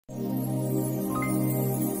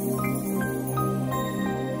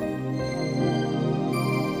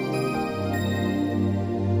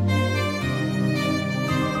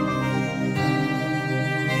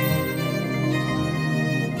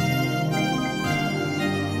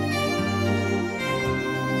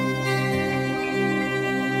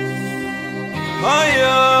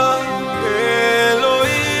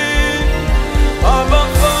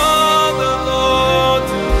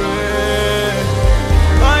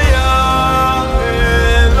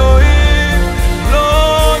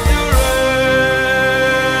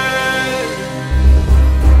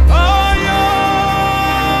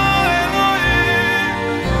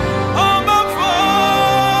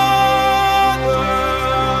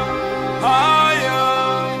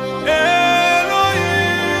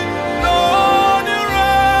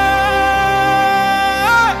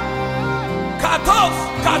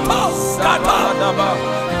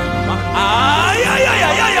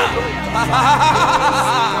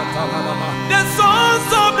The sons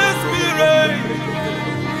of the Spirit,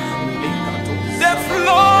 the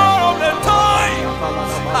flow of the time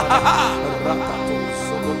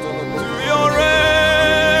to your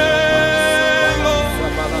reign, Lord.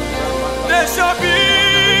 There shall be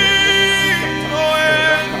no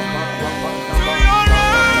end to your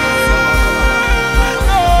reign,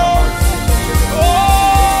 Lord. Oh,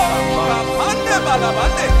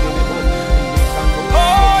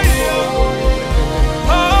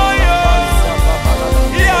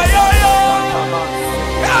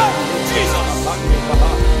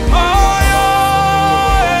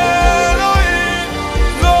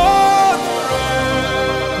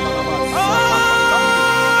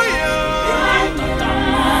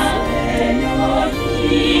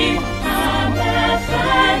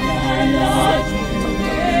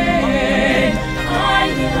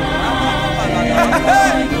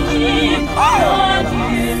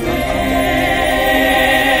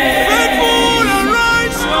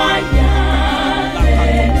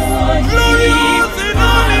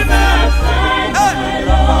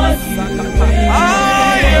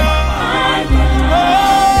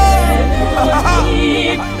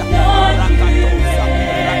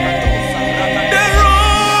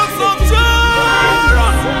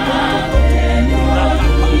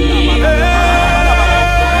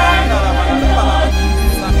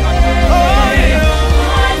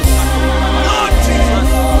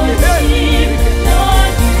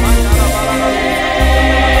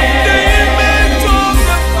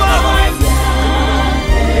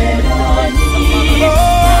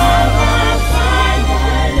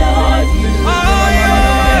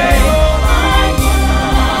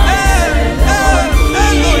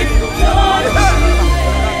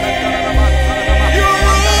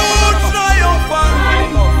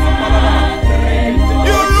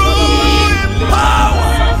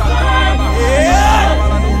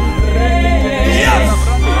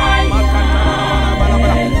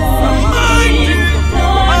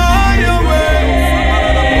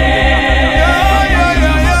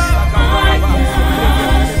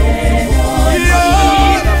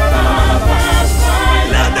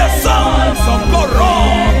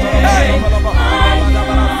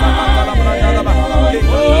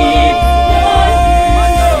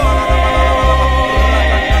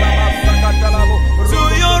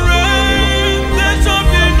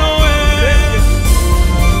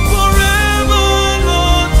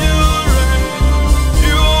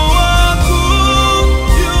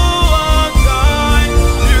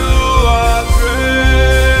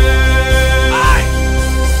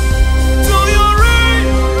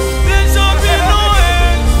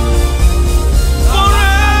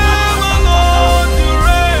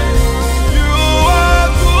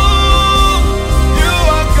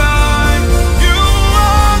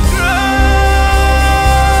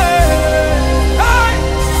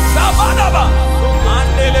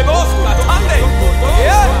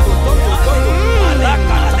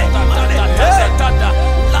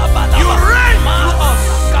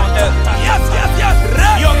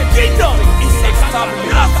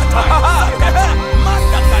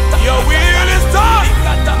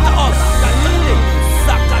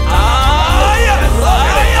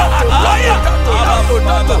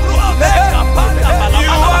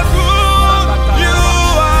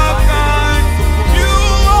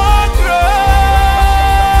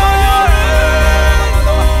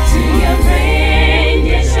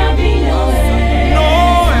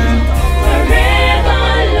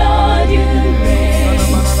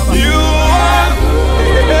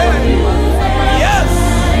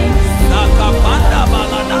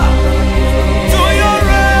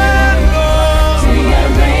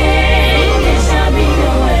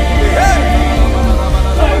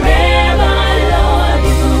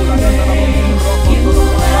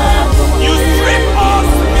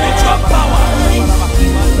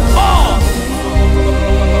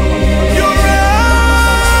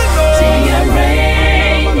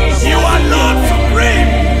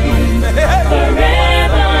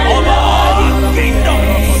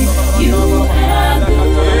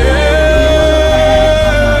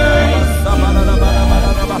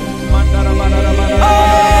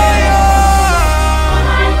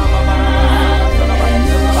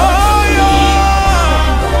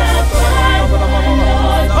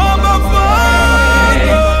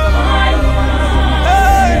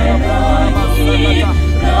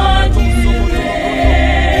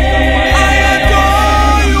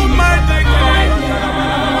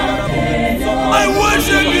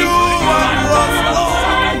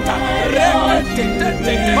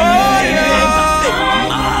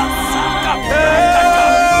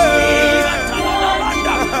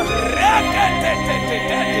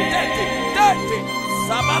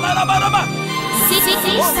 City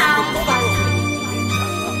Sound Factory.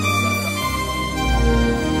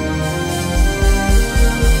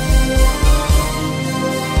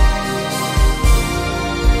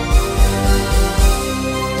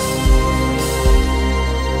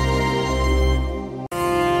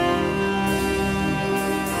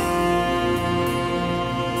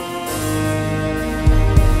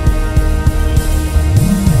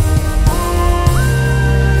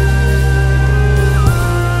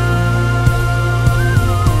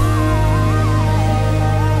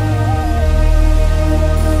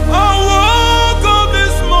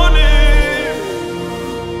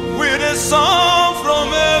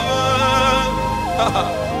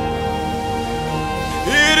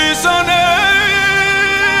 It is an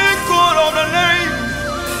echo of the name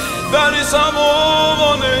that is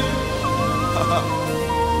above name.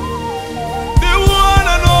 The one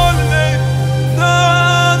and only name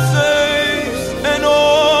that saves and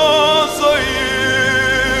also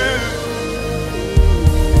heals.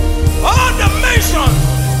 All the mention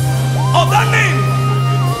of that name,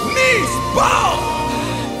 knees bow,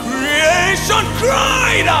 creation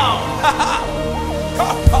cried out.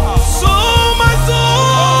 So my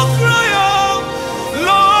soul cry out,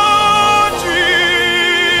 Lord Jesus.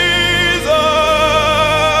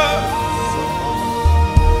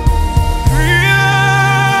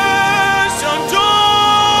 Creation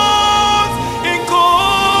joins in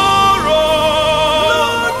chorus.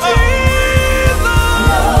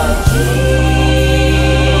 Lord Jesus.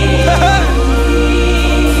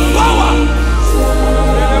 Power.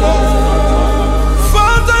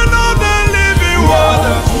 Fountain of the living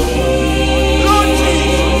water.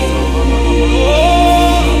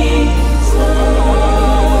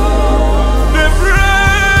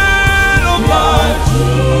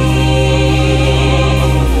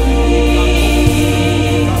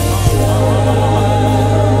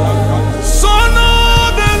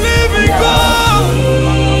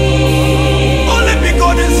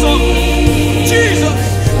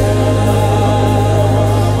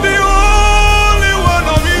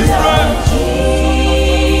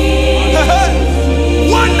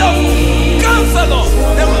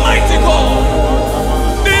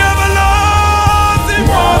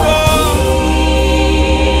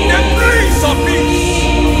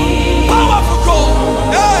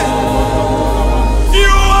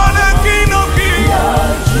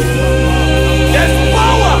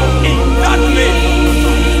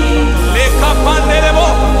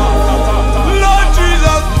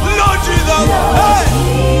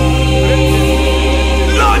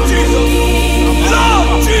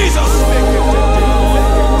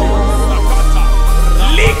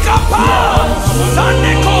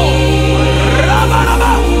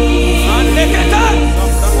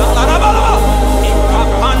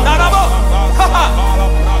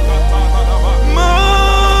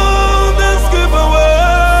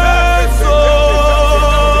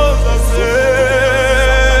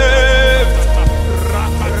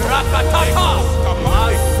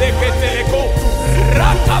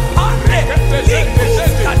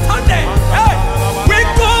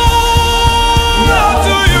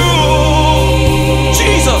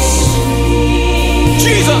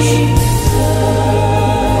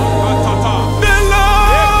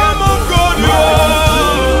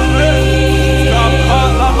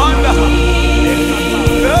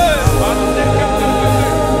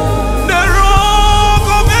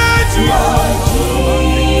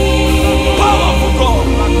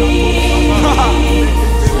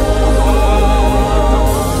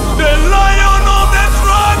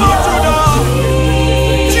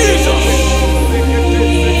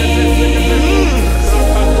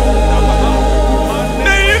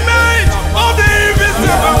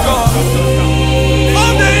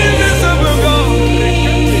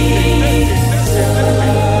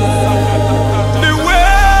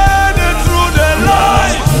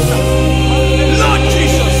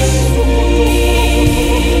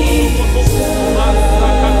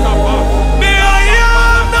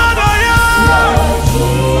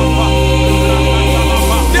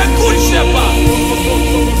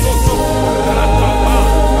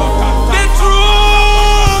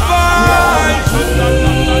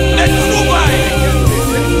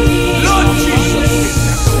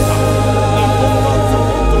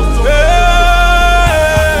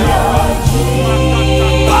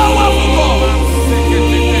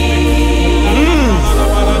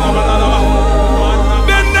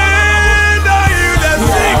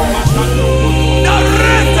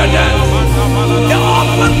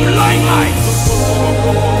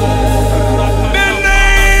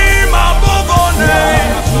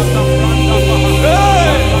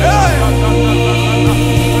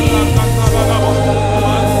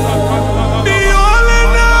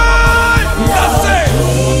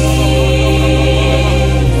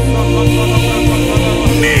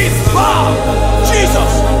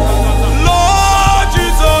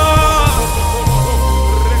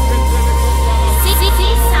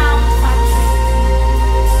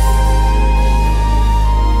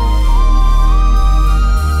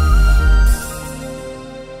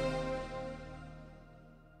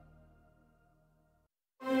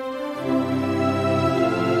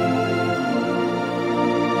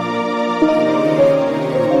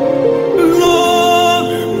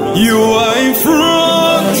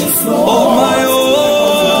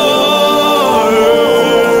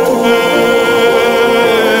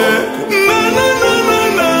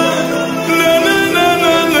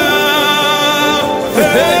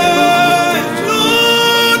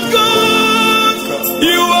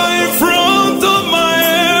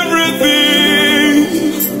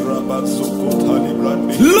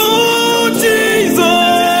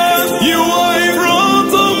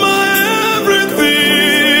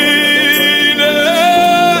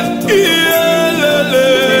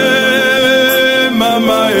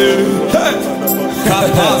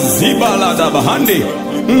 Balada Bahandi.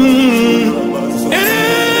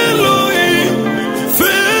 Elohim,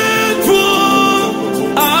 faithful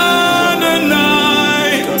and the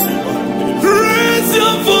night. Raise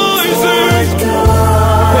your voices.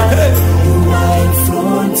 You are in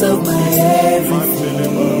front of my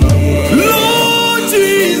everything. Lord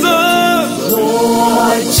Jesus.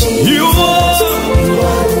 Lord Jesus. You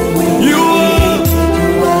are the way. You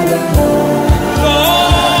are the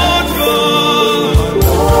Lord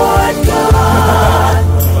God.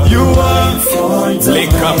 You are in front of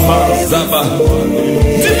my Jesus.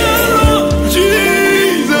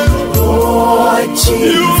 Lord Jesus.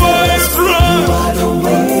 You are in front. You are the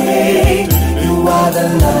way. You are the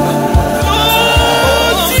love.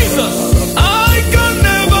 Oh, Jesus. I can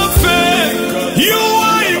never fail. You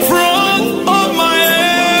are in front of my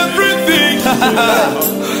everything.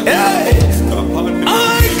 Hey.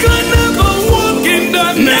 I can never walk in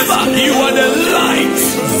darkness. You are the light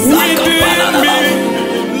within me.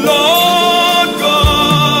 Lord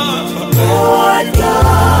God. Lord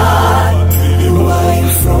God. You are in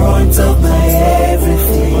front of my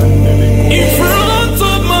everything. In front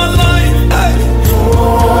of my life. Hey.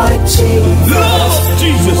 Lord Jesus. Lord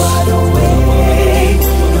Jesus. You are the way.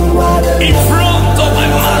 You are the In front of my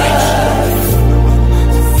marriage.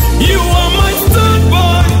 You are my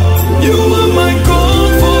standby. You are my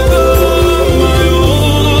comforter, my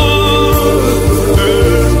own.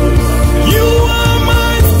 You are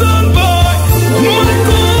my standby, my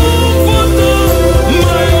comforter,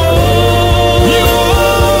 my own. You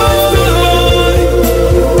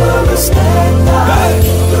are my standby.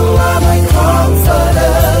 You are my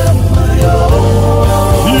comforter, my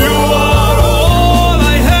own. You are all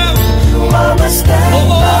I have. You are my standby.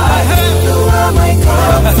 All I have. You are my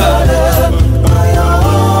comforter, my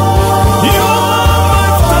own. You are my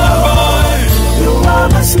standby. You are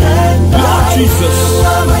my standby. Lord Jesus. You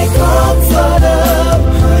are my comforter,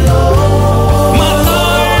 my own. My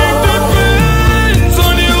life depends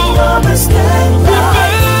on you. You are my standby.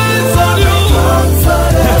 Depends on you.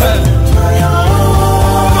 Comforter, my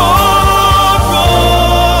own.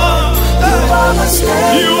 You are my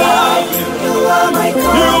standby. You are my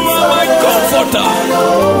my comforter.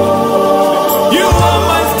 You are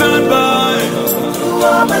my standby. You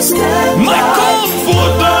are my standby. My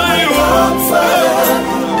comforter. Comforter,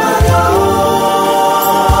 my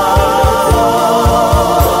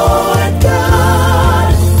Lord God.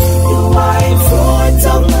 You are in front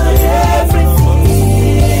of my everything.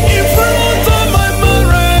 In front of my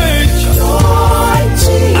marriage. Lord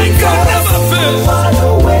Jesus. I can never fail. You are the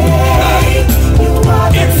way. You are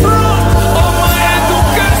the In front of my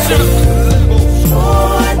education.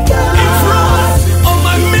 Lord God. In front of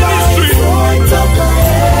my ministry. In front of my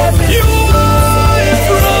everything. You are in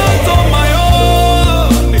front of my own.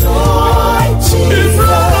 Lord Jesus. In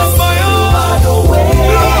front of my You own. are the way.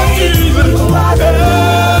 Lord Jesus. You are the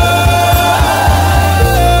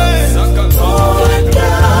Lord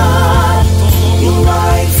God. You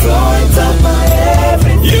are in front of my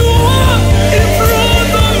everything. You are in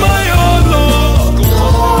front of my own, Lord.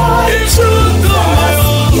 Lord In front of my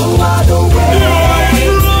own. You are the way. You are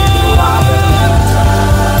in front.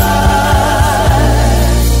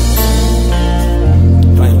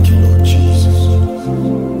 Thank you, Lord Jesus.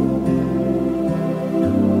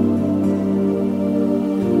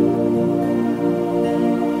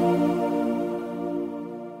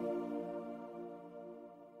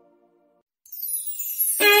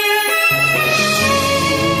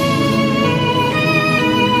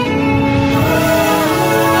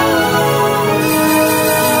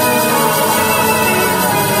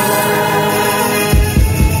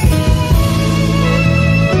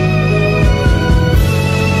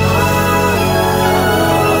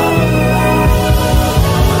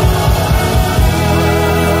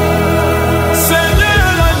 Seigneur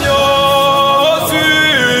l'agneau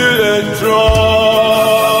sur le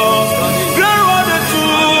trône, le roi de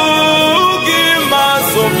tout qui m'a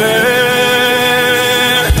sauvé.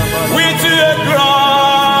 Oui, tu es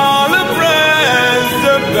grand, le prince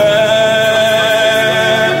de paix.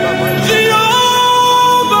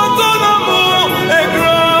 Chioma, ton amour est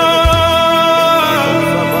grand.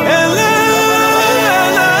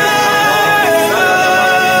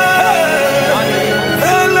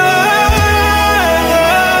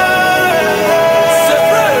 C'est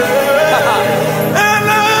vrai.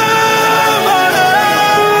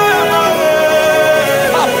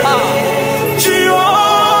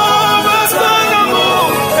 Chioma, ton amour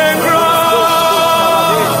est grand.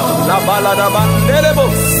 La balada bandelebo.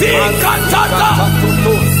 Sikatata.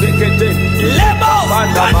 Lebo.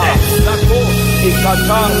 Kande.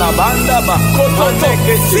 Ikata la banda ba koto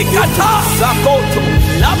sikata sakoto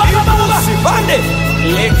la bala sivande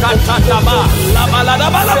le kata ba la bala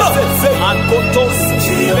akoto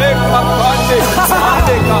le kapande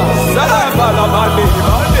adeka zalaba la bande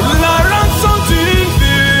la rançon d'une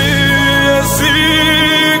vie si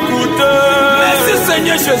coûteuse. Merci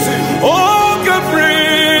Seigneur Jésus. Oh que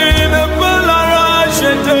prix ne peut la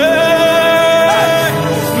racheter,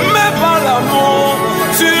 mais par l'amour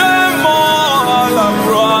tu es la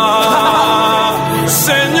gloire.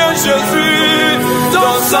 Seigneur Jésus,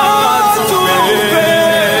 ton sang a tout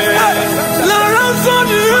fait. La rançon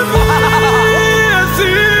du vie est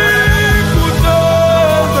si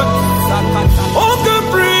coûteuse. Aucun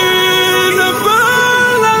prix ne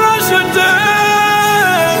peut la racheter.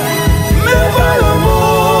 Mais par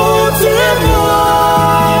l'amour, tu es moi.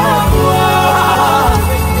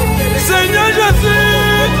 Seigneur Jésus,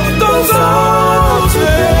 ton sang a tout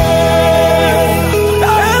fait.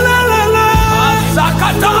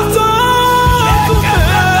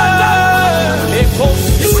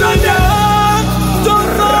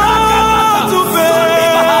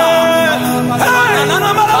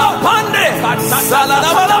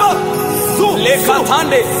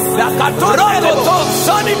 La katoroto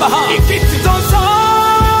Sonnie baha ikiti ton sang.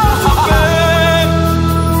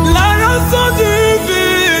 La rançon du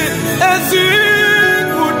vie est si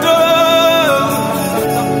coûteuse.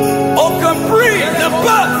 Aucun prix ne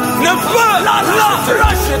peut la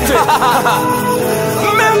racheter.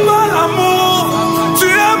 Même par l'amour, tu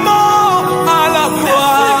es mort à la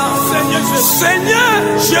croix. Seigneur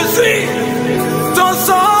Jésus, ton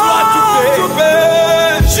sang a tout fait.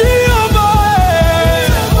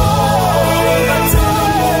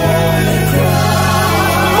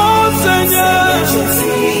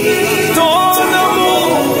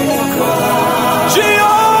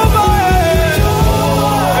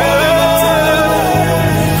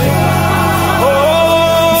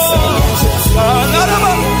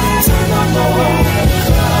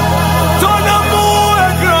 Ton amour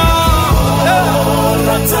est grand.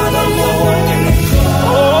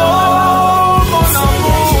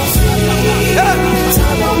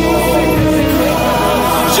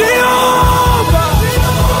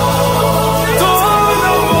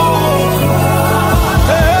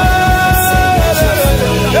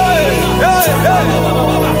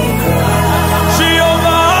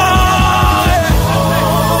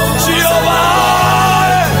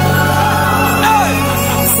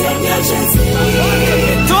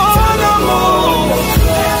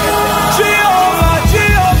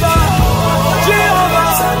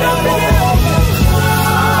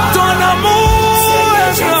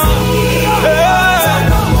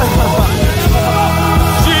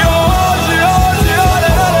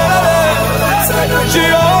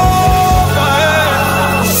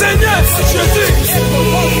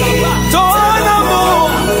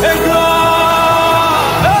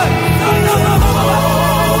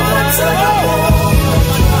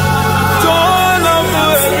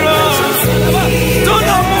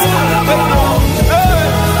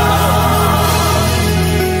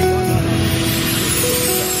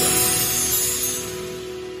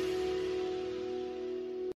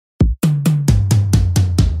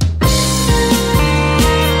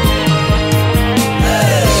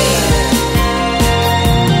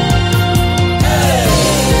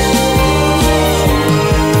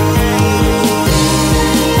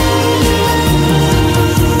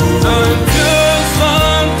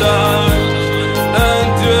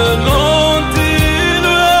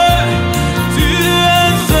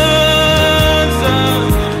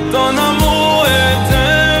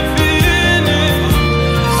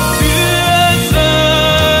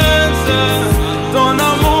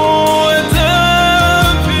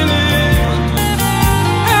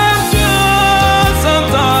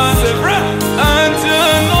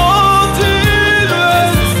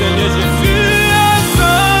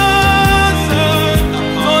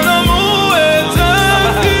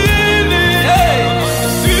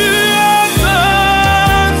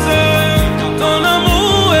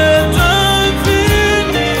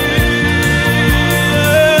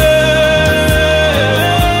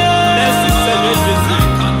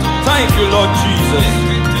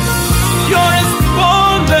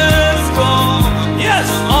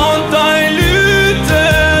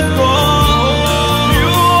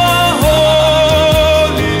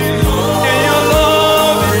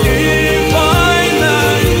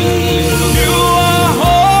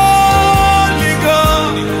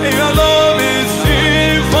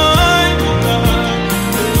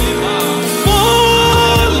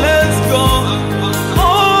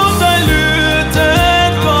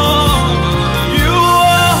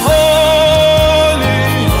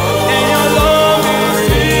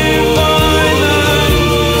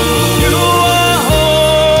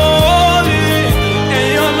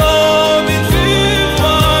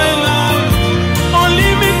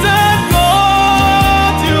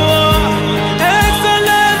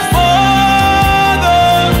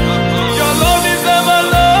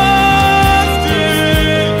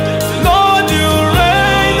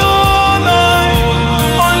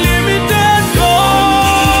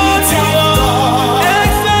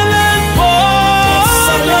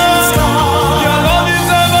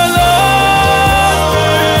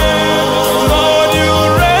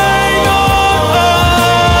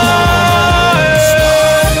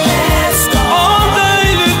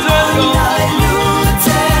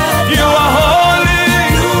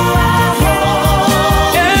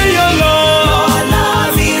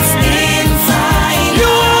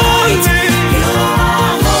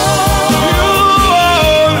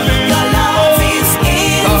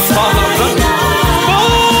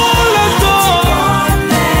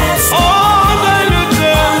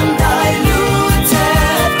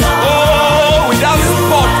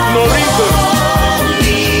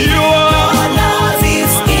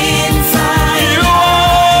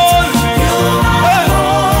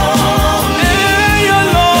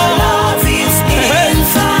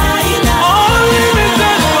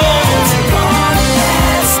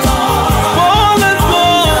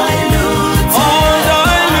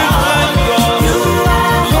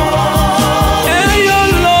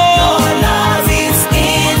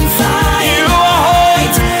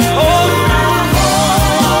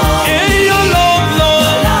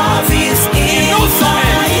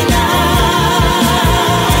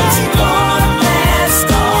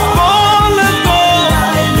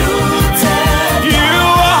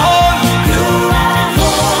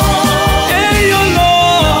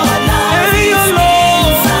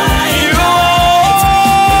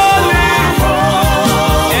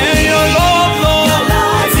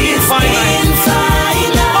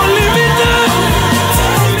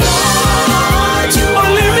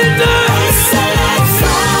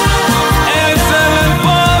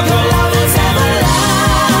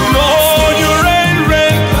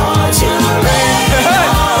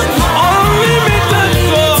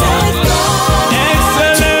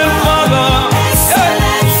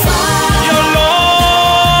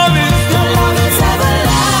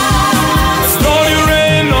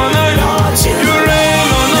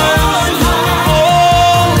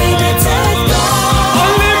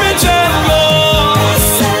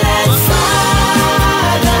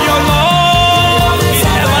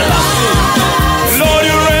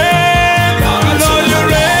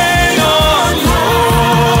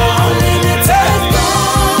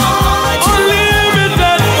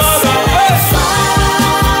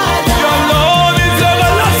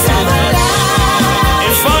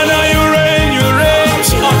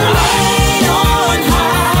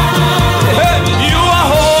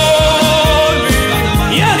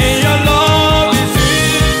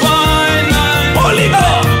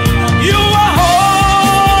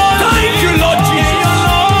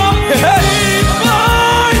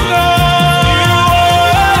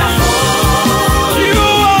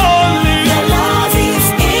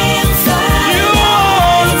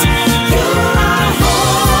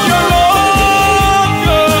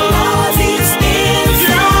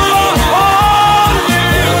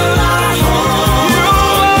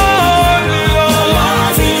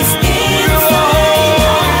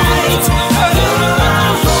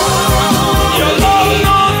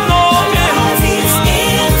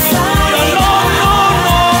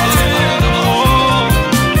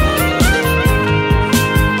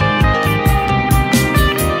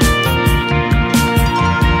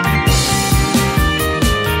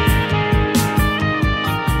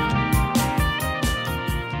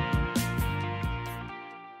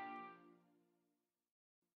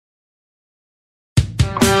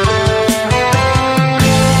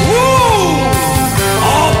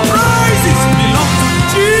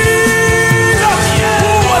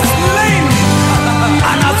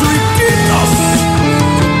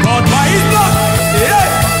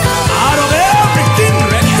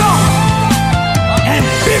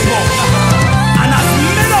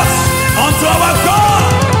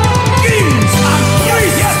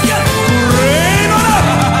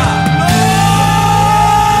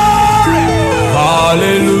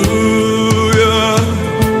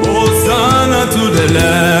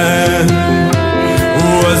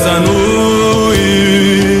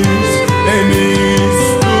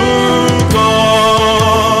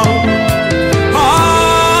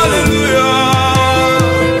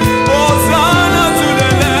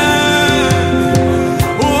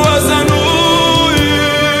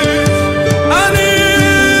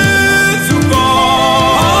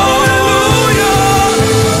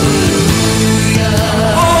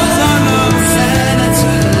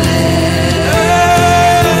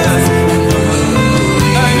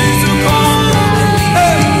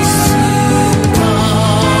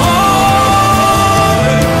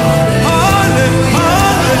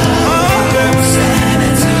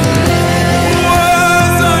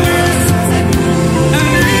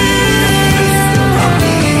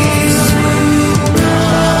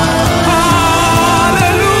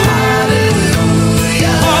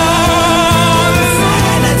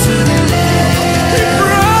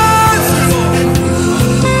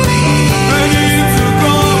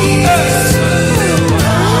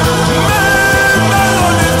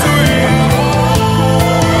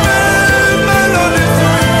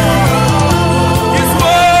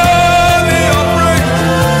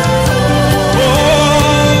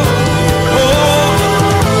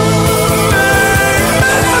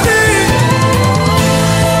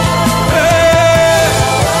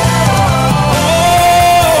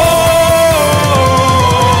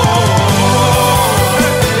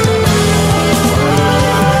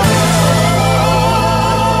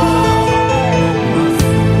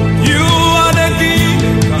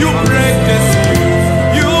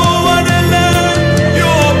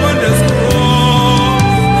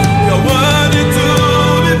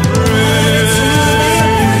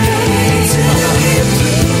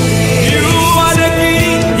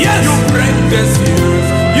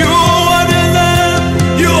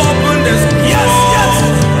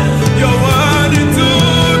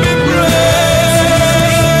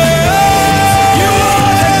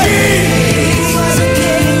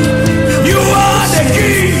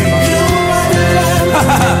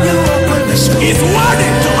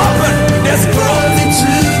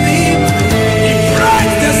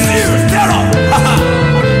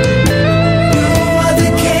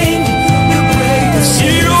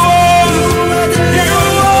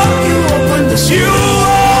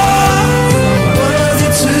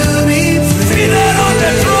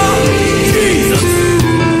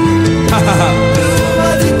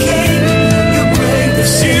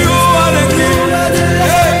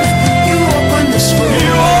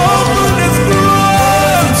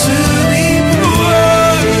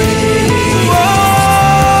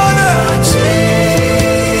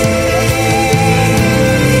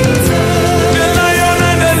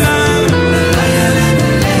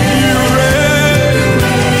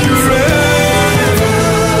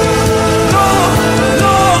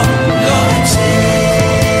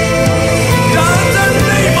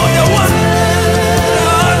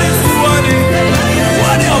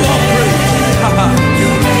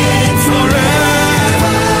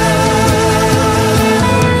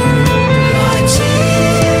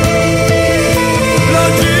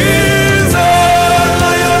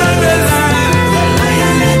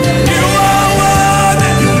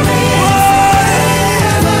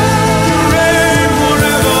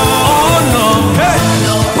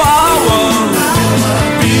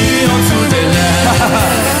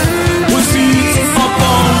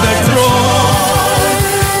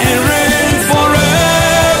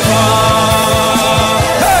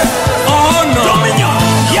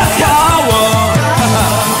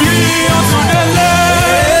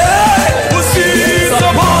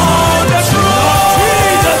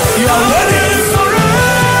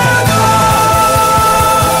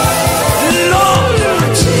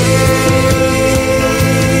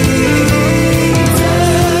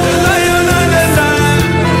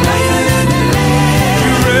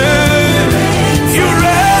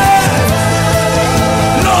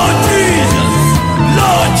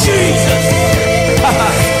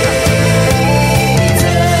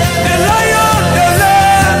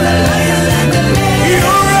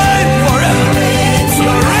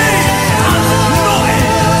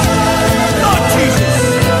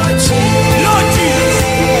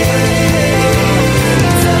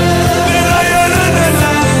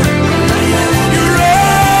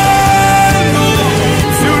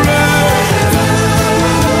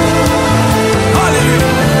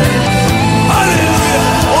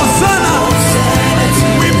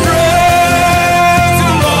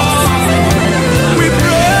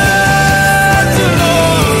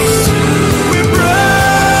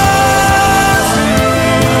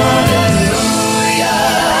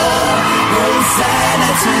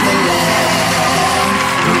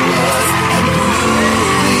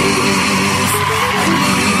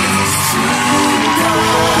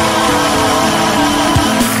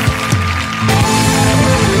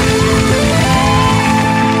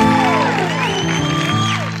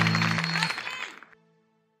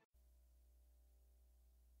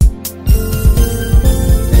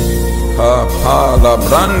 Kapala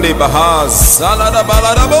brandi bahas salada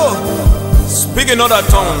baladabo. Speaking other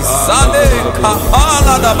tongues. Sade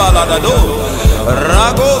kapala da baladado.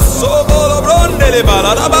 Rago sobolo brande de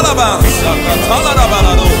balada balaba. Sakatala da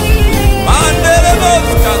balado. Mandelebo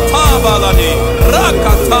kataba ladi.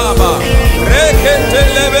 Rakataba.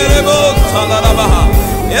 Reketelebelebo salada baha.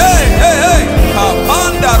 Hey, hey, hey.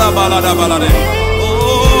 Kapanda da balada balade.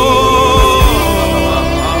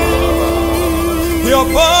 You're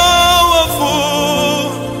powerful,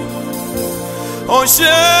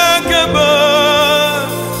 unshakable,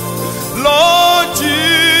 Lord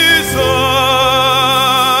Jesus.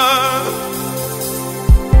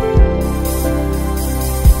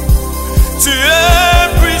 To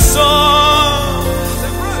every song,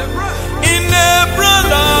 in every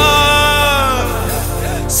life,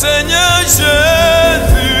 Seigneur Jésus.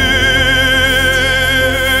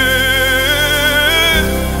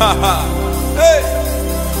 Hey.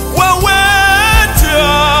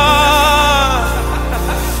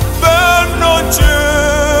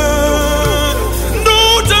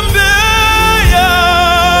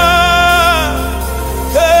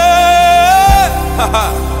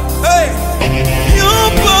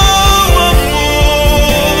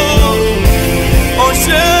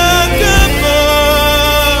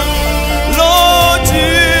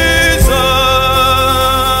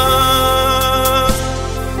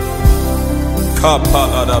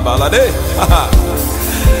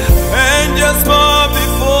 Angels bow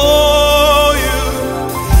before you,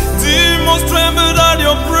 demons tremble at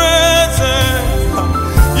your presence.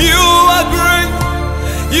 You are great,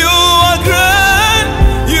 you are great,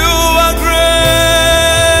 you are great.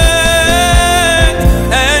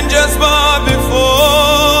 Angels bow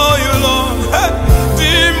before you, Lord.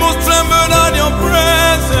 Demons tremble at your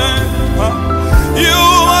presence. You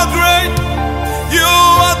are great, you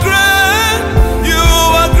are great.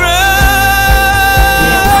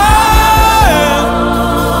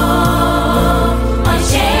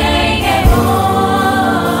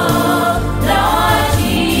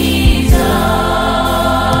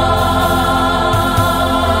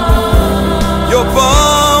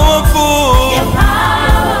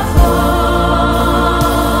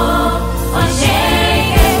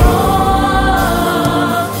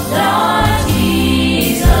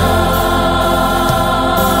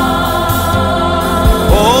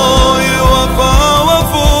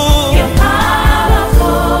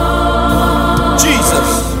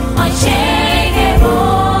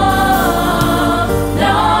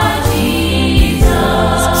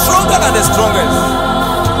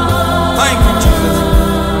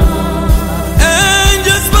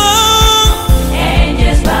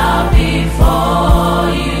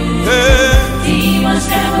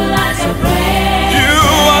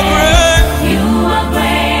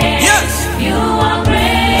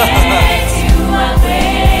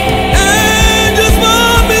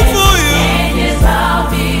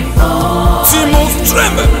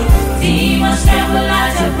 Demons tremble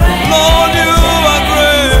at your praise. Lord, you are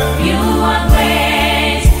great. You are great.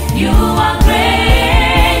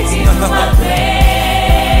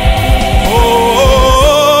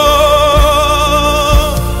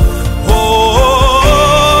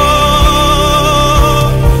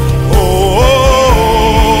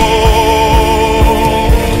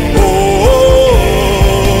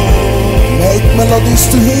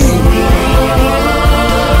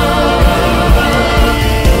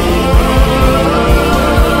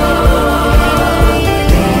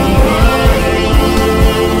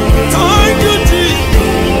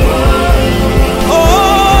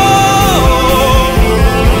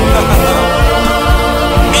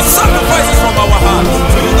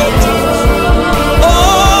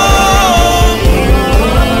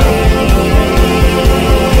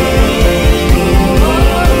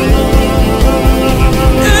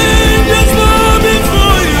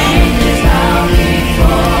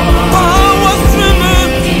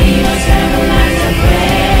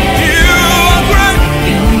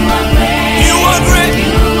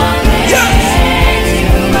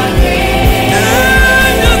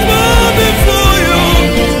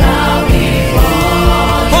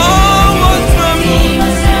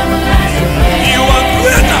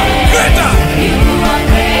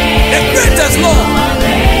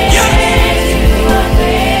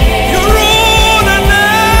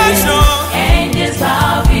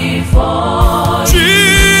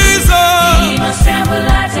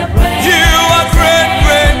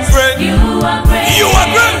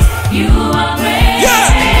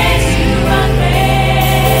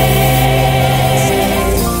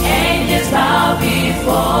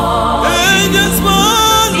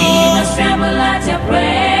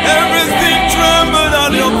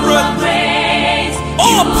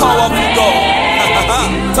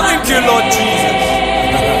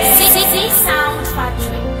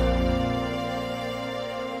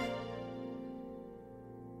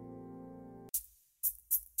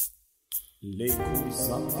 Glory.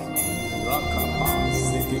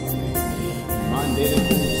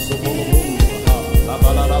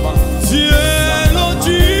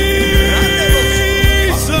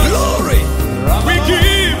 We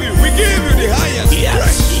give you the highest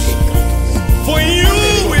praise. For you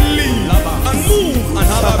will live and move and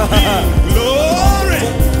have a being. Glory.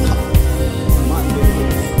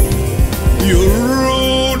 You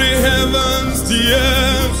rule the heavens, the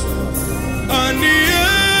earth, and the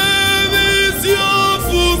earth is your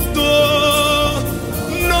footstool.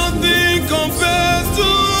 Nothing compares to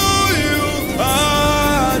you,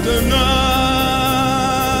 Adonai.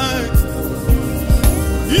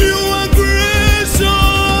 You are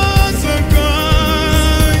gracious and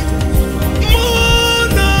kind,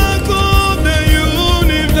 monarch of the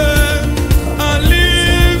universe. I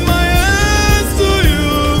lift my hands to you,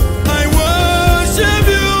 I worship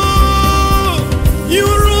you. You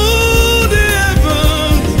rule the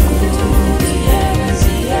heavens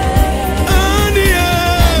and the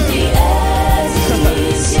earth.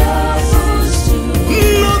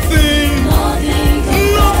 Nothing.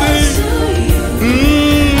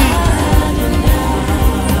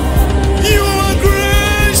 You are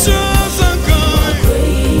gracious and kind,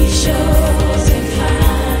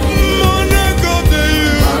 monarch of the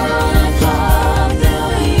universe.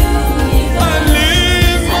 I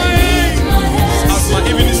lift my hands as my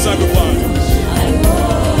evening sacrifice.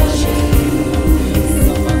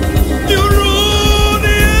 You rule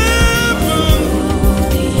the heavens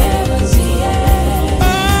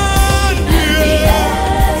and the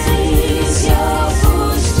earth.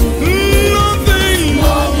 Nothing,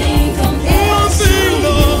 Lord.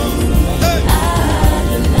 Hey.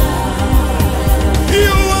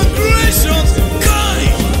 You are gracious,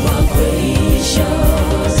 kind,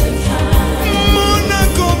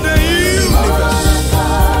 monarch of the universe.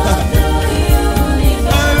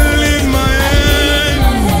 I lift my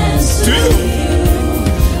hands to you.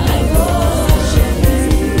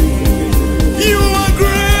 You are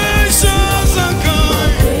gracious and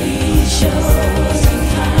kind.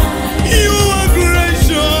 You are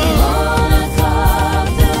gracious,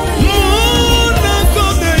 monarch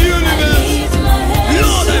of the universe.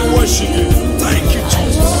 Lord, I worship you. Thank you,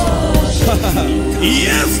 Jesus.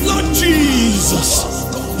 Yes, Lord Jesus.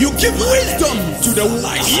 You give wisdom to the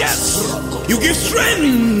wise. Yes. You give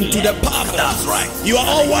strength to the powerful. That's right. You are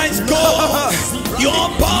all wise God. You are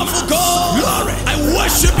all powerful God. Glory. I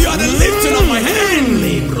worship you at the lifting of my hand.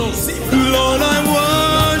 Lord, I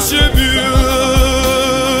worship you.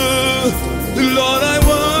 Lord, I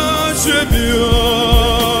worship you.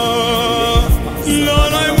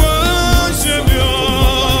 Lord, I worship you.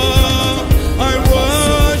 I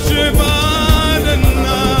worship Adonai.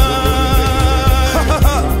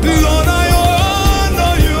 Lord, I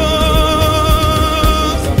honor you.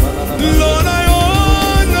 Lord, I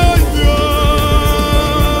honor you.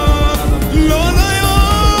 Lord, I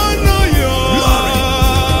honor you.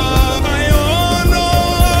 I honor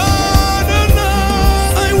Adonai.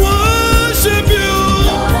 I worship you.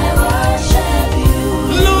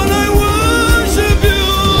 Lord, I worship you.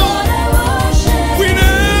 With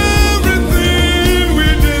everything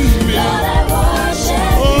within me.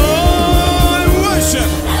 Oh, I worship.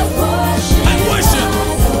 I worship.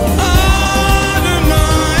 Adonai,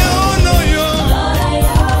 I honor you.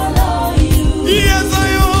 Yes, I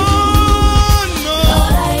honor.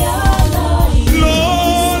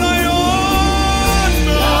 Lord, I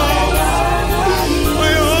honor.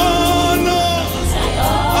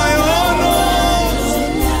 I honor.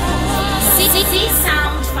 City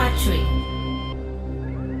Sound Factory.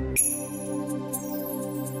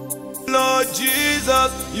 Lord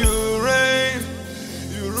Jesus, you reign.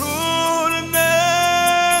 You rule the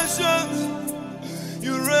nations.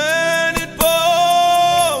 You reign in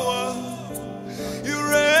power. You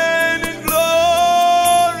reign in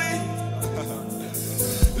glory.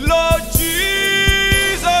 Lord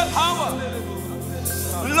Jesus.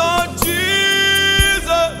 Lord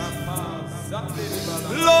Jesus.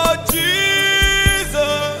 Lord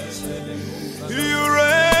Jesus. You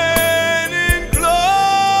reign in glory.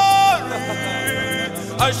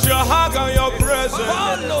 I shall hug on your presence.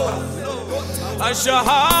 I shall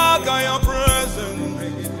hug on your presence.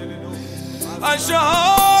 I shall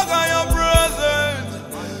hug on your presence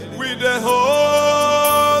with the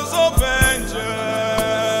host of angels.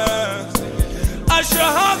 I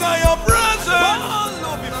shall hug on your presence.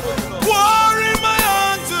 Pour in my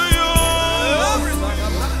hand to you.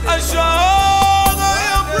 I shall hug on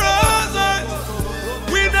your presence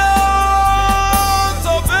with the host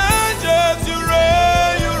of angels. You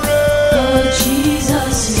reign, you reign. Lord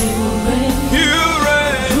Jesus, you reign. You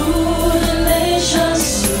reign. Rule the nations,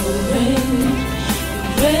 you reign.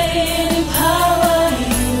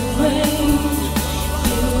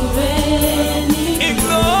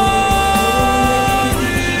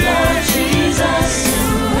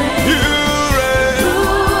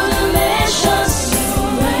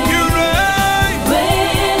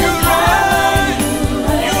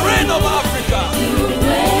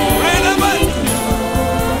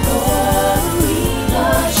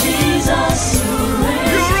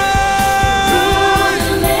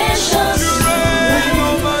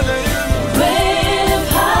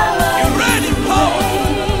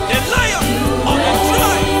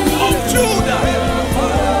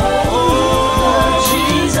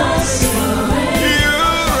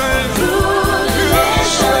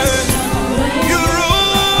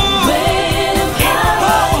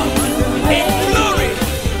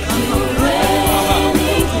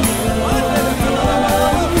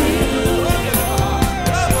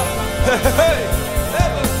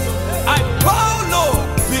 I bow low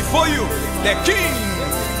before you, the King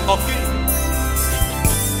of Kings,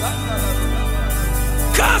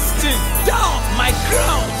 casting down my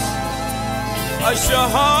crowns. I shall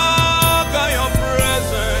hug your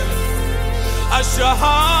presence. I shall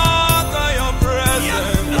hug your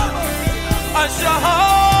presence. I shall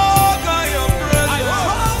hug your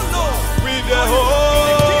presence with the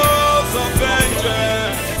host of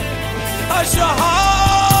vengeance. I shall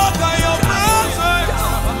hug your presence,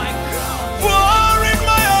 pouring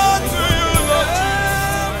my heart to you, Lord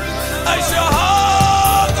Jesus. I shall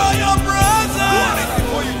hug your presence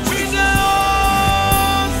with the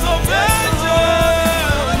host of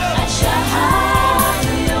vengeance. I shall hug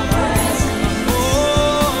your presence,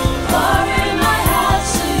 pouring my heart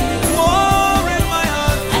to you. Pouring my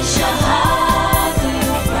heart. I shall hug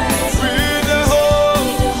your presence With the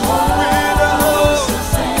host of vengeance.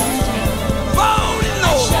 bowing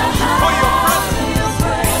low for your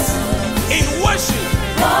presence in worship.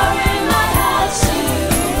 Pouring my heart to you.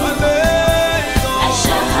 I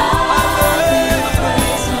shall hug your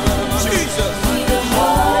presence Jesus, with the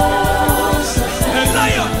host of the vengeance.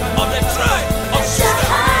 Lion of the tribe of Shall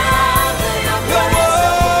Judah, hug your the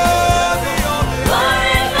presence. worthy of the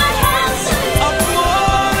Pouring my heart to you. I'm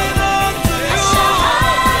pouring unto I you. shall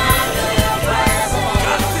hug your presence.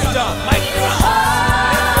 Casting down my crown.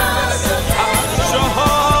 Host of vengeance. Shall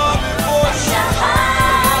hug before you. Shall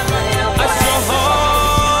hug your I shall presence.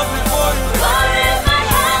 hug before you. Pouring my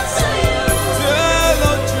heart to you. Dear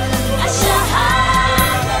Lord Jesus. I shall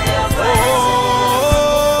hug your presence.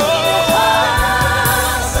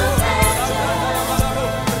 Host of vengeance.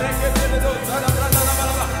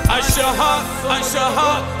 I shall hug, I shall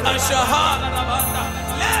hug, I shall hug.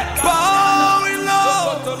 Bowing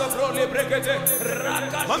low,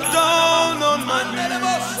 I'm down on my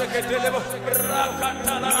knees,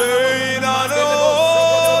 laying on the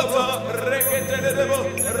altar.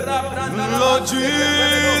 Lord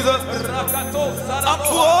Jesus, I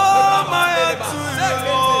pour my head to you,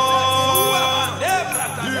 Lord.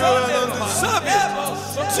 You alone deserve it.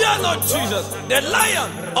 Dear Lord Jesus, the Lion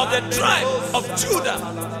of the tribe of Judah.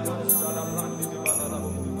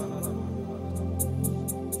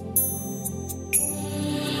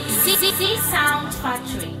 Sound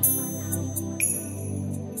Factory.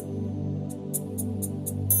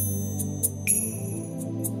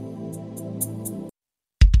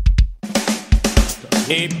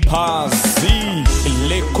 Epazi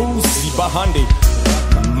lekusi bahande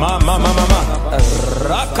mama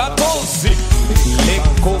rakatozi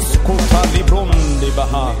lekos kuta libronde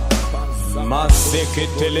baha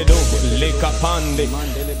maseketeledo lekapande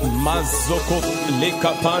mazoko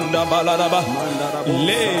lekapanda balaraba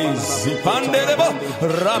lezi pandelebo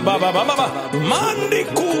rababa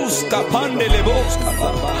mandikus kapandelebo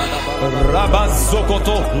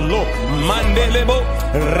rabazokoto lo mandelebo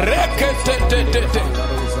reketetete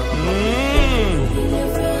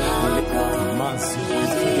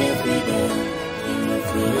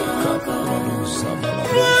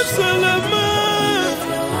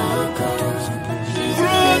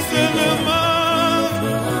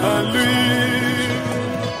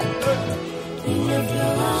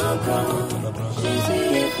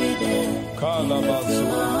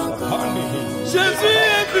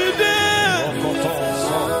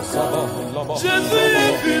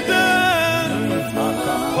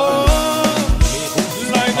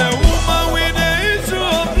like the woman with the issue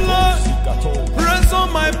of blood, press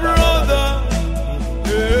on my brother.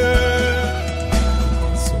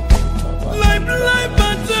 Like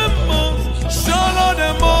Batemon, shallow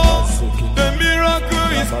them all. The miracle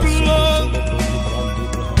is blood.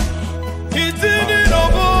 He did it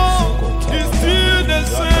all. He's still the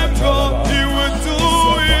same God. He will do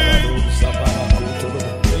it.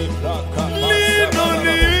 Lean on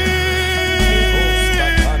him.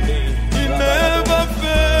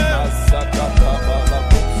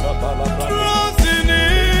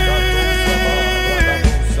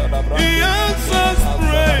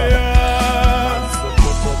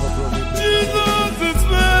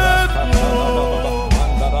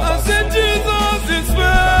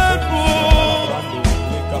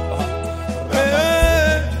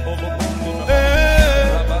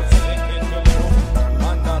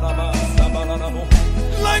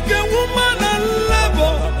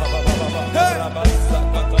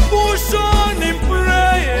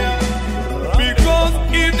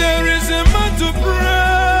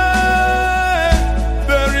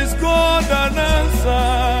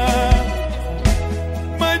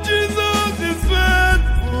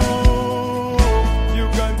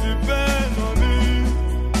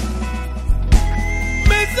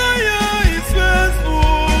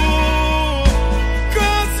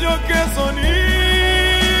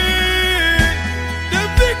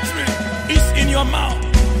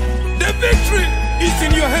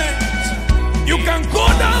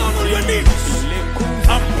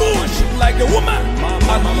 the woman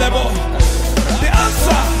at Lombo. The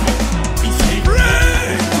answer is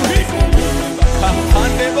pray to him.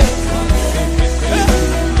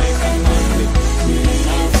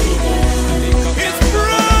 His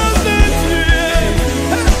presence here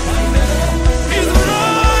is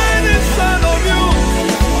right inside of you.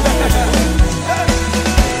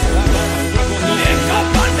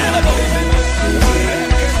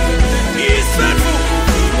 He's faithful.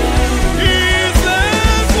 He's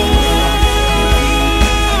faithful.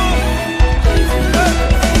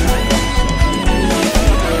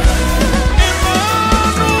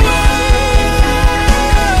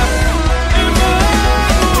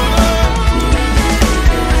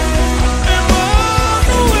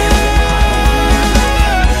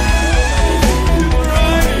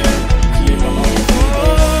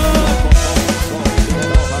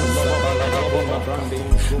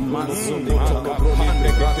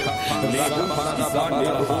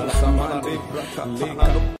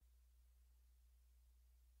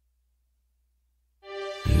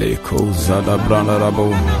 Leko zada branda rabo.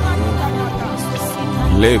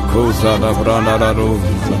 Leko zada branda rabo.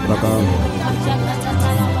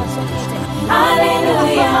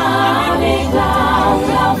 Hallelujah, the cloud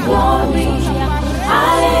of glory.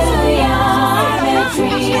 Hallelujah, the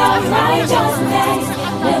tree of righteousness.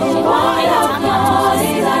 The word of God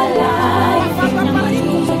is alive in me.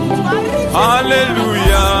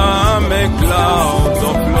 Hallelujah, make clouds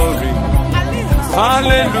of glory.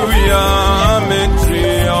 Hallelujah, make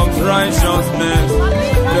tree of righteousness.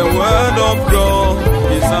 The word of God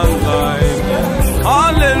is alive.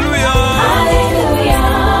 Hallelujah. Hallelujah,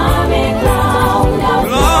 make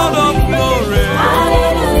cloud of glory.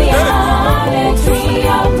 Hallelujah, the tree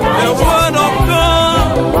of righteousness. The word of God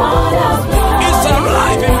is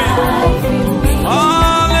alive in me.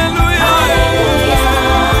 Hallelujah.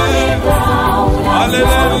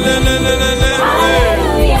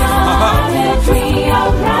 Hallelujah.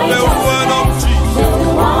 The word of Jesus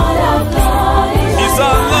is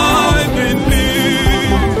alive in me.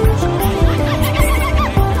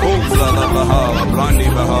 Oh, Zala Bahara, Brandi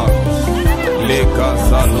Bahara, Leka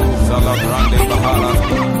Zalo, Zala Brandi Bahara.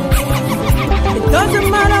 It doesn't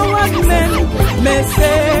matter what men may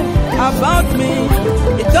say about me.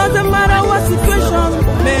 It doesn't matter what situation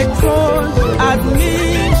may throw at me.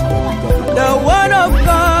 The word of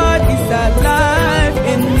God is alive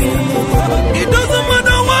in me. It doesn't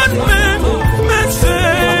matter what men may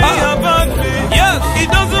say about me. Yes, it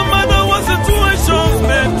doesn't matter what situations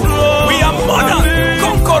may throw. We are more than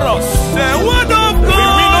conquerors. The word of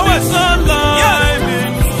God is alive in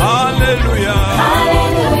me. Hallelujah.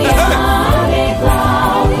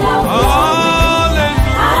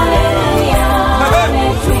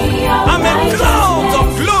 I'm a cloud of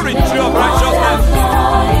glory, tree of righteousness.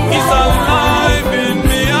 It's alive in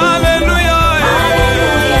me. Hallelujah.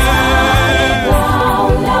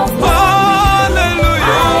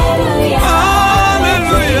 Hallelujah.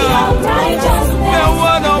 Hallelujah. The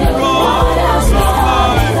word of God is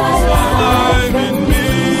alive in me.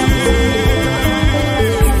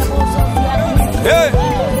 Hey.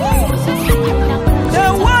 The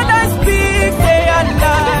word I speak, they are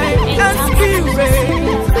life and spirit.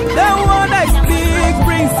 The word I speak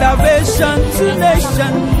brings salvation to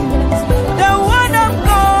nations. The word of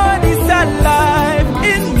God is alive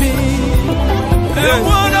in me. The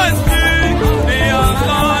word I speak, they are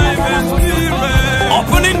alive and spirit.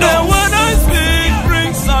 Opening The doors. word I speak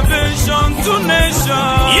brings salvation to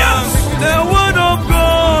nations. Yes. The word of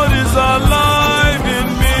God is alive in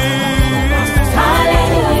me.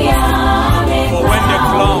 For when the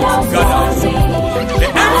clouds gather, they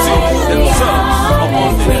empty themselves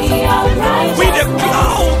upon the earth. With the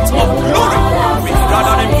clouds of glory, we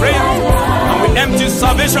gather in prayer and we empty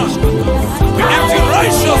salvation. We empty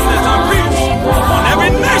righteousness and peace upon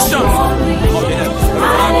every nation of the earth.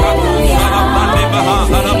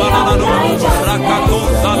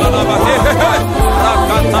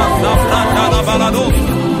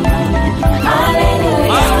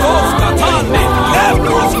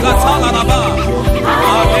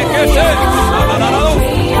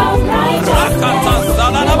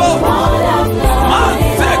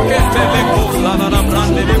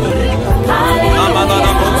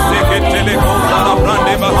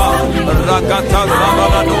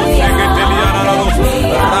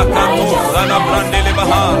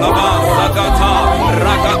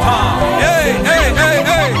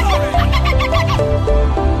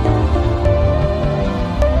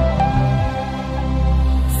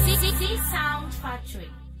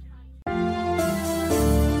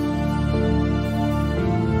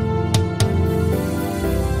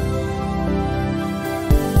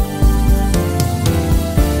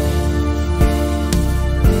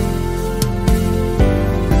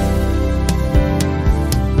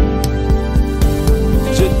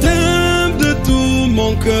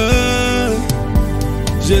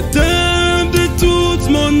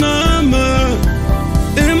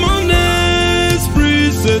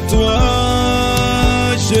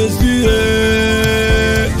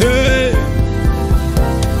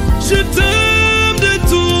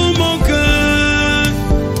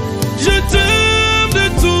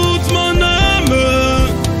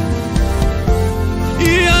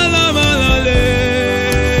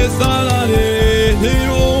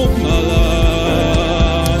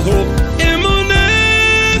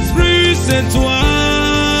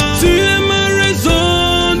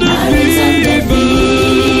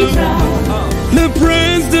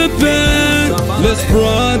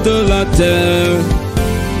 de la terre.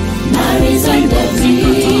 La raison de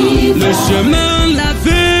vivre. Le chemin, la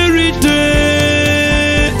vérité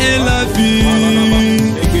et la vie.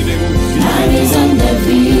 La raison de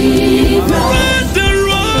vivre. Roi de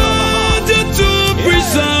Dieu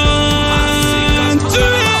tout-puissant, tu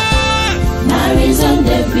es. La raison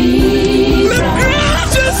de vivre. Le grand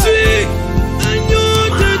je suis, agneau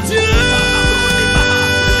de Dieu.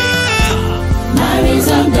 La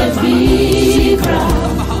raison de vivre.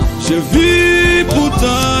 Je vis pour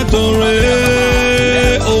t'adorer,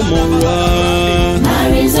 oh mon roi. La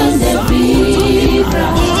raison de vivre.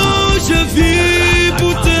 Oh, je vis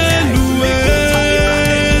pour te louer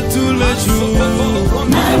tous les jours.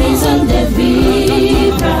 La raison de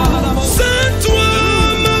vivre. Sans toi,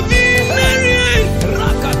 ma vie n'est rien.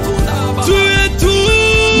 Tu es tout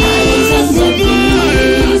pour moi.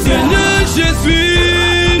 Seigneur Jésus,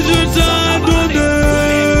 je t'adore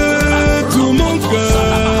tout mon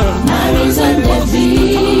cœur. La raison de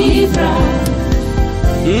vivre.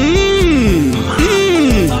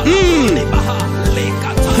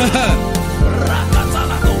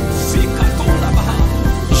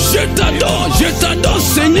 Je t'adore,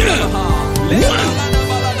 Seigneur. 1, 2,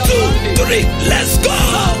 3, let's go,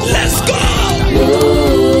 let's go.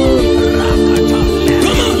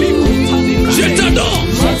 Come on, je t'adore.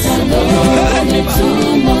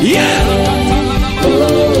 Yeah.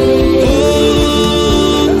 Oh,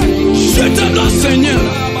 je t'adore, Seigneur.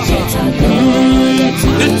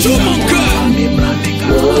 De tout mon cœur,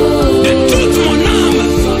 de toute mon âme.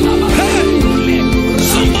 Hey,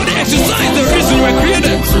 somebody exercise the reason we're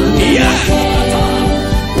created. Yeah.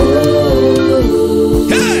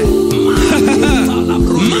 Hey.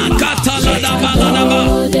 Makataladaba,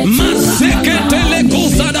 maseketele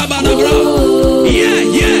kusadabadabra. Yeah.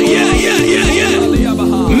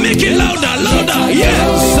 Make it louder, yeah.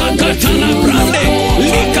 Sakatana brande,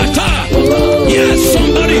 likata. Yeah,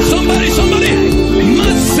 somebody.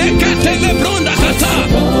 Maseketele bronda kata,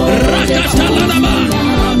 rakataladaba.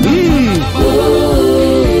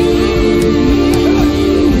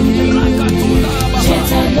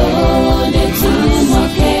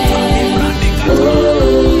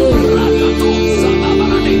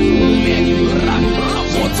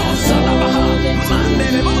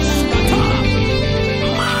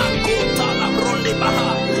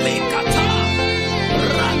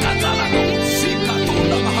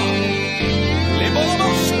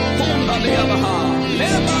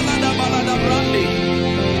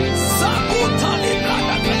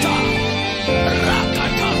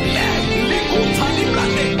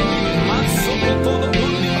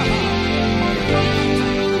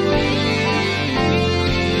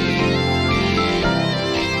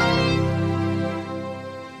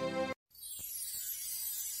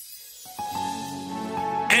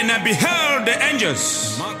 And I beheld the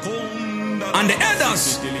angels and the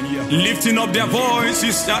elders lifting up their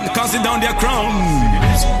voices and casting down their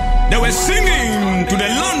crowns. They were singing to the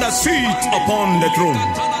Lamb that sits upon the throne.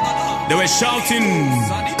 They were shouting,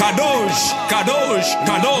 Kadosh, Kadosh,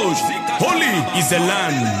 Kadosh, holy is the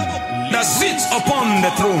Lamb that sits upon the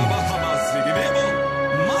throne.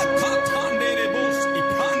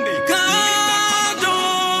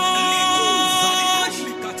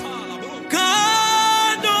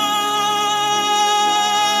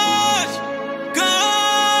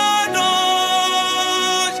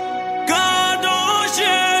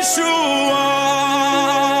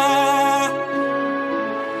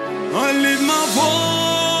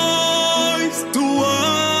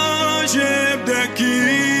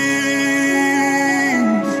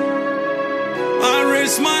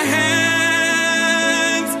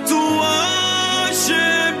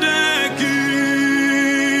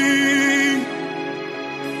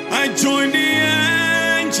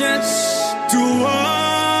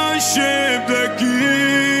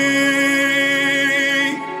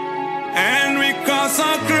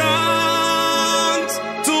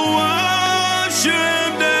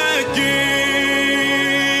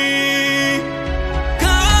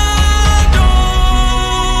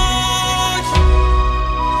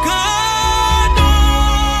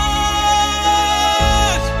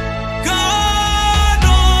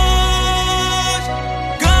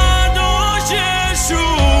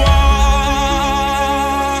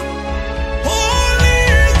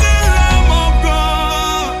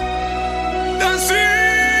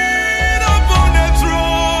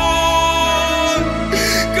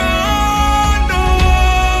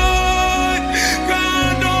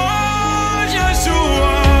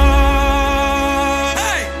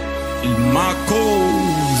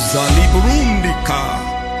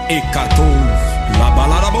 Ekato, la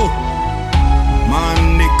balarabo,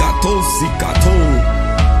 man ekato zikato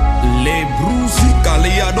le brusika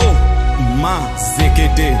liado ma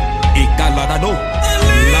zekete ikaladado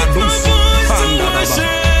la dos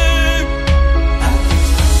pandadaba.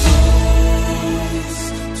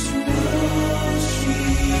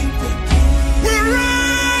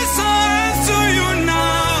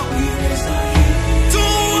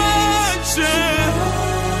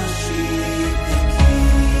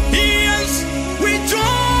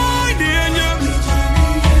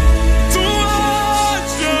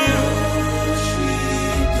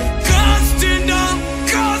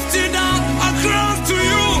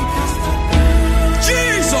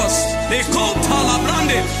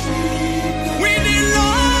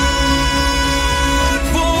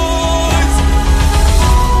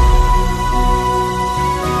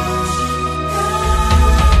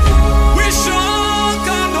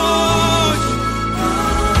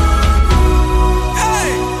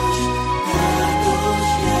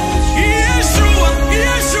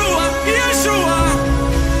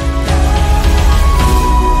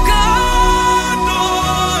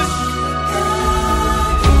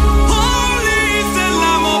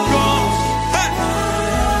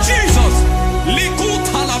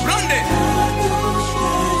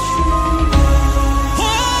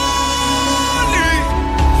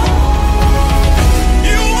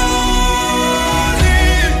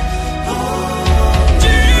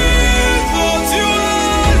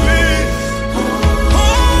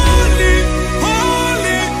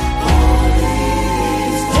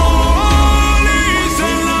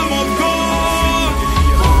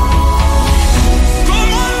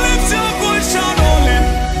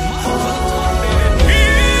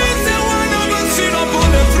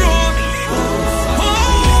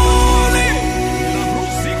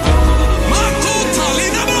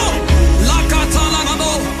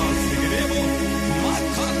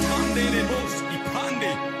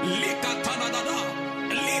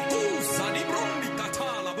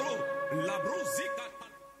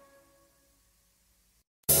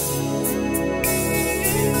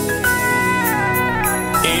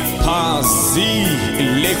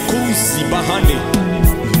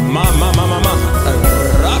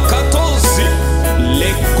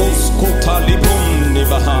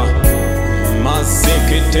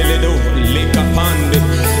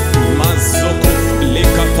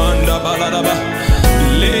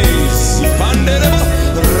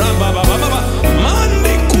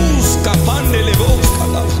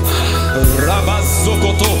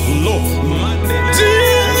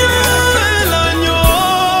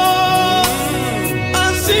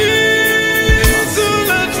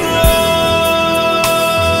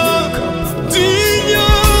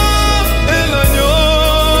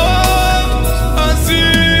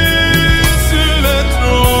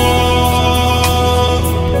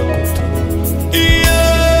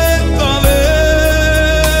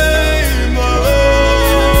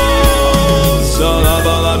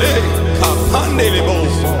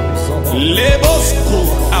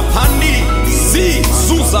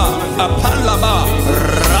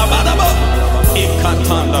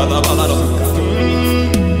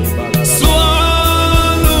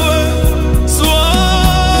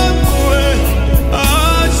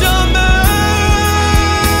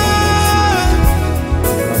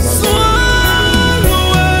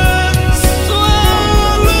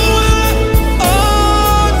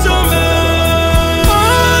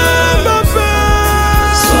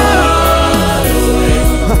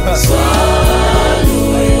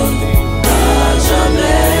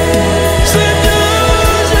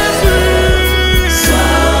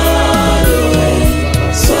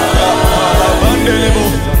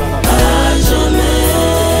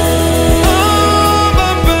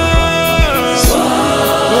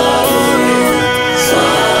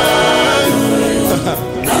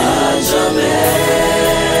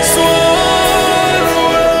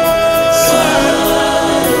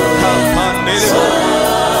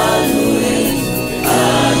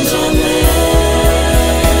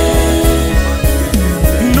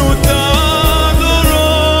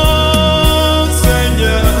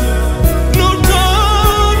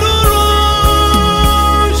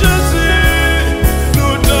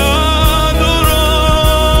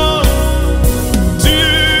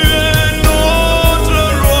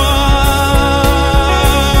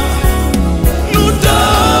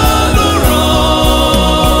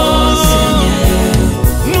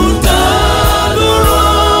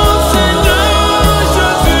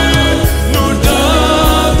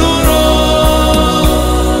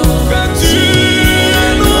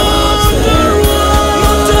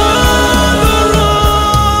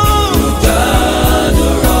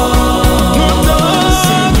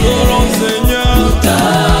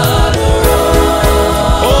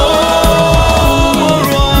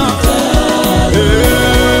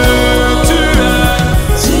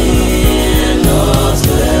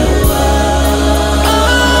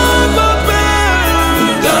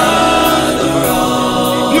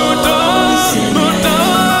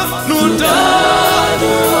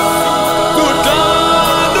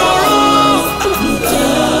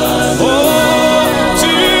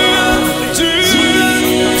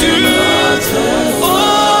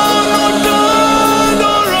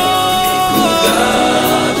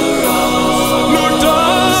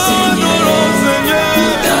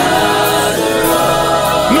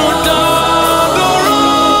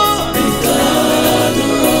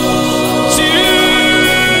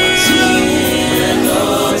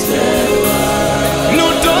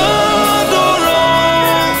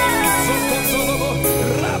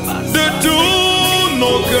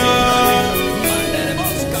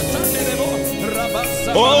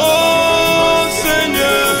 Oh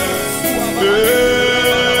Seigneur,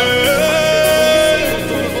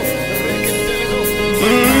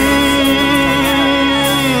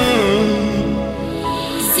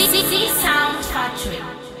 Sound Factory.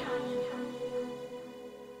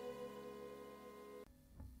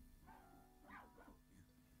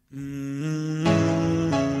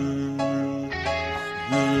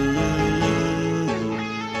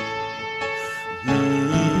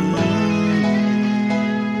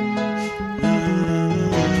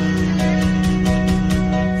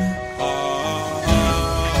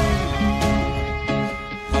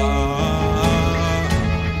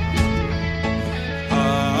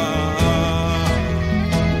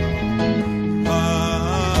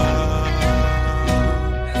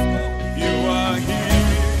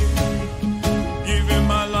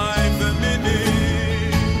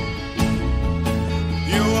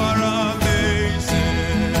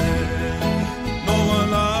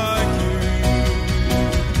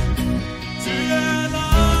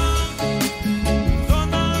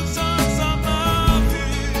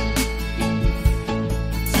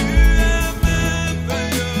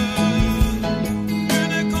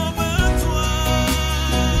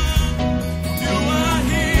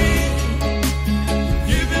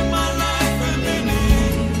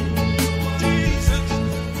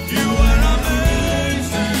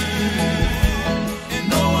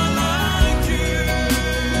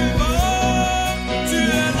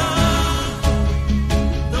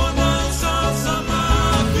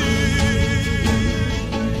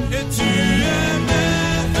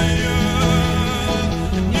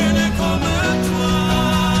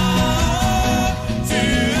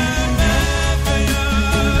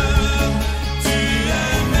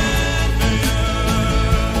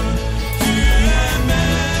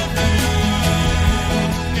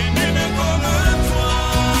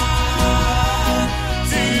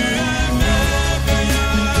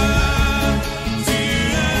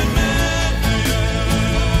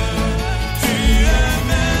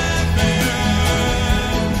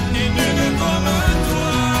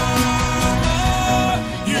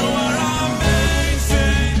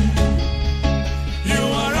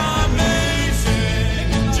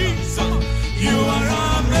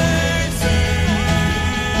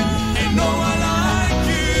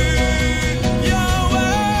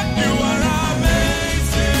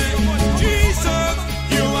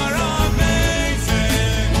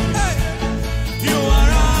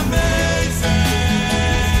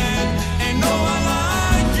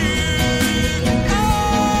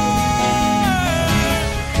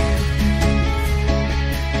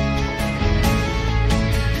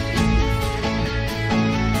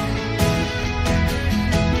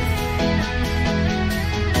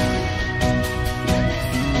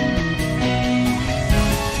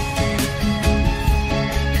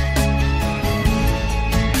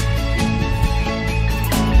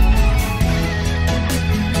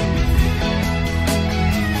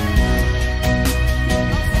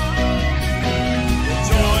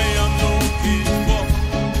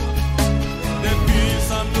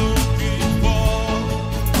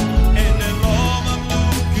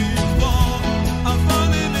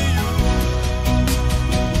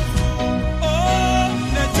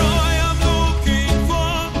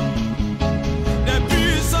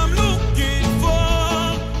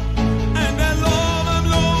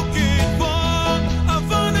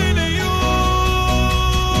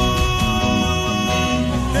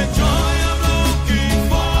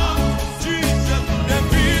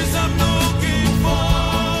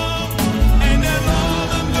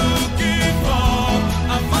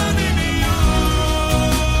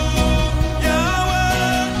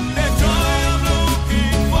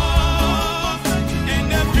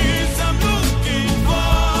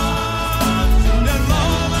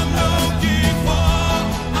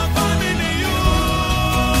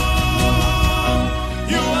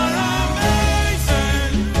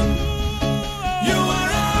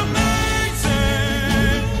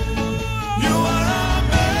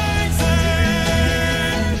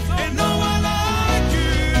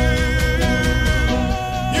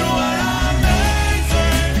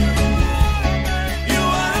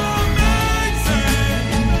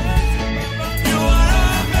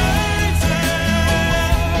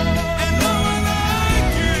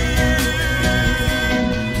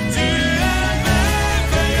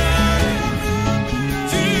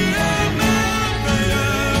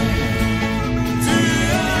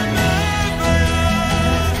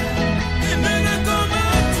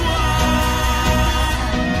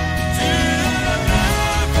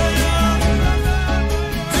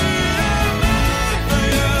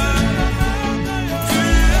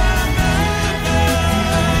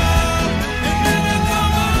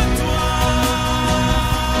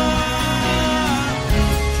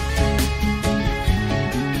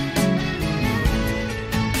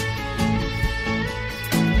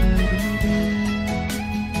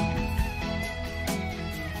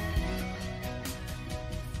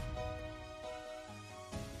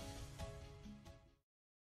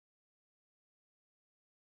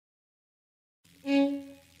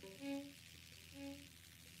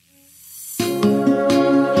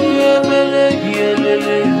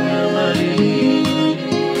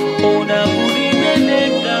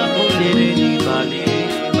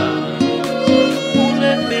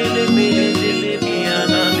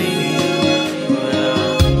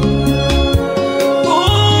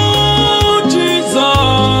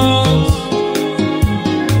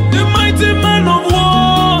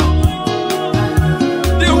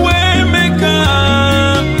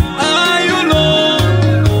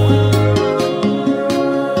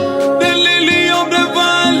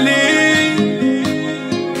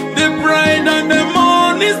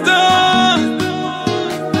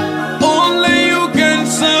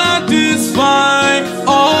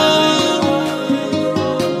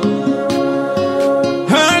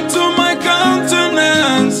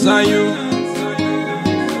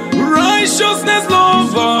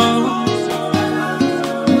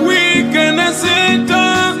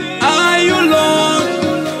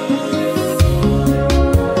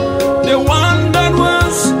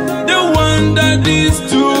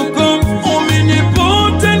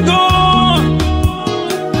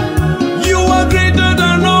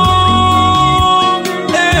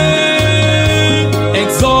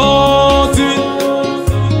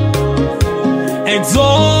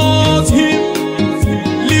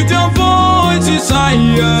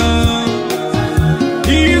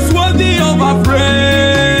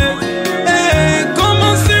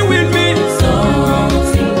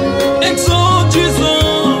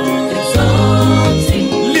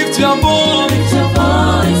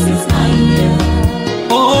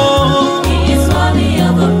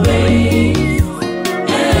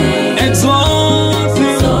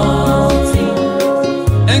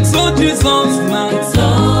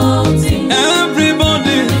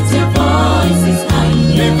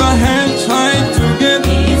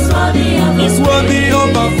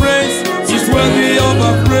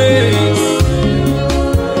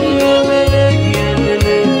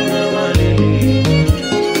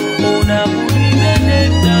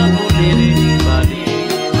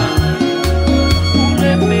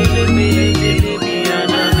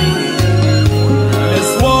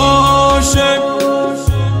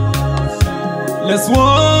 Let's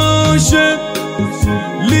worship,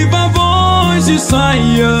 lift our voices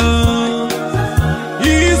higher.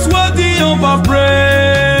 He's worthy of our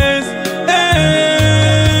praise.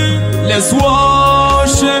 Hey, let's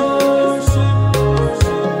worship,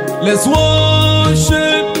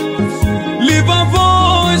 lift our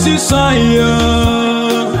voices higher.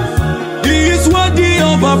 He's worthy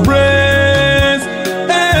of our praise.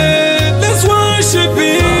 Hey, let's worship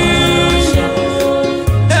Him.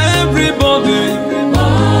 Everybody,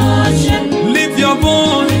 lift your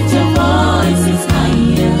voice.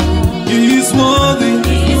 He is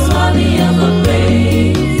worthy of a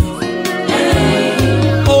praise.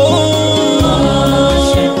 Oh,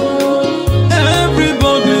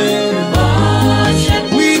 everybody,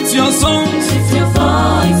 with your songs, Your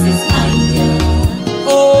voice is higher.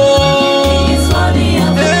 oh, He's worthy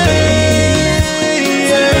of a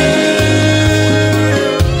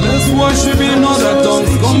let's worship in other tongues.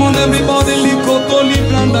 Come on, everybody, likotoli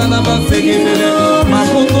brandana basekete,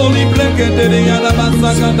 makotoli brekete yana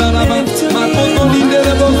basakadana ba, makotoli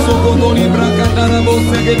derebo sokotoli brakadana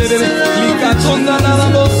bosekete, likatonda na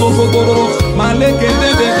bosokotoro,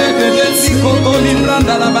 malekete de likotoli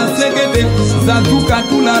brandana basekete, zatuka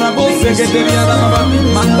tulara bosekete yana baba,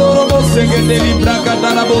 mandoro bosekete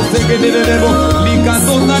librakadana bosekete derebo,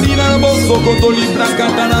 likatonda dina bosokotoli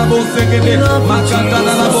brakadana bosekete,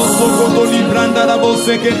 makadana bosokotoli brandana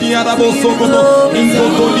bosekete yana bosokoto,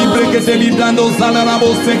 inkotoli brekete librando zalana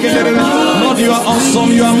bosekete. Lord, you are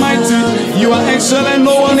awesome, you are mighty, you are excellent,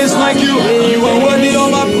 no one is like you. You are worthy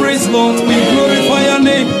of our praise, Lord. We glorify your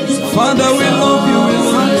name. Father, we love you. We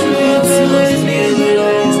love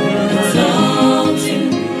you.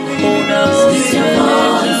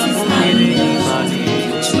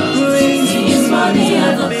 He's worthy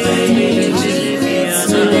of a praise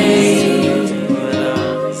today.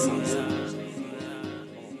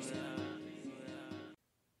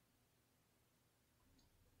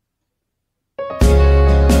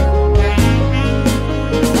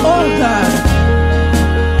 Oh God,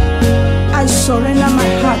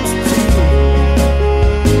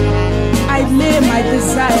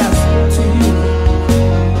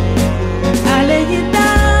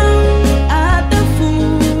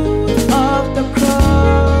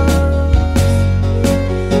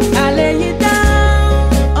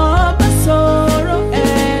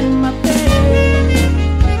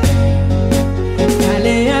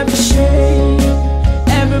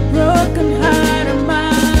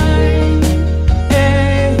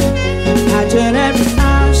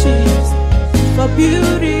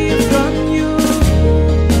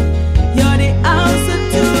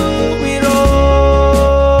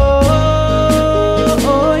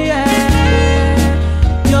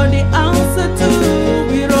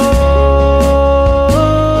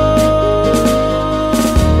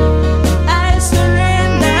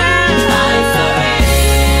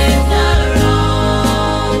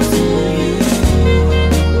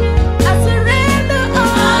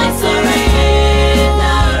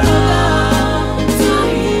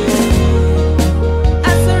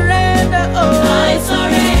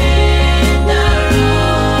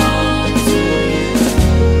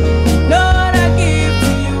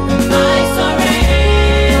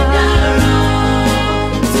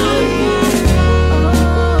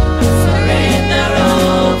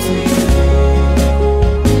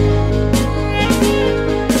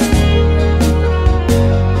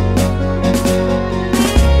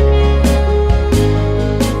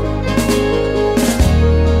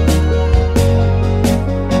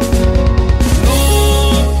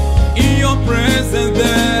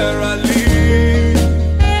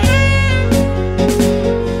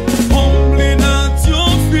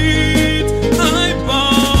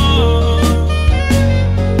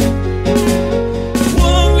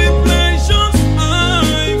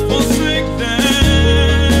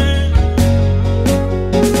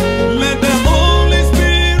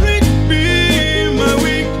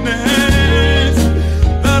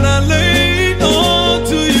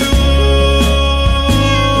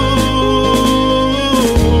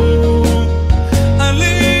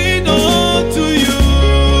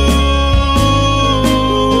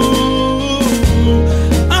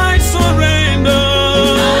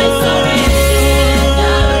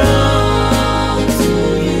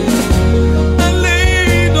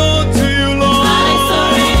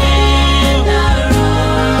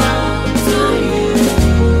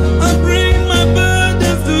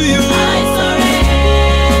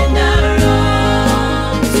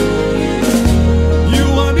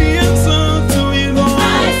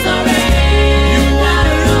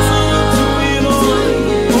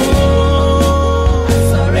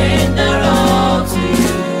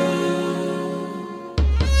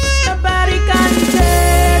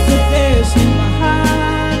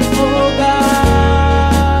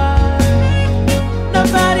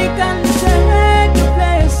 Nobody can take your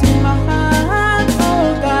place in my heart, oh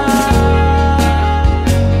God.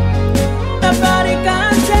 Nobody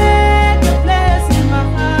can take your place in my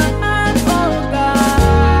heart, oh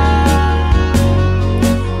God.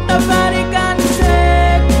 Nobody can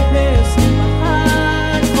take your place in my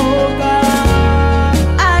heart, oh God.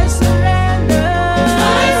 I surrender.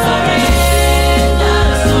 I surrender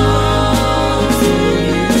all to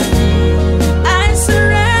you. I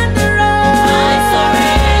surrender all. I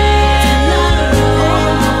surrender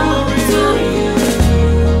all to you.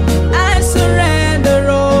 I surrender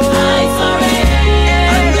all. I surrender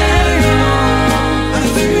all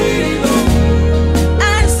to you.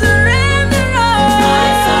 I surrender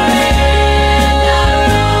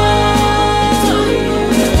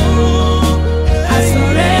all. I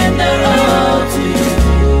surrender all to you.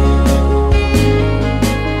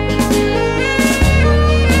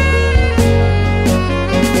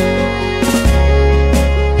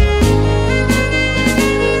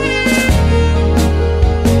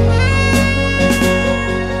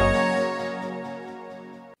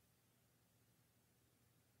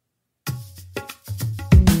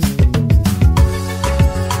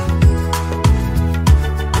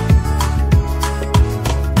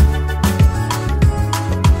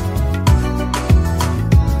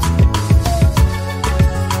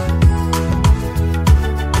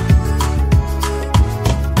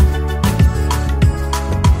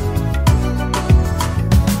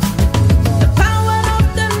 The power of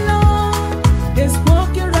the Lord is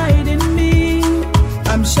walking right in me.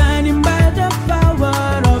 I'm shining by the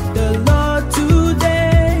power of the Lord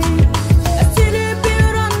today. A city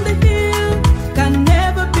built on the hill can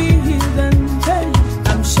never be hidden. Hey,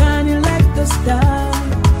 I'm shining like the star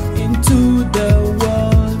into the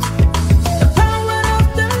world. The power of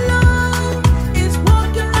the Lord is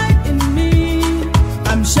walking right in me.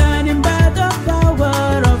 I'm shining by the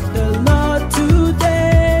power of the Lord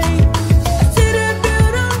today. A city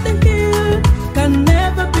built on the hill can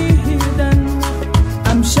never be hidden.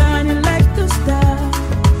 I'm shining like the star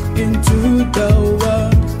into the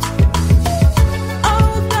world.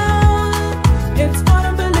 Oh God, it's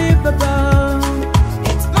unbelievable.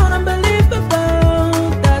 It's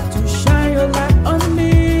unbelievable that you shine your light on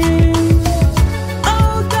me.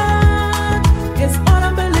 Oh God, it's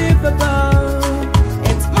unbelievable.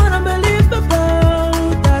 It's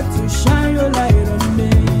unbelievable that you shine your light on me.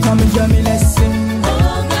 Come and join me, let's sing.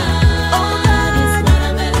 Oh God, it's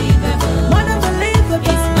unbelievable.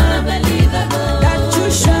 Unbelievable It's unbelievable that you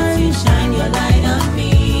shine. your light on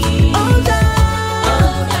me. Oh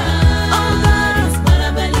God, It's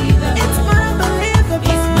unbelievable. it's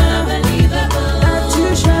unbelievable It's unbelievable that you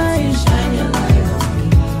shine. your light on me.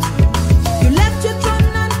 You left your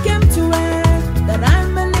throne and came to earth that I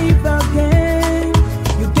may live again.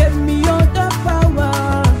 You gave me all the power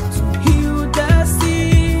to heal the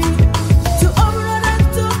sick, to overrun and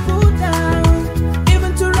to put down,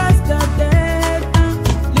 even to rise the dead. I'm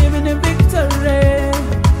living in victory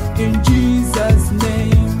in Jesus'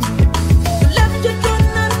 name. You left your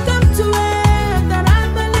throne and come to earth that I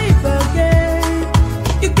may live again.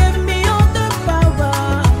 You gave me all the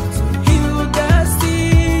power to heal the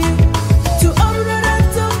sick, to overrun and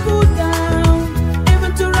to put down,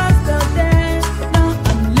 even to rise the dead. Now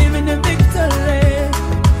I'm living in victory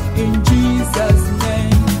in Jesus'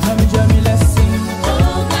 name. Come and join me, let's sing.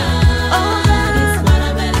 Oh God, it's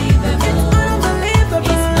unbelievable. It's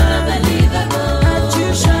unbelievable It's unbelievable that you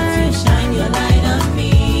shine. your light on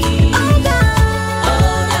me. Oh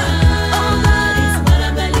God, It's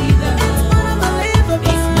unbelievable. it's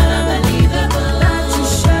unbelievable It's unbelievable that you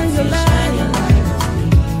shine your light.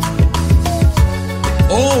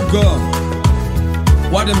 Oh God,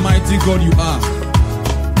 what a mighty God you are.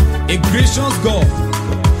 A gracious God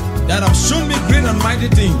that have shown me great and mighty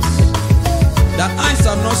things that eyes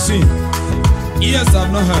have not seen, ears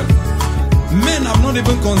have not heard, men have not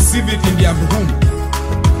even conceived it in their womb.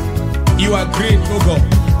 You are great, oh God.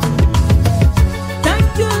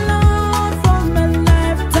 Thank you, Lord, for my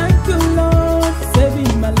life. Thank you, Lord, for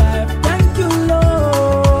saving my life. Thank you,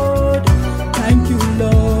 Lord. Thank you,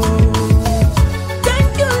 Lord.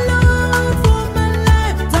 Thank you, Lord, for my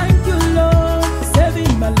life. Thank you, Lord, for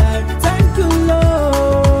saving my life. Thank you,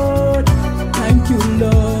 Lord. Thank you,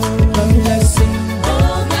 Lord. Come here, let's sing.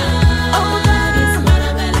 Oh God, it's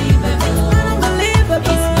unbelievable.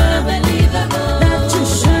 Unbelievable It's unbelievable that you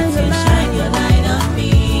shine your light. your light on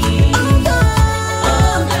me.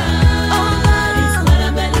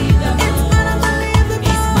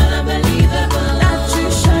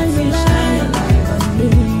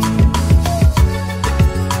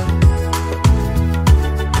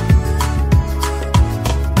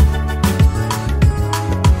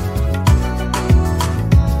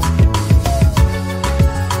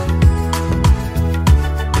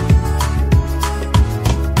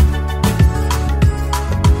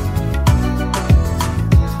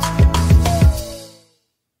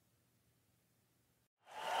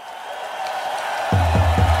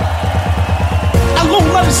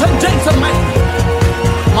 Ladies and gentlemen,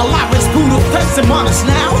 my life is full of testimonies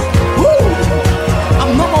now. Woo!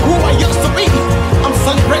 I'm no more who I used to be. I'm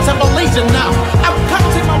celebrating my legion now. I'm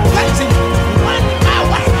counting my blessings one by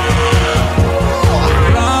one.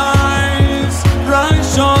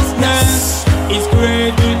 Righteousness is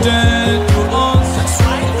credited to us. That's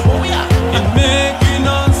right. Oh yeah. In making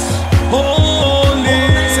us holy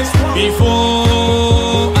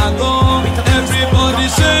before I go. Everybody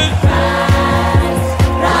say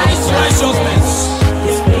righteousness.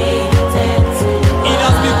 It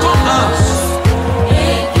has become us,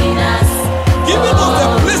 giving us the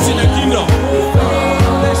place in the kingdom.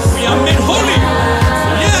 We are made holy.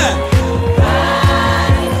 Yeah.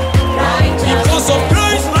 Because of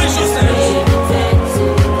Christ's righteousness,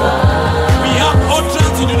 we have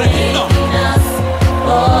entrance into the kingdom.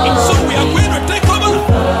 And so we are going to take over.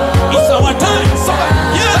 It's our time.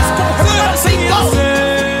 Yes, say you're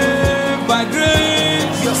saved by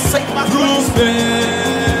grace. You're safe by Through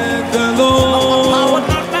faith alone.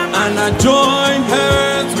 And I join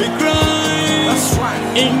hands with Christ. That's right.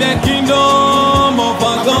 In the kingdom of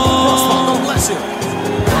our Prospa, God. God bless you.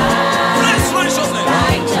 Christ's righteousness.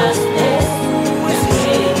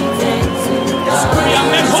 We are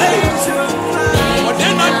made holy. But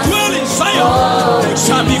then I dwell in Zion.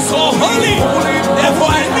 Shall be called holy.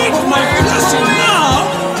 Therefore I need my blessing now.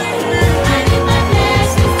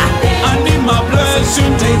 I need my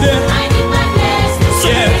blessing today.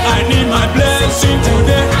 Yeah, I need my blessing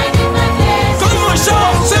today. Come on,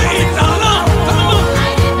 shout, say it out loud. Come on.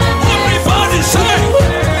 Everybody say,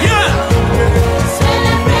 yeah.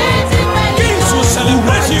 Kings will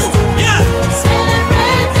celebrate you. Yeah.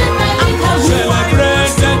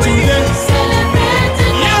 Celebrate today.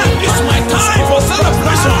 Yeah, it's my time for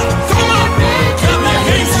celebration. Come on. Come on,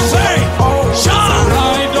 Kings say, shout.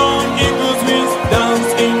 Ride on eagle's wings, dance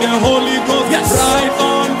in the Holy Ghost. Yes. Ride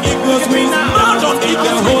on eagle's wings, mount on the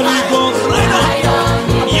Holy Ghost. Ride on.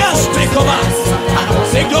 Yes, take over.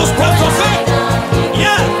 Take those steps of faith.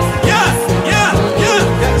 Yeah, yeah, yeah, yeah.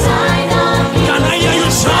 Can I hear you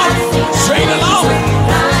shout? Straight along.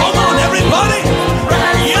 Come on, everybody.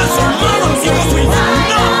 Yes, mount on eagle's wings.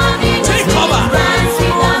 Now, take over.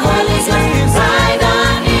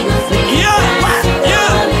 Yeah, yeah,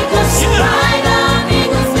 yeah.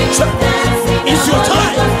 It's your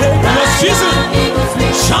time. Your season.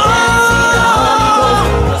 Shout.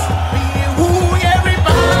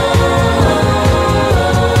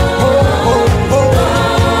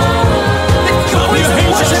 Clap your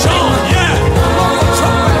hands and shout. Yeah.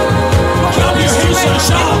 Clap your hands and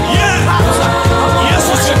shout. Yeah. Yes,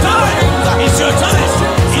 it's your time. It's your time.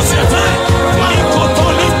 It's your time. Ikoto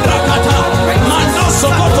librakata. Mano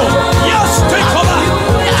sokoto. Yes, take over.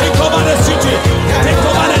 Take over the city. Take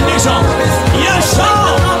over the nation. Yes,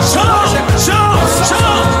 shout. Shout. Shout.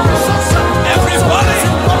 Shout. Everybody.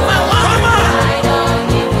 Come on.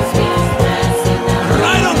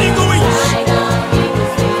 Ride on eagle wings.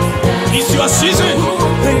 It's your season.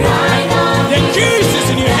 The keys is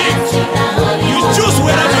in your hands. You choose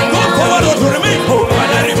whether to go forward or to remain. But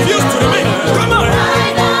I refuse to remain. Come on.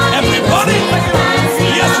 Everybody.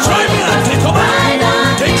 Yes, try me and take over.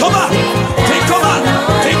 Take over. Take over.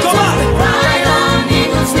 Take over.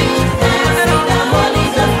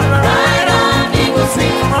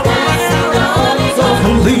 I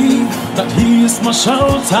believe that He is my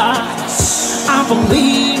shelter. I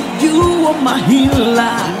believe You are my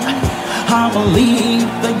healer. I believe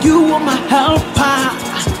that You are my helper.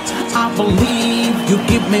 I believe You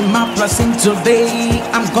give me my blessing today.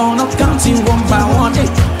 I'm gonna count it one by one.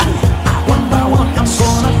 One by one, I'm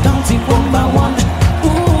gonna count it one by one.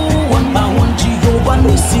 Ooh, one by one, Jehovah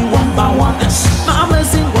Nissi, one by one. My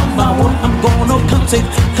blessing one by one. I'm gonna count it,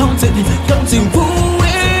 count it, count it. Ooh,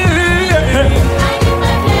 yeah.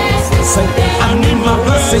 Say, I need my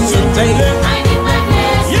blessing today.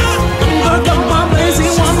 Yeah, I got my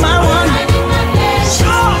blessing one by one.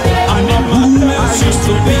 I need who I used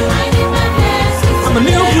to be. I'm a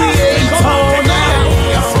new creator now.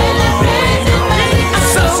 I'm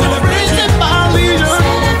celebrating my leader.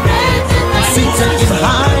 Seated in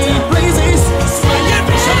high places.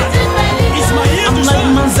 I'm like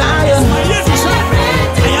Messiah.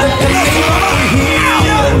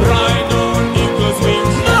 Ride on eagle's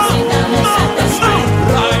wings.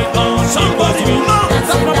 Ride on somebody.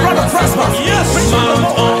 That's my brother Prospa. Yes, mount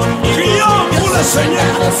on eagle's wings.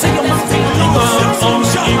 Mount on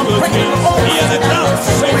eagle's wings. Hear the drums.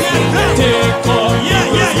 Take off. Yeah,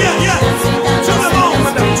 yeah, yeah, yeah. To the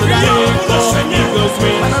moment. Take on eagle's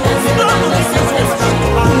wings. Mount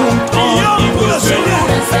on eagle's wings.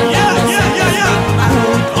 Yeah, yeah, yeah, yeah.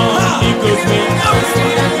 Mount on eagle's wings.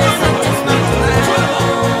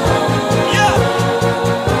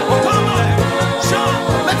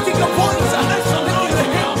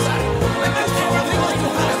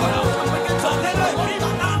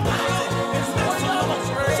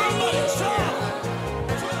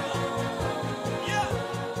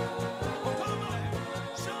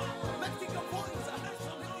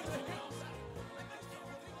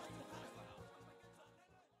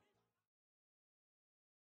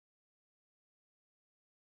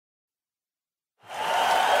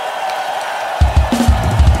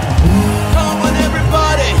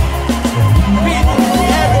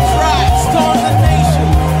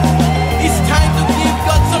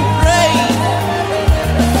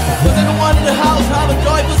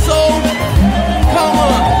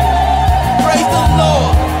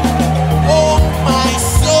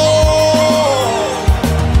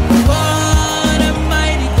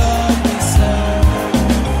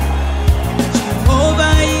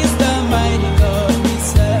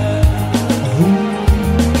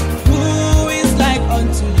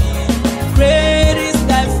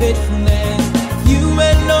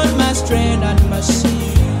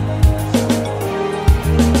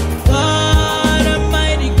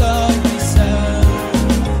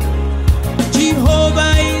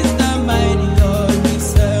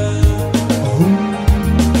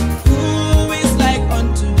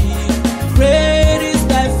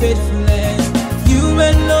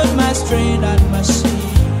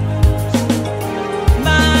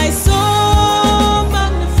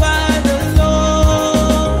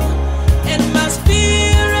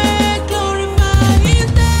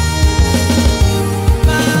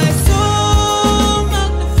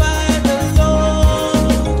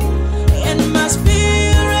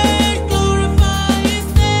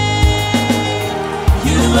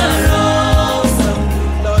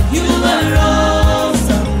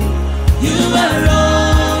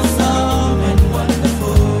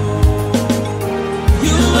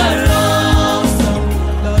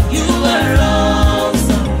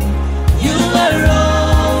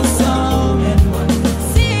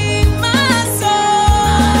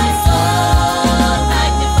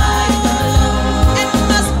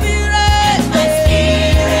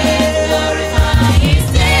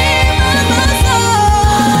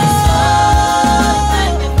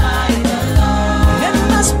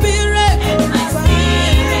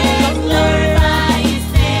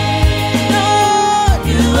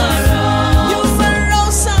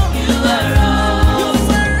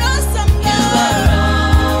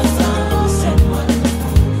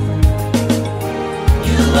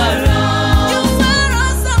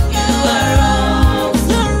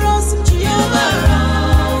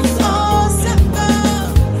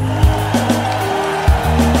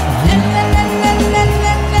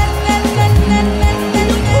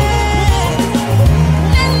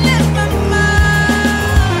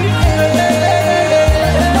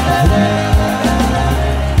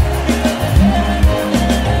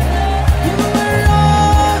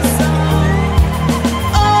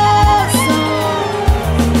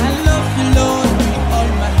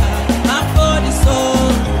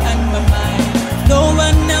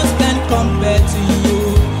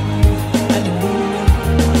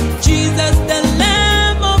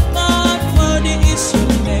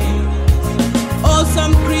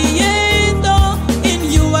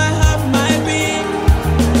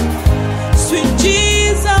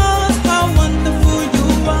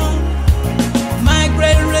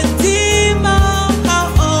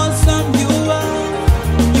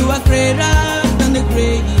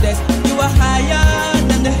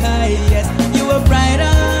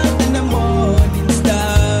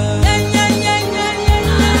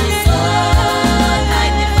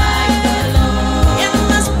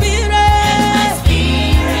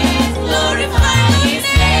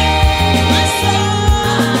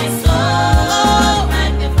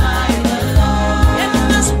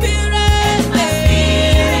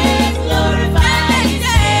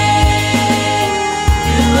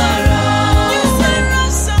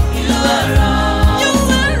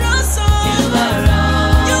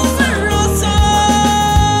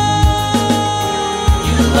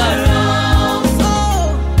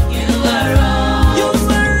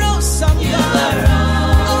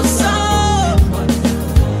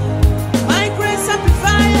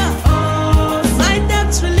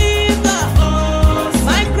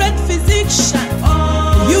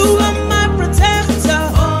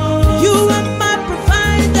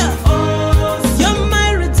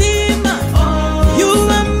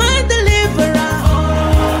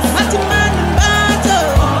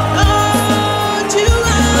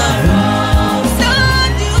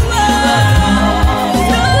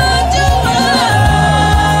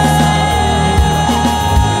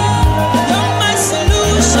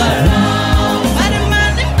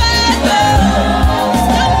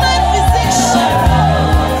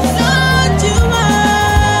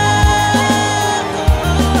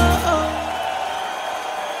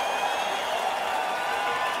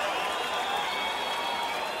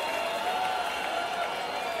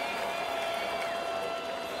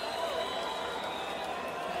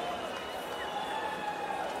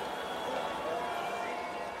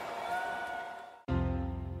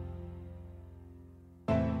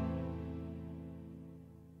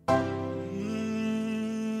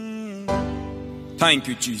 Thank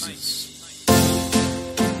you, Jesus.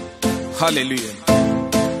 Hallelujah.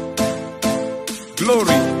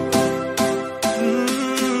 Glory.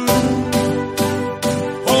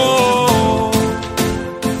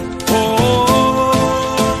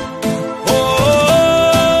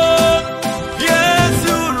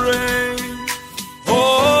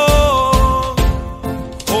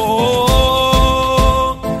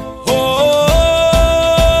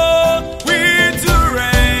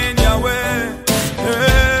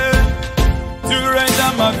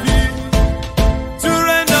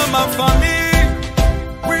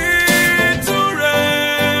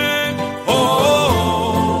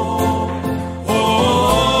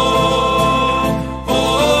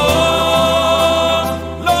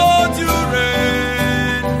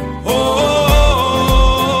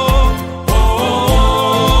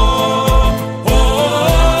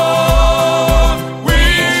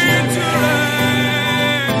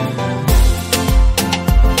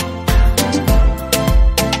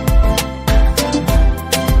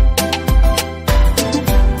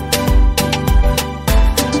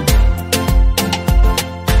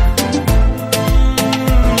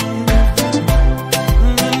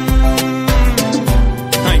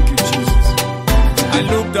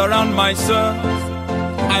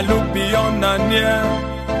 I look beyond and near.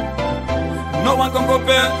 No one can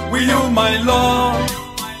compare with you, my Lord.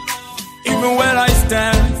 Even where I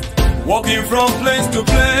stand, walking from place to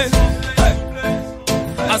place,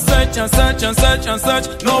 I search and search and search and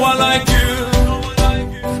search, no one like you.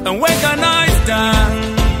 And where can I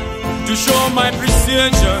stand to show my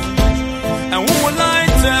appreciation? And who will I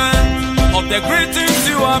tell of the great things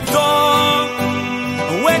you have done?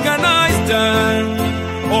 And where can I stand?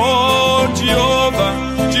 Oh, Jehovah,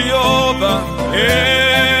 Jehovah,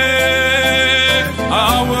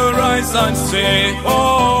 I will rise and say, oh,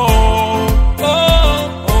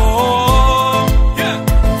 oh, oh, yeah,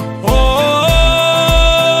 oh,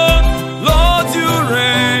 Lord, you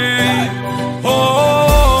reign, oh,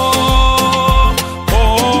 oh,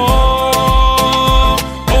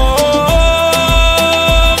 oh,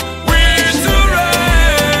 we to reign,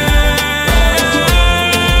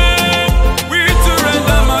 we to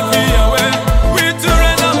render my fear away, we to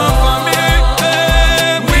render my family,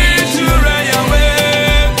 we to reign away,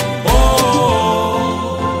 oh,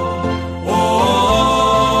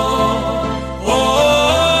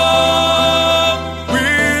 we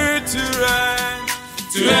to reign,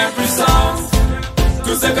 to every sound,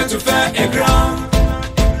 to second to fair a ground,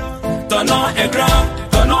 turn on a ground,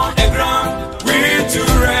 we to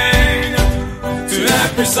reign, to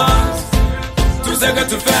every sound, to second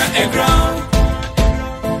to fair a ground,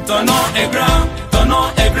 turn on a ground,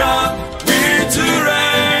 we to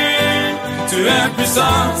reign, to every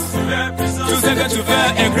sound, to second to fair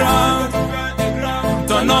a ground,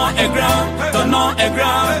 turn on a ground,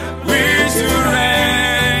 we to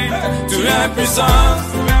reign, to every sound,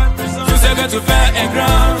 to second to fair a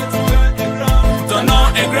ground, turn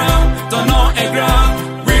on a ground,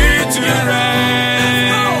 we to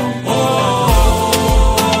reign, oh.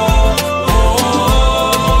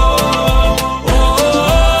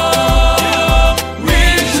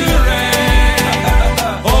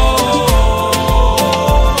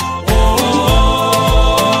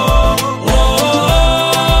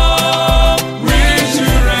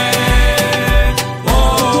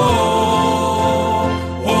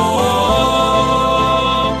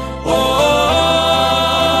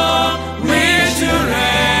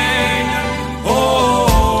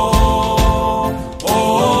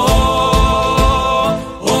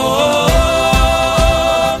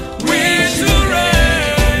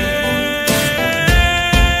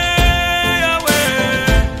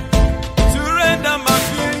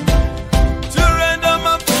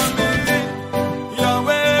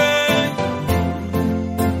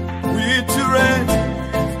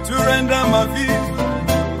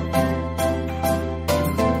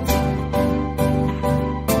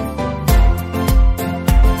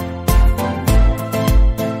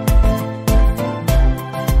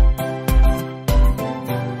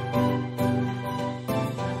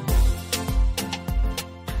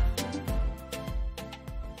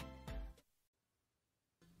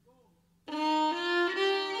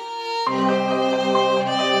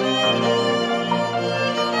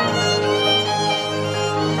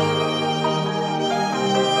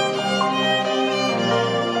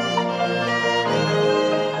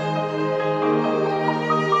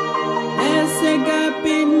 There's a gap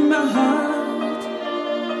in my heart,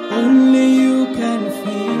 only you can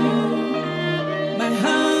fill. My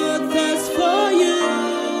heart thirsts for you,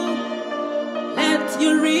 let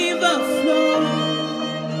your river flow.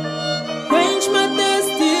 Quench my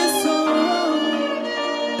thirsty soul,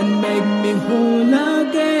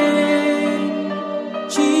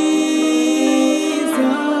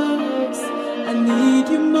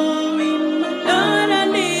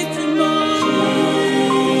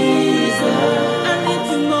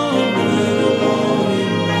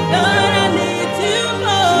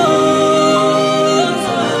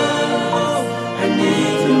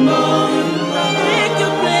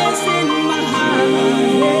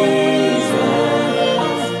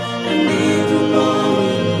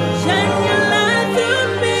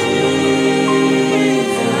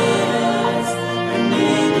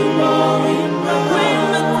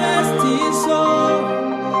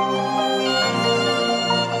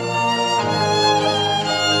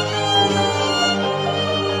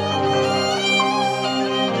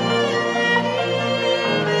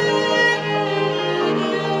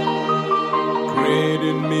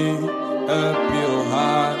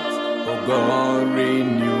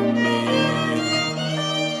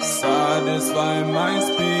 satisfy my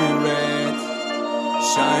spirit.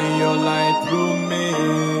 Shine your light through me.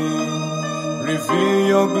 Reveal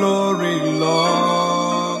your glory,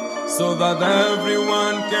 Lord, so that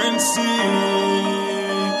everyone can see.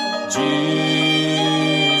 Jesus,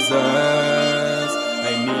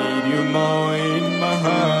 I need you more in my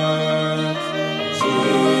heart.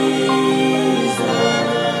 Jesus,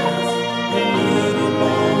 I need you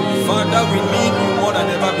more. Father, we need you more than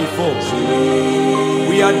ever before.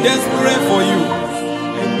 We are desperate for you.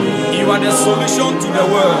 You are the solution to the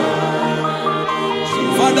world.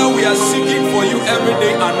 Father, we are seeking for you every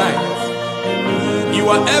day and night. You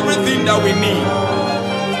are everything that we need.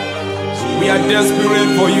 We are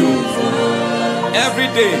desperate for you. Every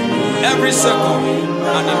day, every second,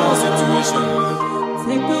 and in our situation.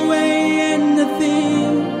 Take away anything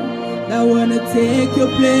that wanna take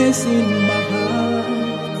your place in my heart.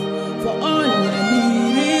 For all I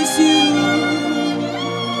need is you,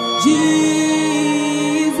 Jesus.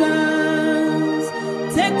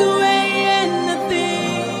 Take away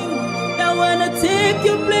anything that wanna take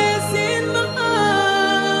your place in my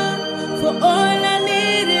heart. For all I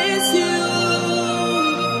need is you,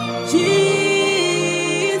 Jesus.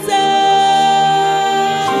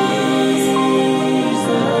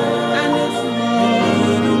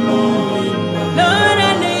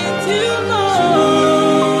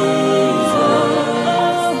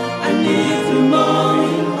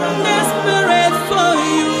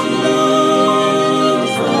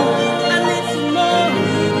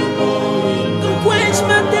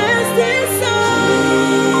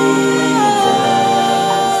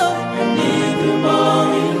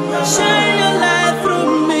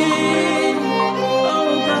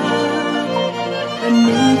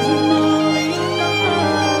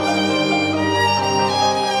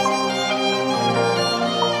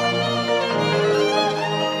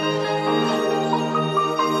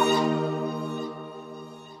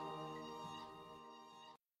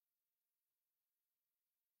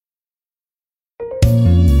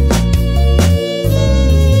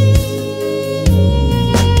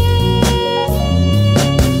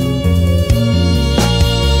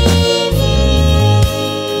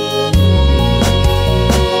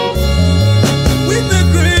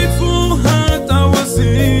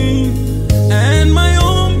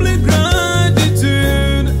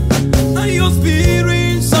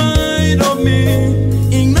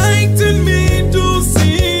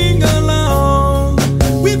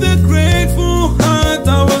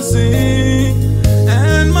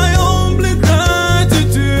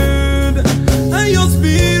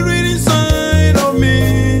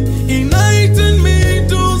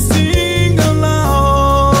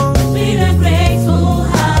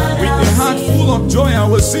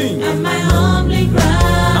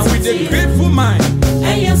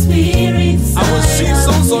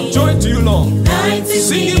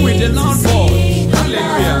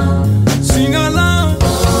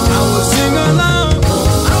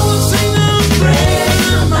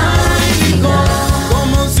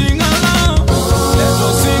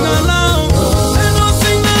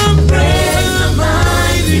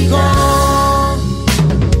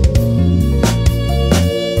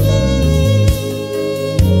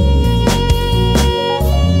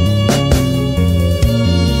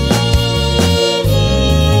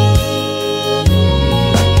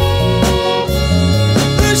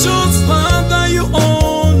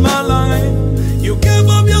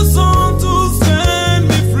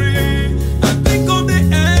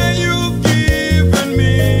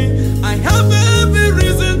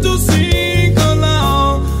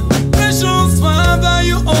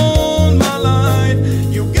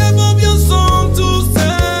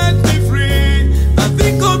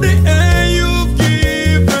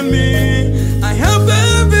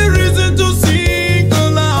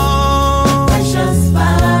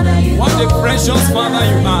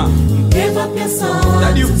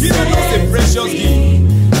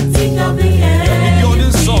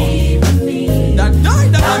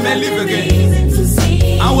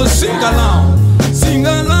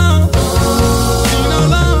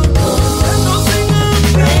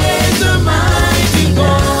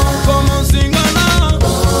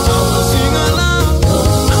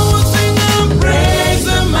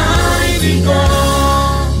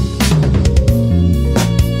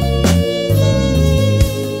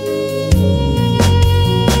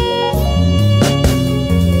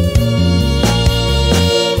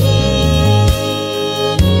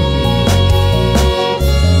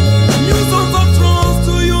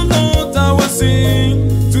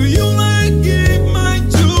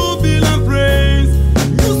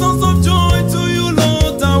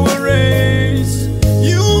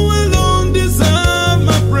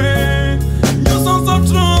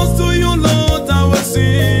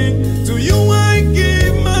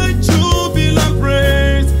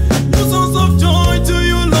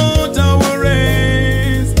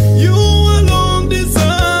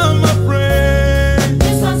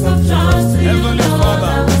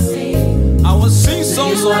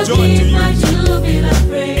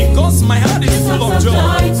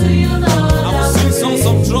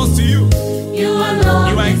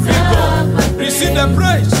 the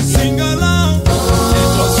praise. Sing along.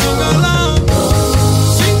 Let us sing along.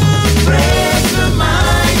 Sing and praise the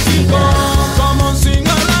mighty God. Come on, sing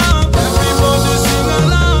along. Everybody sing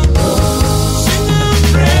along. Sing and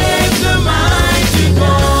praise the mighty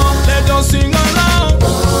God. Let us sing along.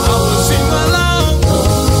 I will sing along.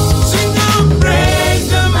 Sing and praise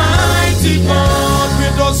the mighty God. We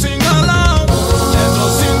don't sing along. Let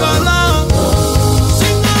us sing along.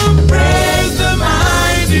 Sing and praise the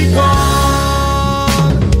mighty God.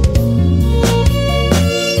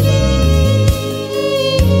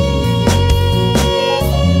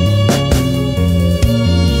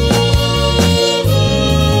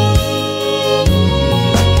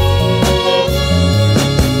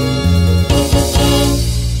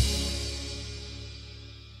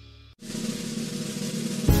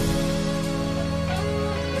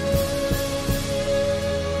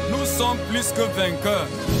 Nous sommes plus que vainqueurs.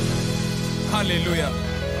 Alléluia.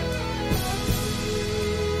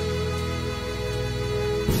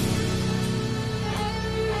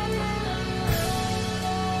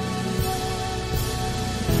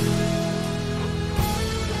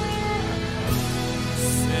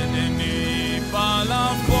 Ce n'est pas la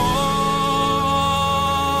force,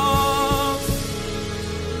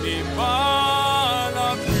 ni pas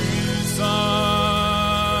la puissance,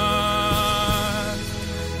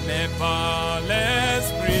 mais par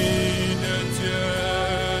l'Esprit de Dieu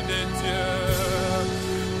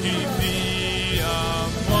qui vit en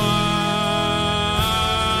moi.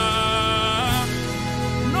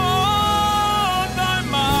 Not thy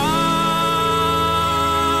might,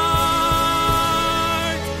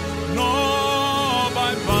 nor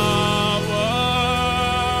by power,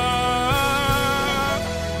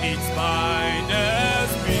 it's by the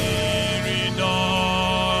Spirit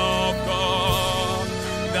of God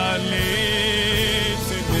that lives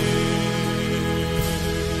in me.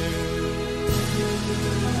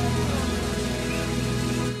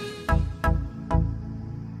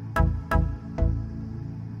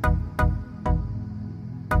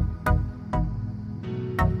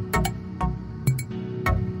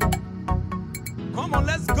 Come on,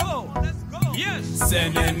 let's go. Yes. Ce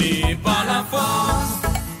n'est ni par la force,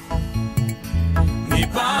 ni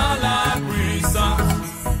par la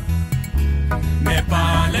puissance, mais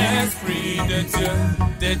par l'Esprit de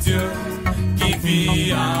Dieu qui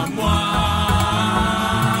vit en moi.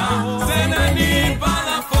 Ce n'est ni par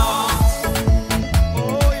la force,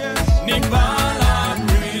 ni par la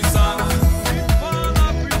puissance,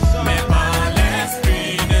 mais par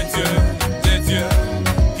l'Esprit de Dieu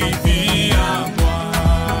qui vit en moi.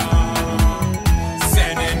 Ce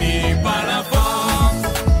n'est ni par la force,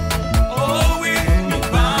 oh oui, ni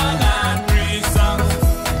par la puissance,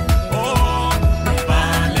 oh,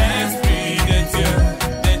 par l'Esprit de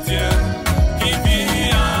Dieu qui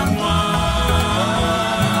vit en moi.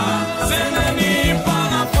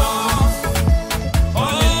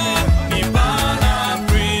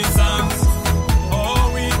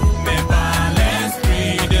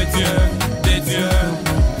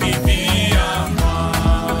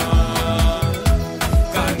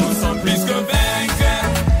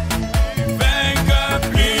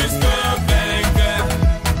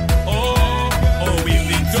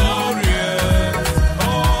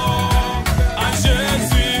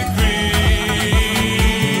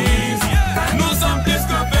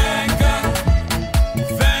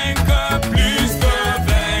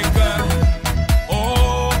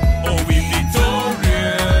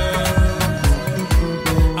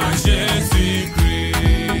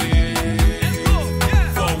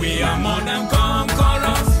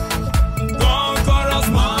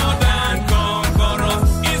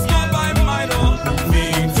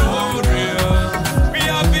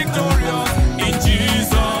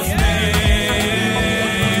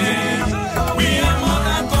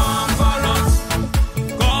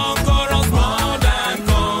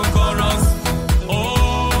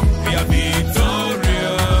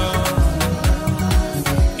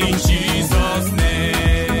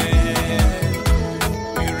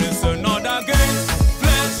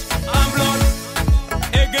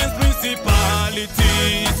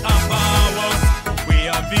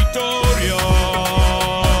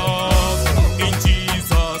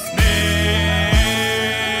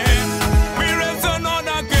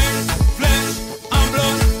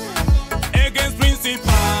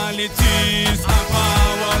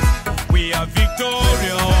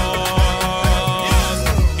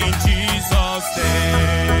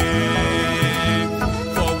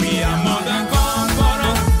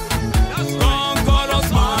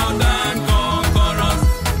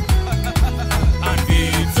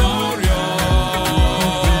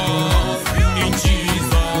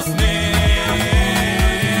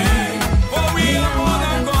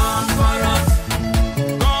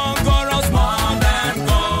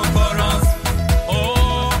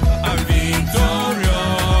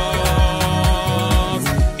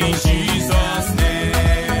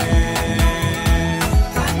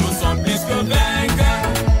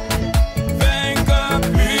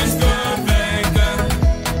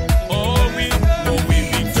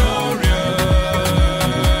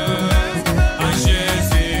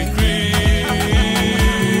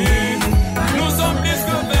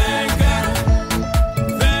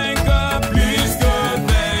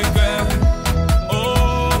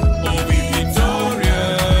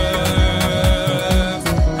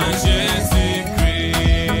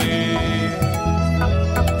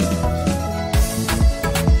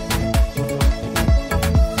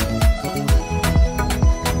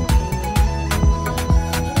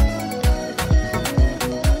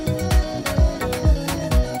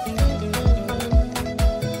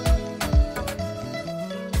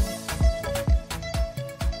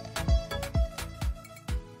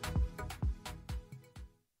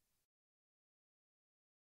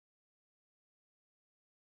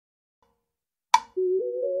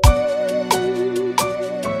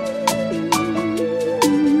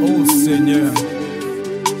 Seigneur.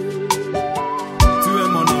 Tu es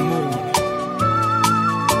mon amour.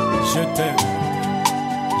 Je t'aime.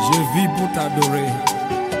 Je vis pour t'adorer.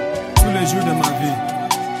 Tous les jours de ma vie.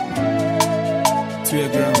 Tu es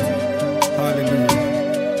grand. Alléluia.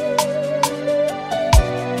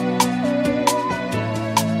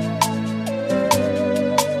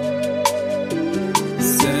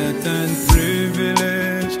 C'est un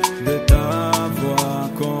privilège de t'avoir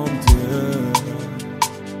comme Dieu.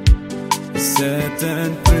 C'est un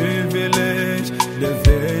privilège de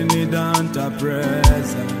venir dans ta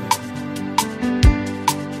présence.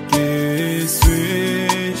 Qui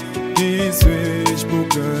suis-je pour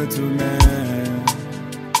que tu m'aimes?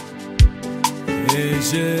 Et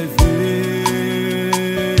je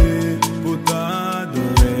vis pour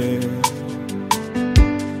t'adorer.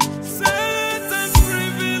 C'est un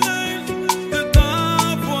privilège de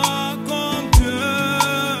t'avoir comme Dieu.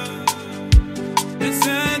 Et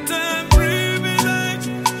c'est un privilège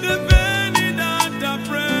de venir dans ta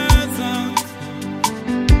présence.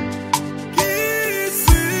 Qui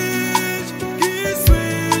suis-je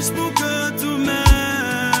pour que tu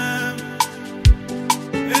m'aimes?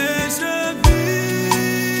 Et je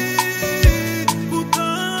vis pour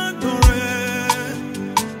t'adorer.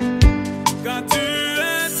 Car tu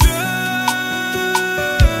es Dieu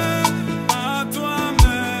par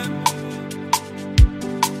toi-même.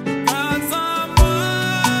 Car sans moi,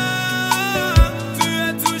 tu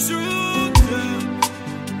es toujours Dieu.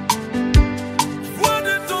 Voix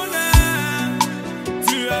de ton air,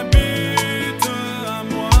 tu habites à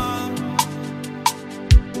moi.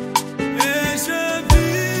 Et je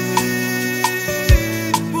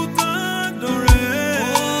vis pour t'adorer.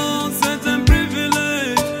 Oh, c'est un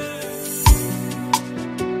privilège.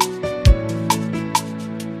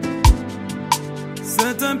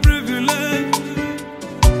 C'est un privilège.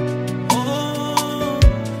 Oh,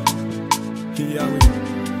 Yahweh.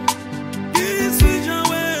 Qui suis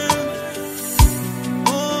Yahweh?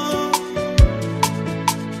 Oh,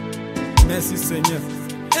 merci Seigneur.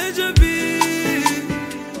 Et je vis.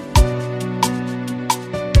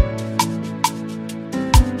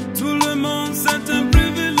 Tout le monde, c'est un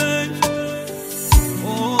privilège.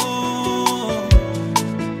 Oh,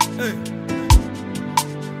 hey.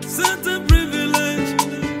 C'est un privilège.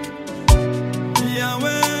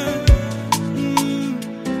 Yahweh.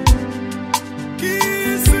 Qui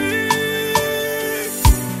suis?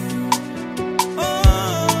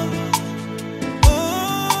 Oh,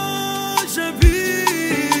 je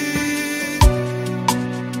vis.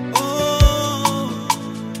 Oh,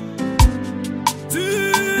 tu es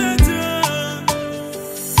Dieu.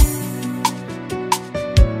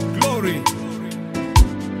 Glory.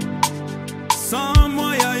 Sans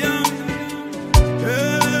moi, y'a rien.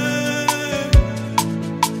 Hey.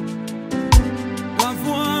 La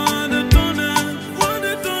voix de ton air, voix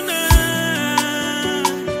de ton air.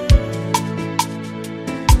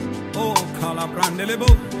 Oh, calabrande les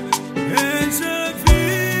beaux. Et je vis.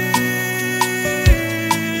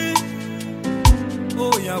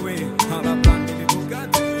 Oh, Yahweh, calabrande les beaux. Car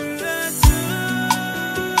tu es Dieu.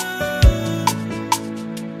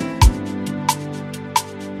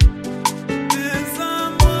 Et sans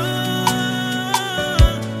moi,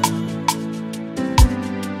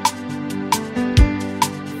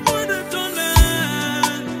 voix de ton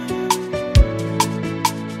air.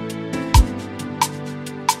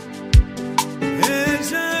 Et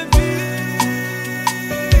je vis.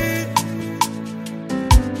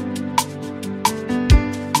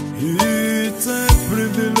 It's a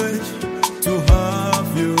privilege to have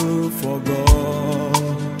you for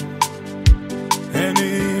God. And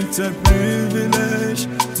it's a privilege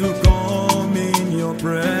to come in your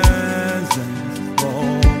presence,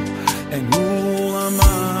 Lord. And who am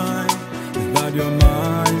I that you're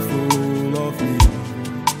mindful of me,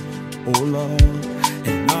 oh Lord?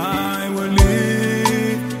 And I will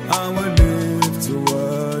live to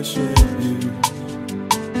worship you.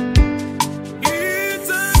 It's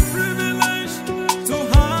a privilege to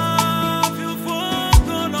have you for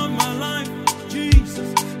God on my life, Jesus.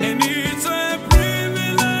 And it's a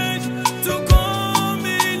privilege to come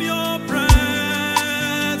in your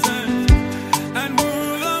presence. And who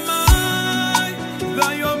am I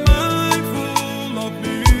that you're mindful of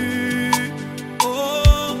me?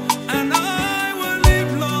 Oh, and I will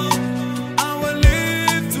live, Lord. I will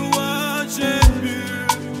live to worship you.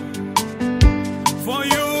 For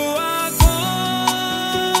you are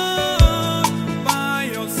God by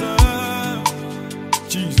yourself,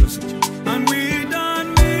 Jesus. And without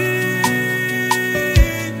me,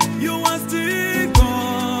 you are still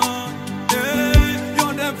God. Yeah.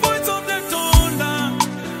 You're the voice of the thunder,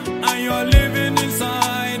 and you're living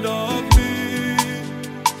inside of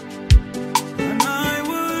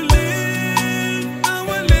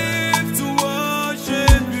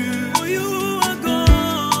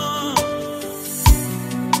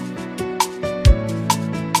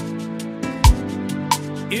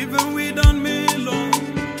even without me, Lord.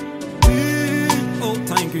 Oh,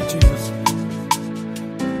 thank you, Jesus.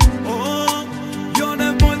 Oh, you're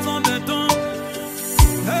the voice on the tongue.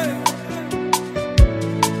 Hey,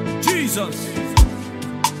 Jesus.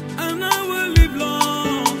 And I will live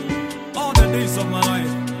long all the days of my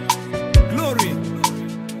life. Glory.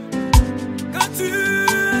 Got you.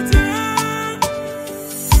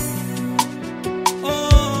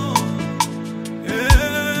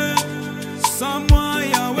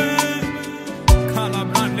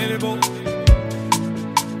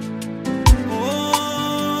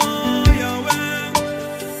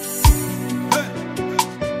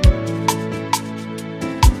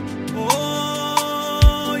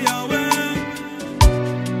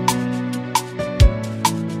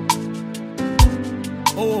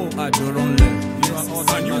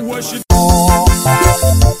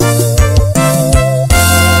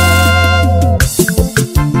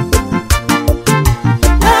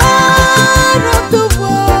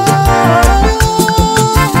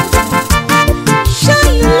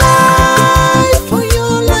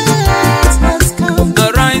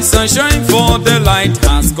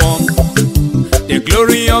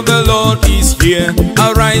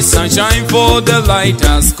 Arise and shine, for the light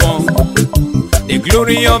has come. The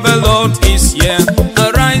glory of the Lord is here.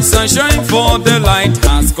 Arise and shine, for the light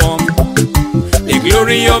has come. The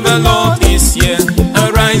glory of the Lord is here.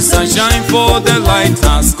 Arise and shine, for the light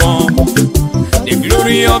has come. The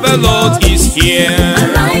glory of the Lord is here.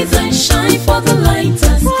 Arise and shine, for the light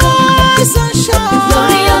has come. Arise and shine. The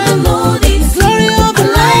glory of the Lord is here.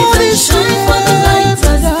 Arise and shine, for the light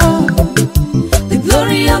has come. The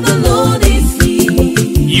glory of the Lord is here.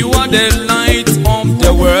 You are the light of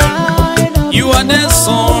the world. You are the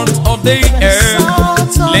salt of the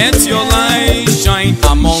earth. Let your light shine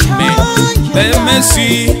among men. Let me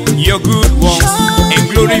see your good works and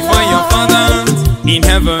glorify your Father in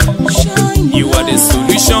heaven. You are the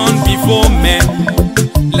solution before men.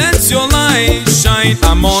 Let your light shine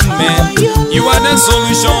among men. You are the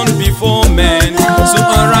solution before men. So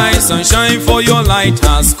arise and shine, for your light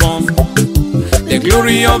has come. The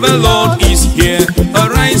glory of the Lord is here.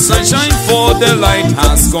 Arise and shine, for the light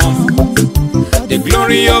has come. The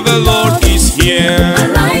glory of the Lord is here.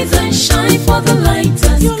 Arise and shine, for the light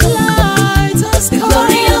has come. The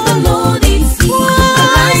glory of the Lord is here.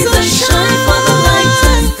 Arise and shine, for the light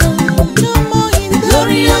has come. The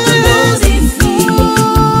glory of the Lord is here.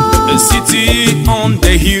 A city on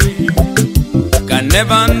the hill can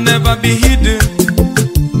never be hidden.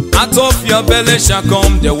 Out of your belly shall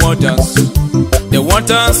come the waters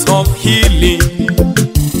of healing,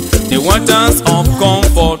 the waters of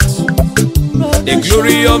comfort. The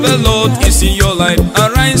glory of the Lord is in your life.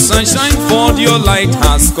 Arise and shine, for your light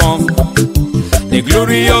has come. The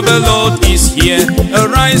glory of the Lord is here.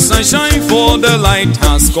 Arise and shine, for the light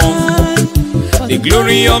has come. The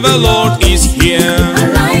glory of the Lord is here.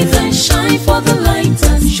 Arise and shine, for the light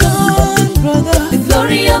has shone, brother. The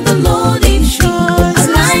glory of the Lord is here.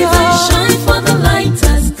 Arise and shine, for the light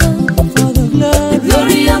has come. The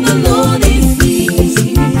glory of the Lord is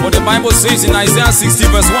here. For the Bible says in Isaiah 60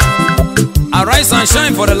 verse 1, arise and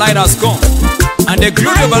shine, for the light has come, and the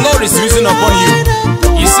glory of the Lord is risen upon you.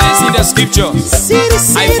 He says in the scripture,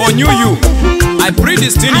 I foreknew you, I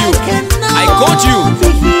predestined you, I called you,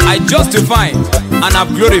 I justified, and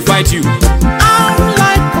have glorified you.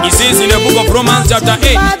 He says in the book of Romans chapter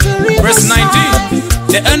 8 verse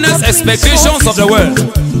 19, the earnest expectations of the world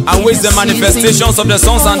awaits the manifestations of the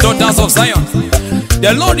sons and daughters of Zion.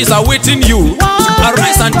 The Lord is awaiting you.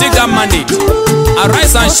 Arise and take that mandate.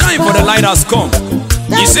 Arise and shine, for the light has come.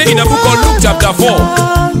 He said in the book of Luke chapter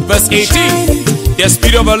 4 verse 18, the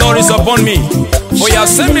Spirit of the Lord is upon me, for he has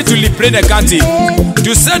sent me to liberate the captive,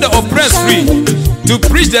 to set the oppressed free, to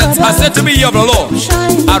preach the acceptable year of the Lord.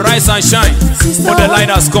 Arise and shine, for the light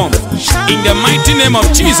has come. In the mighty name of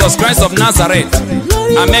Jesus Christ of Nazareth.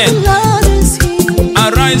 Amen.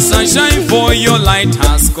 Arise and shine, for your light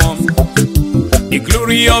has come. The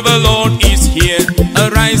glory of the Lord is here.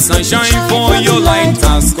 Arise and shine, for your light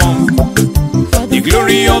has come. The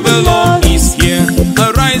glory of the Lord is here.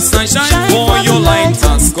 Arise and shine, for your light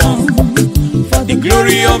has come. The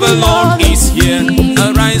glory of the Lord is here.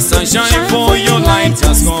 Arise and shine, for your light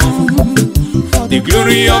has come. The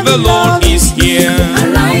glory of the Lord is here.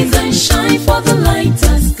 Arise and shine, for the light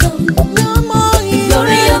has come. The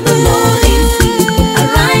glory of the Lord is here.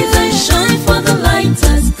 Arise and shine, for the light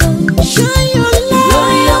has come. Shine your light. The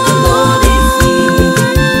glory of the Lord is here.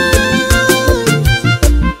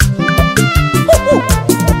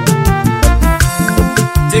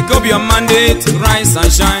 Take up your mandate, rise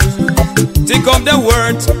and shine. Take up the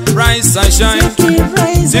word, rise and shine.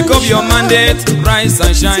 Take up your mandate, rise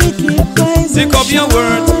and shine. Take up your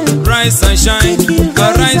word, rise and shine.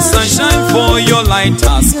 Arise and shine, for your light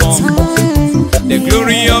has come. The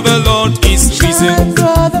glory of the Lord is risen.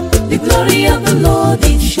 The glory of the Lord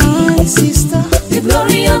is shine, sister. The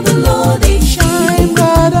glory of the Lord is shine,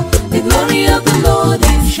 brother. The glory of the Lord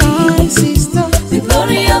is shine, sister. The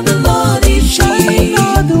glory of the Lord is shine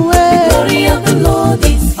all the way. The glory of the Lord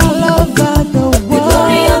is all over the world. The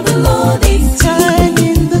glory of the Lord is shine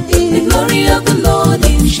in the east. The glory of the Lord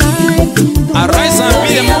is shine. Arise and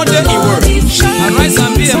be a model in word. Arise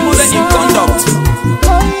and be a model in conduct.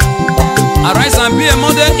 Arise and be a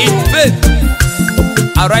model in faith.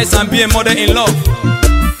 Arise and be a model in love.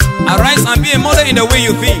 Arise and be a model in the way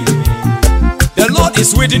you think. The Lord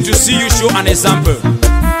is waiting to see you show an example.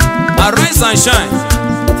 Arise and shine,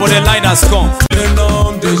 for the light has come. Le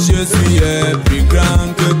nom de Jésus est plus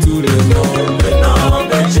grand que tous les noms. Le nom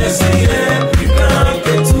de Jésus est plus grand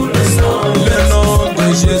que tous les noms. Le nom de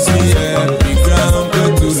Jésus est plus grand que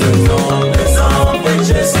tous les noms. Le nom de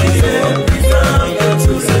Jésus est plus grand que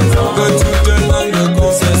tous les noms. Que toute langue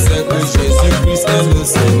confesse que Jésus-Christ est le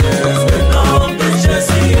Seigneur. Le nom de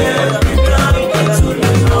Jésus est plus grand que tous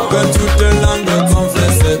les noms. Que toute langue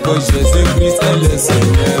confesse que Jésus-Christ est le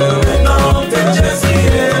Seigneur. Le nom de Jésus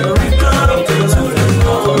est plus grand que tous les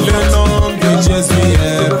noms. Le nom de Jésus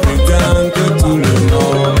est plus grand que tous les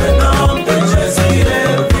noms. Le nom de Jésus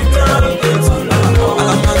est plus grand que tous les noms. À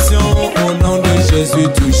la mention au nom de Jésus,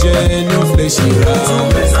 tout genou fléchira.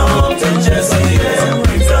 Le nom de Jésus est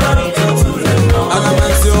plus grand que tous les noms. À la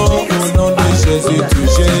mention au nom de Jésus, tout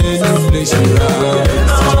genou fléchira. Le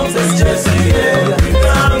nom de Jésus est plus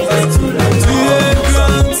grand que tous les noms. Tu es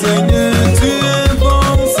grand, Seigneur, tu es bon,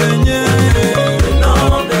 Seigneur. Le nom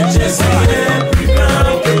de Jésus est plus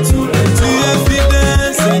grand que tous les noms. Tu es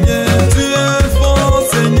fidèle, Seigneur, tu es fort,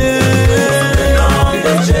 Seigneur. Le nom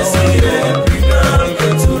de Jésus est plus grand que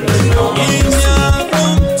tous les noms.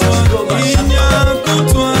 Il n'y a comme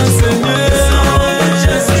toi, Seigneur. Le nom de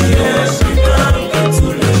Jésus est plus grand que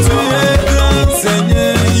tous les noms. Tu es grand,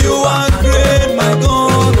 Seigneur, you are great, my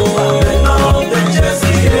God. Le nom de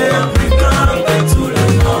Jésus est plus grand que tous les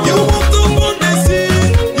noms. You walk upon the sea,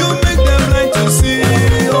 you make them blind to see.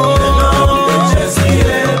 Oh, le nom de Jésus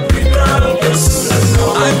est plus grand que tous les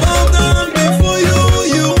noms. I bow down before you,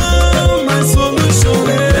 you are my solution.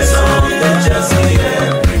 Le nom de Jésus est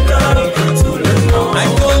plus grand que tous les noms. I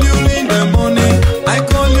call you in the morning, I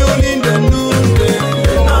call you in the noonday.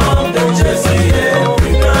 Le nom de Jésus est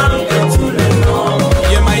plus grand que tous les noms.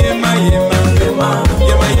 Yema, yema, yema, yema,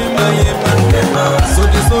 yema, yema, yema, yema.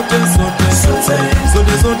 Saute, saute, saute, saute,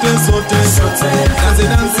 saute, saute, saute, saute. Danser,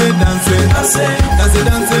 danser, danser, danser, danser,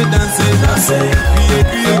 danser, danser, danser. Crier,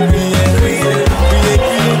 crier, crier, crier, crier,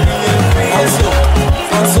 crier, crier. En saut,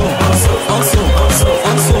 en saut, en saut, en saut,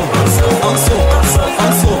 en saut, en saut,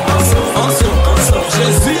 en saut, en saut, en saut.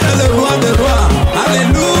 Jésus est le roi des rois.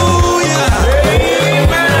 Alléluia.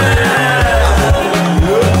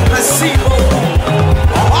 Merci beaucoup.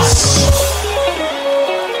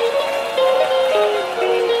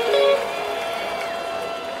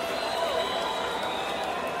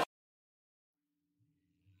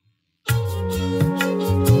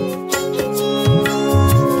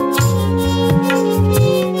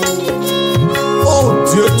 Oh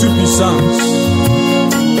Dieu tout-puissant,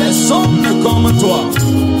 personne ne comme toi.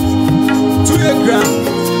 Tu es grand,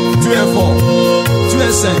 tu es fort, tu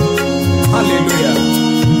es saint. Alléluia.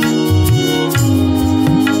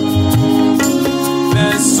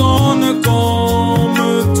 Personne comme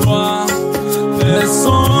toi,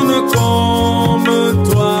 personne comme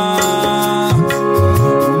toi.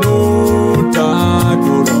 Nous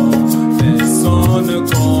t'adorons, personne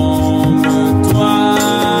comme toi.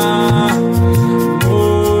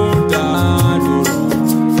 Nous t'adorons,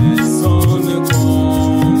 personne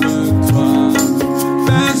comme toi.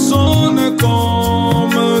 Personne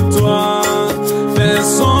comme toi.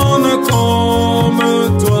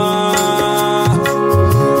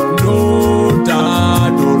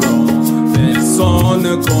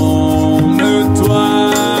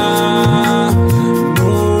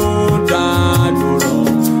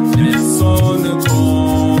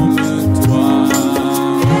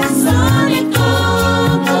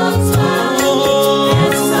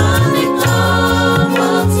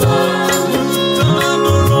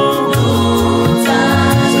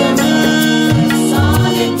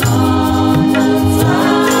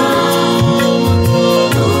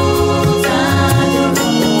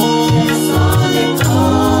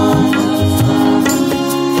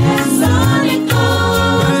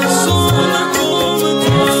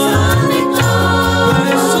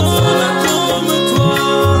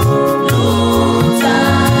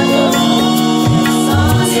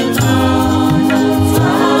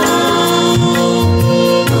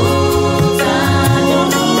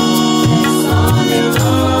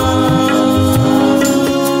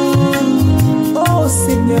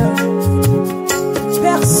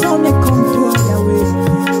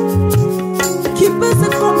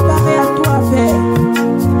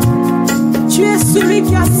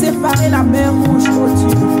 séparer la mer rouge, oh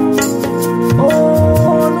Dieu.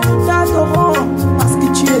 Oh, nous t'adorons parce que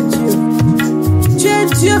tu es Dieu. Tu es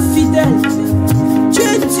Dieu fidèle. Tu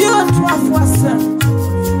es Dieu trois fois saint.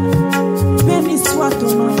 Béni soit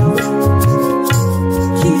ton nom, Yahweh.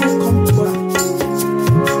 Qui est comme toi?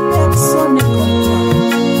 Personne n'est comme toi.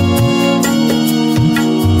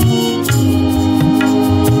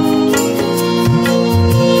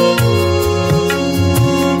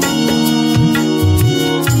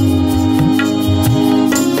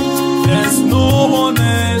 There's no one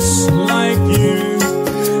else like you.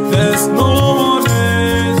 There's no one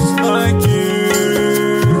else like you.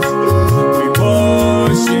 We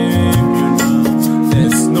worship you now.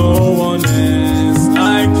 There's no one else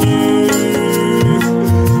like you.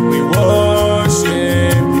 We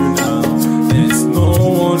worship you now. There's no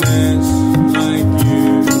one else like you.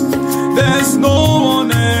 There's no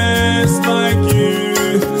one else like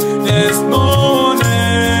you. There's no one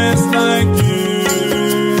else like you.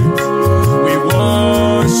 We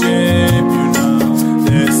worship you now.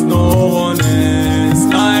 There's no one else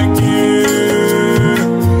like you.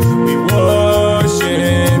 We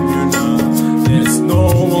worship you now. There's no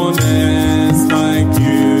one else like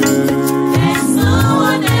you. There's no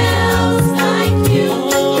one else like you.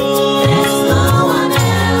 There's no one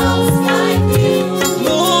else like you.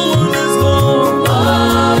 No one is gone.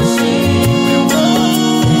 Worship.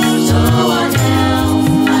 There's no one else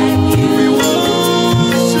like you. We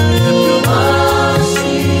worship you.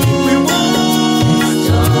 Worship. We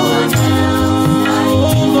worship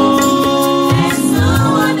There's no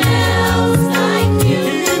one else like you.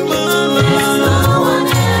 There's no one else like you. There's no one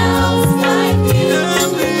else like you.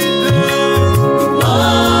 every day.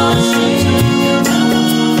 Worship.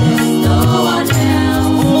 There's no one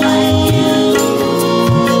else like you.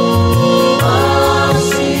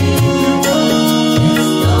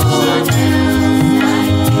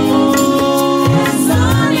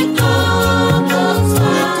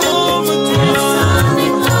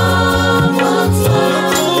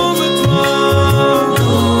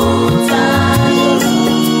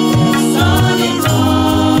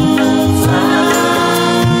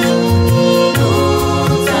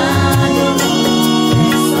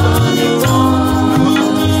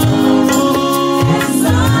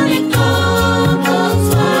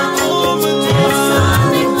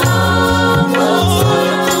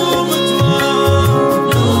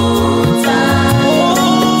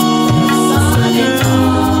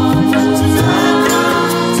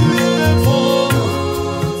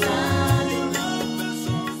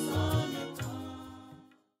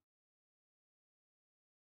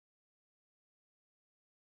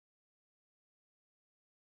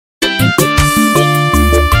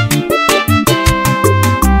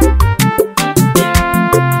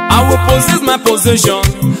 I will possess my possession.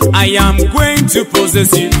 I am going to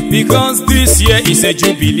possess it because this year is a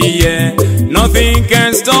jubilee year. Nothing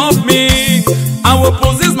can stop me. I will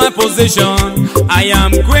possess my possession. I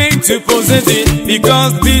am going to possess it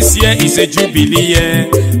because this year is a jubilee year.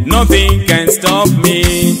 Nothing can stop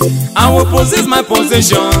me. I will possess my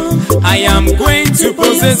possession. I am going to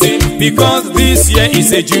possess it because this year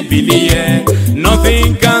is a jubilee year.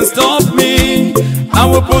 Nothing can stop me. I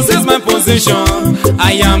will possess my possession.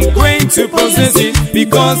 I am going to possess it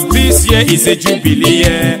because this year is a jubilee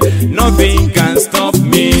year. Nothing can stop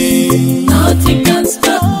me. Nothing can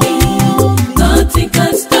stop me. Nothing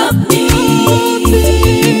can stop me.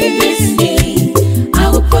 This year, I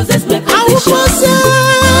will possess my possession.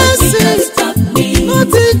 Nothing can stop me.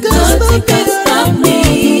 Nothing can stop me.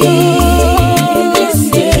 This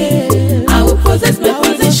year, I will possess my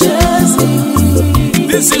possession.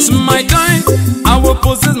 This is my time. I will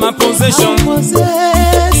possess my possession.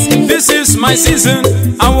 This is my season.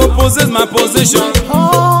 I will possess my possession.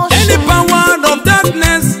 Any power of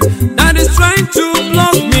darkness that is trying to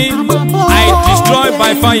block me, I destroy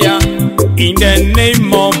by fire in the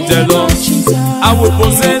name of the Lord. I will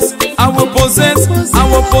possess, I will possess, I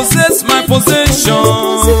will possess my possession.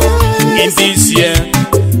 In this year,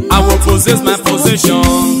 I will possess my possession.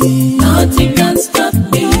 Nothing can stop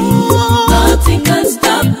me. Nothing can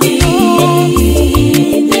stop me.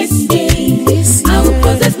 This year, I will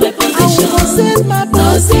possess my possession.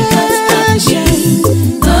 Nothing can stop me.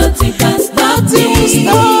 Nothing can stop me.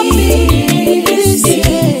 This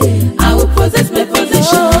year, I will possess my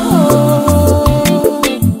possession.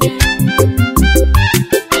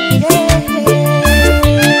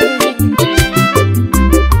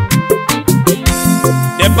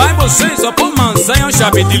 The Bible says, upon Mount Zion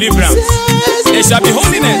shall be deliverance, there shall be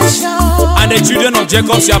holiness, and the children of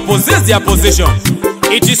Jacob shall possess their possession.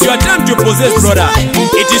 It is your time to possess, brother.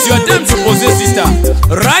 It is your time to possess, sister.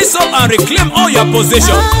 Rise up and reclaim all your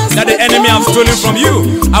possessions that the enemy have stolen from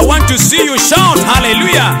you. I want to see you shout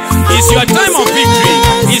hallelujah. It's your time of victory.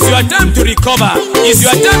 It's your time to recover. It's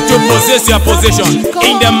your time to possess your possession.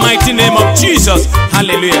 In the mighty name of Jesus.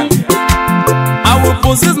 Hallelujah. I will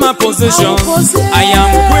possess my possession. I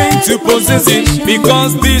am going to possess it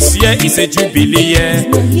because this year is a jubilee year.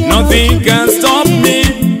 Nothing can stop me.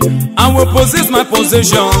 I will possess my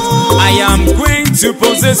possessions. I am going to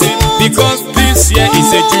possess it because this year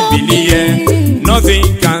is a jubilee year.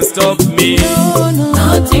 Nothing can stop me.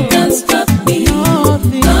 Nothing can stop me.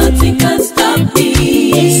 Nothing can stop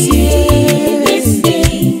me. This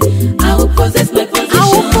year, I will possess my possession. I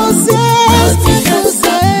will possess. Nothing can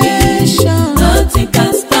stop me. Nothing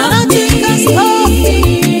can stop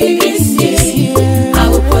me. This year, I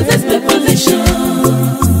will possess my possession.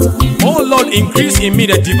 Oh Lord, increase in me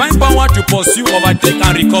the divine power to pursue, overtake,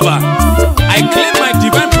 and recover. I claim my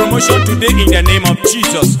divine promotion today in the name of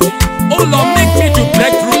Jesus. Oh Lord, make me to break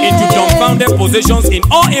through into dumbfounded possessions in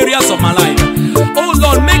all areas of my life. Oh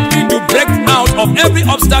Lord, make me to break out of every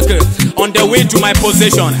obstacle on the way to my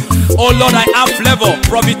possession. Oh Lord, I have flavor,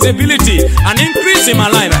 profitability, and increase in my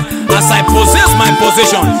life as I possess my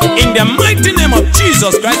possession in the mighty name of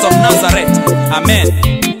Jesus Christ of Nazareth. Amen.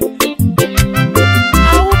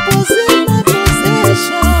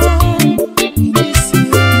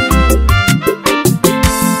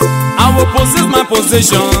 Possess my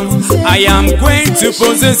possession. I am going to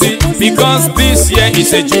possess it because this year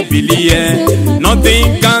is a jubilee year.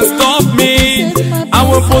 Nothing can stop me. I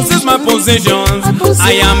will possess my possessions.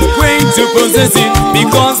 I am going to possess it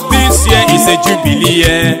because this year is a jubilee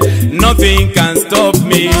year. Nothing can stop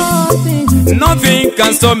me. Nothing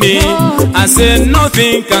can stop me. I say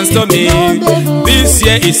nothing can stop me. This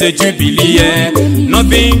year is a jubilee year.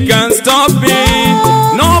 Nothing can stop me.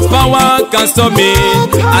 No power can stop me.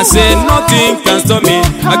 I say nothing can stop me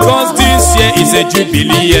because this year is a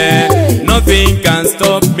jubilee year. Nothing can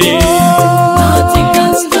stop me. Nothing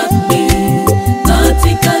can stop me.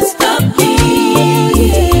 Nothing can stop me.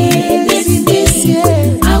 This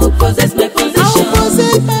year, I will possess my possession.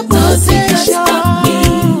 Nothing can stop me.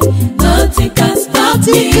 Nothing can stop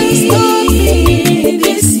me.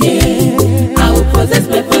 This year, I will possess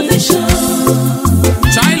my possession.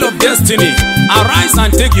 Child of destiny, arise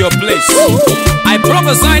and take your place. I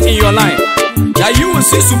prophesy in your life that you will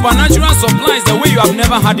see supernatural supplies the way you have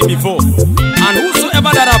never had it before. And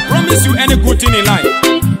whosoever that have promised you any good thing in life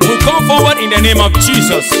will come forward in the name of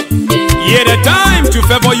Jesus. Yea, the time to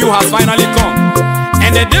favor you has finally come.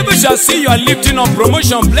 And the devil shall see your lifting of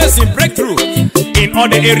promotion, blessing, breakthrough in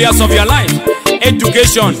all the areas of your life.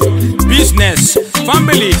 Education, business,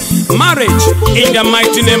 family, marriage. In the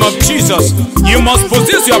mighty name of Jesus, you must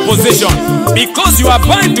possess your possession because you are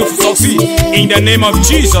bound to succeed. In the name of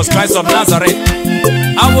Jesus Christ of Nazareth,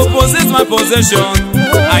 I will possess my possession.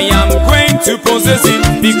 I am going to possess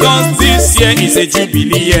it because this year is a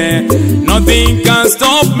jubilee year. Nothing can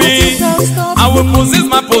stop me. I will possess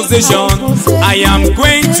my possession. I am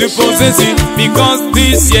going to possess it because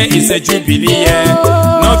this year is a jubilee year.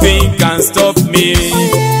 Nothing can stop me.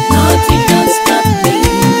 Nothing can stop me.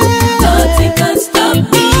 Nothing can stop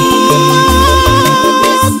me.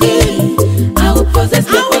 I will possess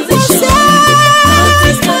my possession.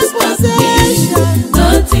 Nothing can stop me.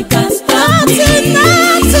 Nothing can stop me.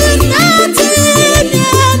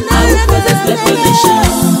 I will possess my possession.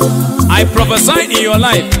 I prophesy in your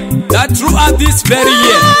life that throughout this very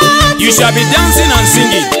year you shall be dancing and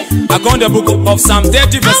singing according to the book of Psalm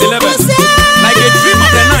 30 verse 11. Like a dream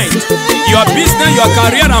of the night, your business, your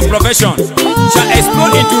career and profession shall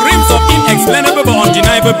explode into realms of inexplainable but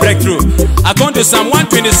undeniable breakthrough. According to Psalm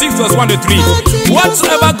 126 verse 1 to 3.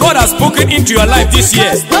 Whatsoever God has spoken into your life this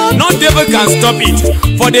year, no devil can stop it,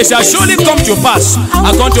 for they shall surely come to pass.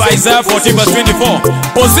 According to Isaiah 14 verse 24.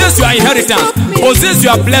 Possess your inheritance, possess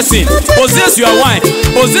your blessing, possess your wife,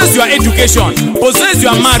 possess your education, possess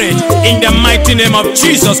your marriage in the mighty name of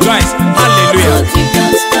Jesus Christ. Hallelujah. Nothing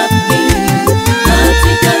can stop me.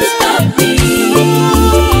 Nothing can stop me.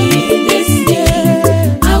 This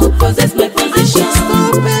year, I will possess my possession.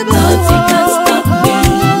 Nothing can stop me.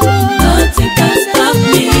 Nothing can stop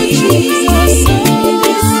me.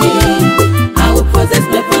 This year, I will possess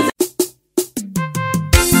my possession.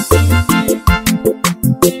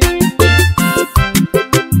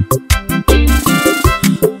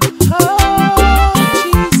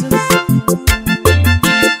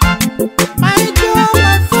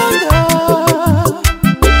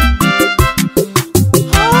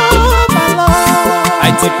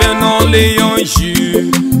 Only on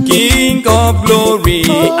you, of glory,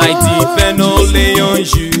 I depend only on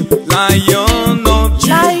you. Lion of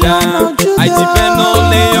Judah, I depend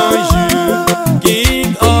only on you. King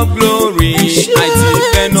of glory, I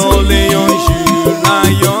depend only on you.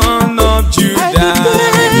 Lion of Judah,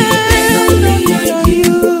 I depend only on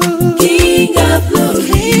you. King of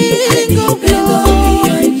glory, I depend only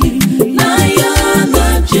on you. Lion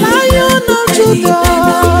of Judah, I depend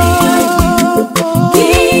only on you.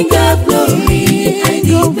 King of glory, I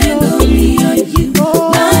depend only on you.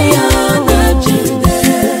 Lion of Judah,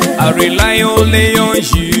 I rely only on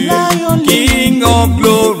you. King of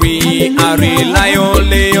glory, I rely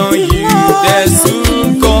only on you. There's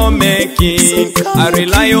soon coming King, I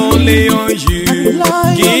rely only on you.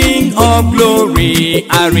 King of glory,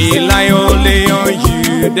 I rely only on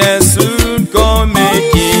you. There's soon coming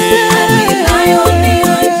King. I rely only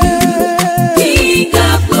on you. King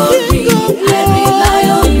of glory, I rely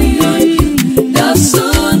only on you. The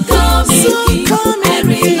soon coming King, I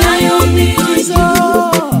rely only on you.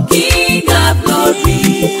 King of glory,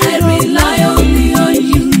 I rely only on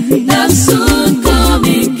you. The soon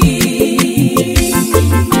coming King.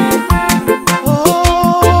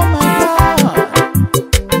 Oh my God,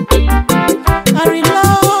 I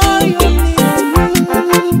rely only on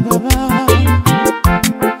you, Baba.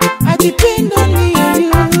 I depend only on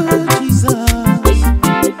you, Jesus.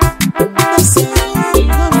 The soon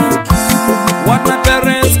coming King. What my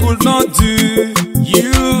parents could not do,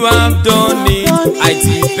 you have done it. I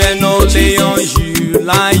depend only on you,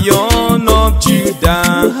 Lion of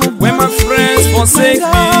Judah. When my friends forsake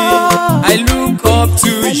me, I look up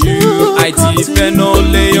to you. I depend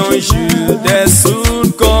only on you. There's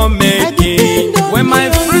soon coming King. When my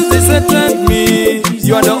friends deserted me,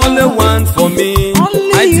 you are the only one for me.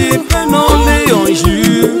 I depend only on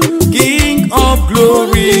you, King of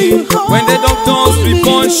glory. When the doctors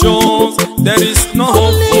report shows there is no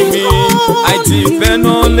hope for me, I depend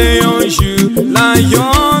only on you,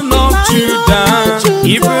 Lion of Judah.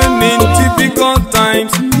 Even in difficult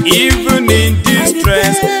times, even in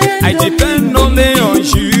distress, I depend only on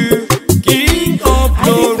you, King of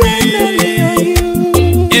glory.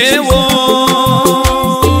 Ewo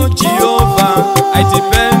Jehovah, I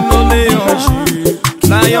depend only on you,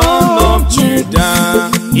 Lion of Judah.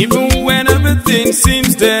 Even when everything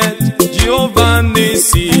seems dead, Jehovah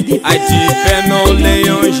Nissi, I depend only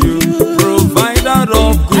on you, provider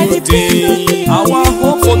of good things. Our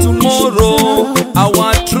hope for tomorrow,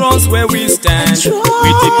 our trust where we stand, we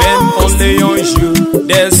depend only on you.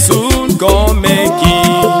 There's soon coming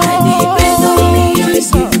King. I depend only on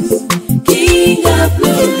you. King of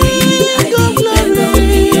glory, I depend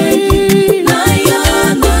only on you.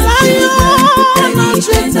 Lion of Judah, I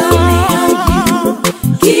depend only on you.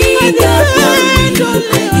 King of glory,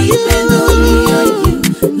 I depend only on you.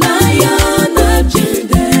 Lion of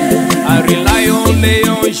Judah, I rely only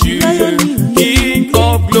on you, King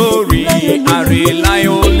of glory. I rely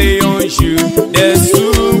only on you. There's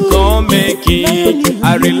soon coming King.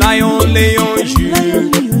 I rely only on you,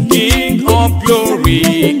 King of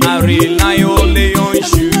glory. I rely only on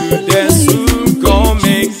you. There's soon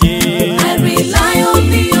coming King. I rely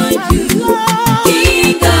only on you.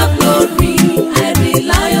 King of glory, I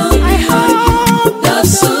rely only on you. The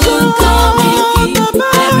soon coming King,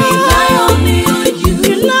 I rely only on you.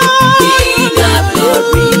 King of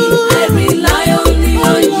glory, I rely only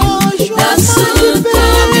on you. The soon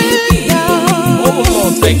coming King. Oh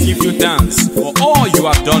Lord, I give you thanks for all you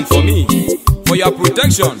have done for me, for your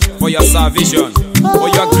protection, for your salvation, for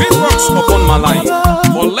your great works upon my life,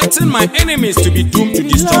 for letting my enemies to be doomed to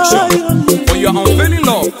destruction, for your unfailing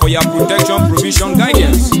love, for your protection, provision,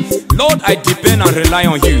 guidance. Lord, I depend and rely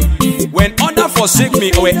on you. When others forsake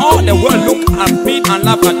me, or when all the world look at me and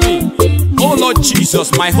laugh at me, oh Lord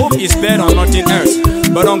Jesus, my hope is built on nothing else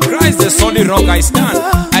but on Christ the solid rock I stand.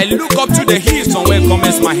 I look up to the hills from where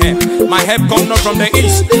comes my help. My help comes not from the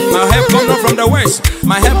east, my help comes not from the west,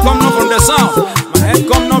 my help comes not from the south, my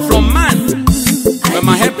help comes not from man, but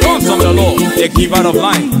my help comes from the Lord, the giver of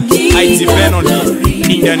life. I depend on him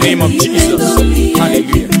in the name of Jesus.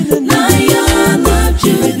 Hallelujah. Lion of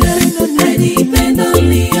Judah, I depend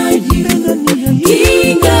only on you.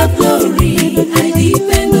 King of glory, I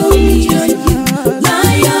depend only on you.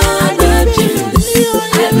 Lion of Judah,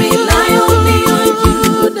 I rely only on you.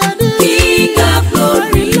 King of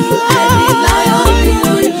glory, I rely only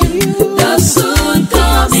on you. The soon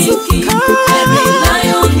coming King, I rely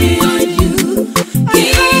only on you.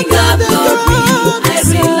 King of glory, I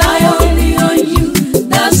rely only on you.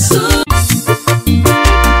 The soon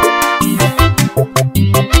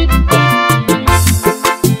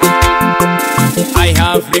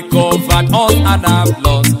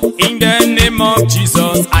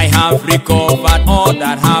recovered all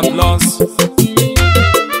that I've lost.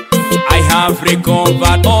 I have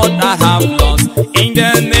recovered all that I've lost. In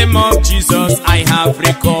the name of Jesus, I have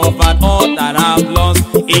recovered all that I've lost.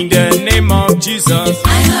 In the name of Jesus,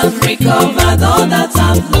 I have recovered all that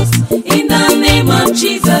I've lost. In the name of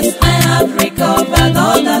Jesus, I have recovered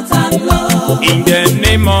all that I've lost. in the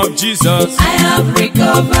name of Jesus, I have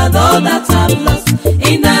recovered all that I've lost.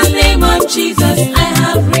 In the name of Jesus, I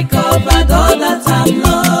have recovered all that I've lost.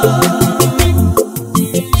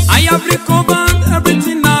 I have recovered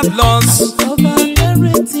everything I've lost.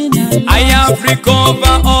 I have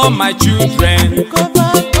recovered all my children.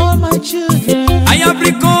 I have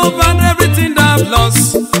recovered everything I've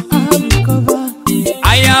lost.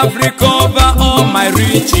 I have recovered all my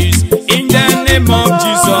riches. In the name of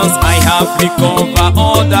Jesus, I have recovered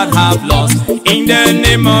all that I've lost. In the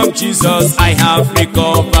name of Jesus, I have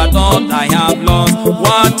recovered all I have lost.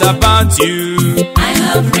 What about you? I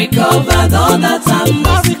have recovered all that I've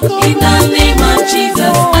lost. In the name of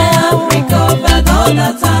Jesus, I have recovered all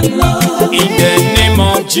that I've lost. In the name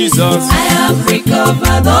of Jesus, I have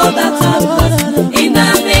recovered all that I've lost. In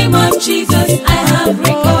the name of Jesus, I have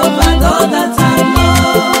recovered all that I've lost.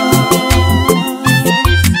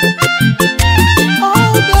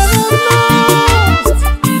 All that I've lost,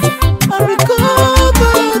 I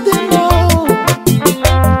recovered them all.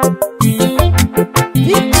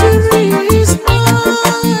 Victory is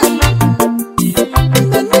mine. In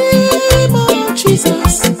the name of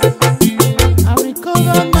Jesus, I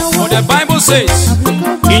recovered my for the Bible says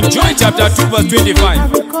in John chapter 2 verse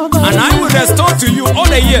 25, and I will restore to you all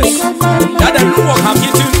the years that the Lord have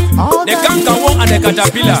eaten, the cankerworm and the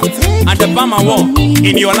caterpillar and the palmer worm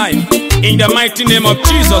in your life. In the mighty name of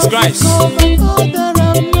Jesus Christ,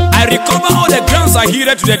 I recover all the grounds I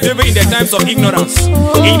heeded to the devil in the times of ignorance.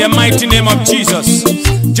 In the mighty name of Jesus,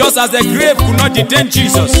 just as the grave could not detain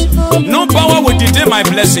Jesus, no power will detain my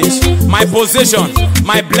blessings, my possession,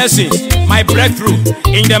 my blessings, my breakthrough.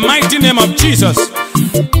 In the mighty name of Jesus,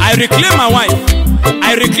 I reclaim my wife,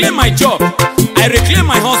 I reclaim my job, I reclaim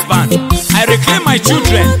my husband, I reclaim my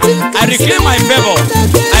children, I reclaim my favor,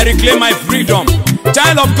 I reclaim my freedom.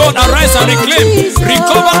 Child of God, arise and reclaim,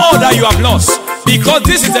 recover all that you have lost, because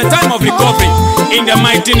this is a time of recovery. In the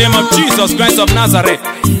mighty name of Jesus Christ of Nazareth.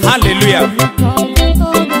 Hallelujah.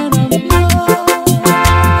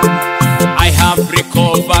 I have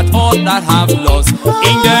recovered all that I've lost.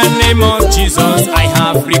 In the name of Jesus, I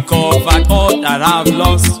have recovered all that I've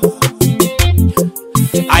lost.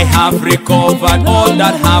 I have recovered all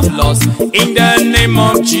that I've lost. In the name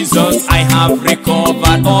of Jesus, I have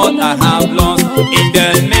recovered all that I've lost. In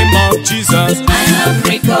the name of Jesus, I have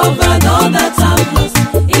recovered all that I've lost.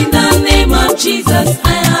 In the name of Jesus,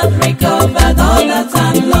 I have recovered all that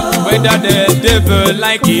I've lost. whether the devil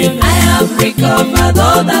like it, I have recovered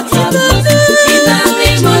all that I've lost. In the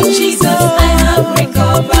name of Jesus, I have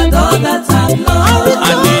recovered all that I've lost.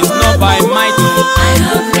 and it's not by might, I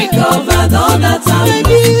have recovered all that I've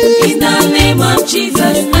lost. In the name of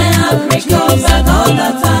Jesus, I have recovered all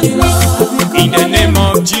that I've lost. in the name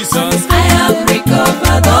of Jesus, I have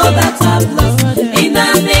recovered all that I've lost. In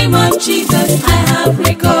the name of Jesus, I have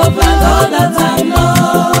recovered all that I've lost.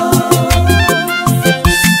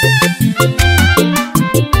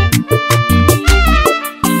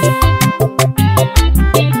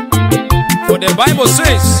 for the Bible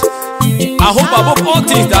says, I hope above all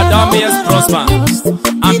things that thou mayest prosper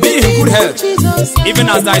and be in good health, even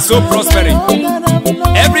as thy soul prospering.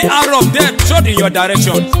 Every arrow of death shot in your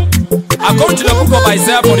direction, according to the book of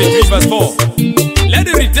Isaiah 43 verse 4, let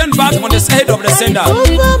it return back on the head of the sender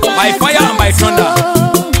by fire and by thunder.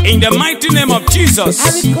 In the mighty name of Jesus,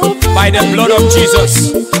 by the blood of Jesus,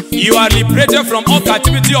 you are liberated from all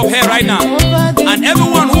captivity of hell right now. And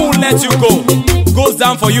everyone who will let you go goes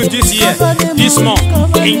down for you this year, this month.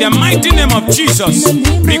 In the mighty name of Jesus,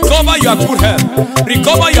 recover your good health,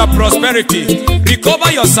 recover your prosperity,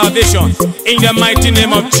 recover your salvation. In the mighty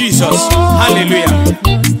name of Jesus. Hallelujah.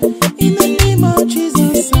 In the name of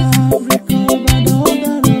Jesus,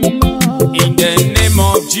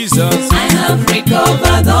 I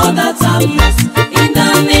recovered all that I've lost. In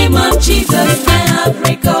the name of Jesus, I have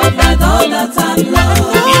recovered all that I've lost.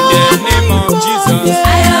 In the name of Jesus, I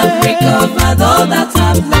have recovered all that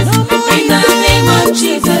I've lost. in the name of Jesus, I have recovered all that I've lost. In the name of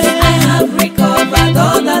Jesus, I have recovered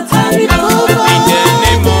all that I've lost. in the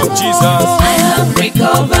name of Jesus, I have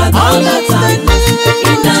recovered all that I've lost.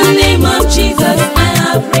 In the name of Jesus, I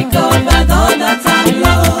have recovered all that I've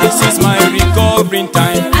lost. this is my recovering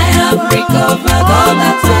time. I have recovered all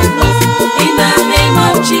that I've lost. In the name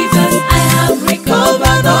of Jesus, I have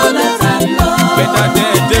recovered all that I've lost. Whether the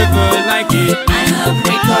devil like it, I have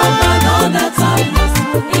recovered all that I've lost.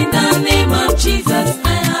 In the name of Jesus,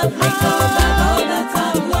 I have recovered all that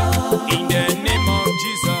I've lost. In the name of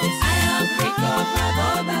Jesus. I have recovered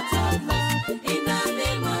all that I've lost. In the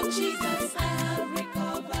name of Jesus, I have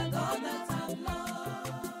recovered all that I've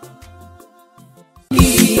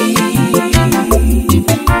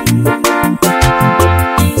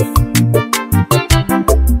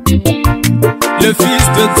Le Fils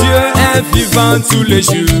de Dieu est vivant tous les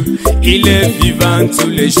jours. Il est vivant tous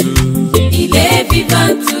les jours. Il est vivant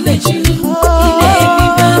tous les jours. Il est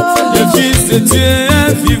vivant tous les Le jours. Fils de Dieu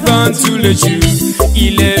est vivant tous les jours.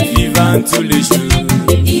 Il est vivant tous les jours.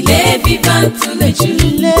 Il est vivant tous les jours.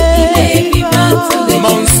 Il est vivant tous les jours.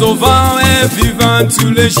 Mon sauveur est vivant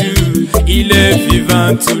tous les jours. Il est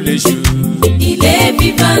vivant tous les jours. Il est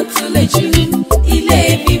vivant tous les jours. Il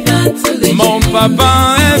est vivant tous les jours. Mon papa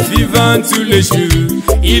est vivant tous les jours.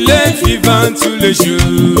 Il est vivant tous les jours.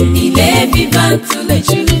 Il est vivant tous les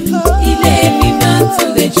jours. Il est vivant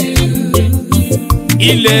tous les jours.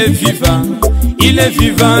 Il est vivant. Il est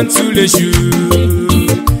vivant tous les jours.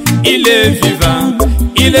 Il est vivant.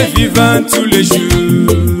 Il est vivant tous les jours.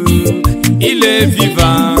 Il est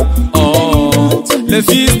vivant. Oh, le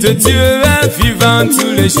Fils de Dieu est vivant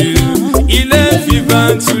tous les jours. Il est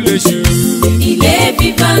vivant tous les jours. Il est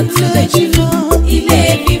vivant tous les jours. Il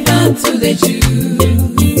est vivant tous les jours.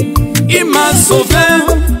 Il m'a sauvé.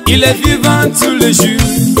 Il est vivant tous les jours.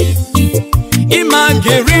 Il m'a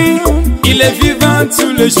guéri. Il est vivant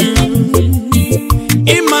tous les jours.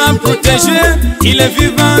 Il m'a protégé. Il est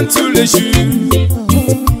vivant tous les jours.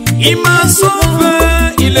 Il m'a sauvé,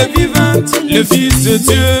 il est vivant. Le Fils de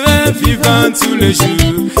Dieu est vivant tous les jours.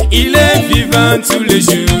 Il est vivant tous les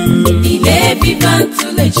jours. Il est vivant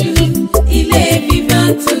tous les jours. Il est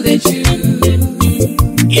vivant tous les jours.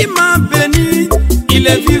 Il m'a béni, il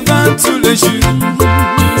est vivant tous les jours.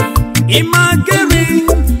 Il m'a guéri,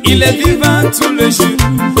 il est vivant tous les jours.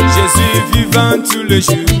 Jésus vivant tous les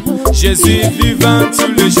jours. Jésus vivant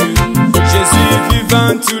tous les jours. Jésus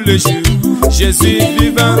vivant tous les jours. Jésus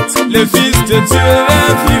vivant, le Fils de Dieu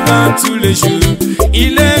est vivant tous les jours.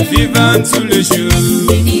 Il est vivant tous les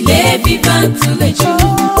jours. Il est vivant tous les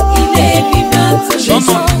jours. Il est vivant tous les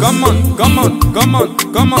jours. Come on, come on, come on,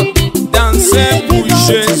 come on. Dansez pour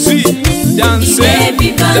Jésus. Dansez,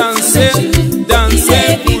 dansez, dansez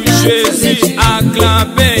pour Jésus.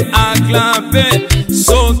 Acclamez, acclamez.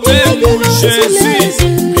 Sautez pour Jésus.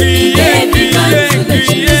 Criez, criez,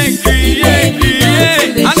 criez, criez,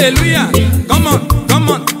 criez. Alléluia. Come on, come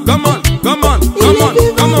on, come on, come on, come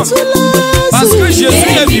on, come on. Parce que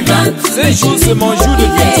Jésus est vivant. Ce jour, c'est mon jour de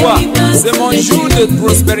victoire. C'est mon jour de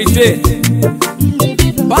prospérité.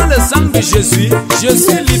 Par le sang de Jésus, je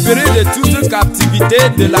suis libéré de toute captivité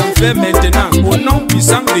de l'enfer maintenant. Au nom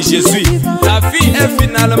puissant de Jésus, la vie est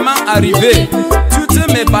finalement arrivée. Toutes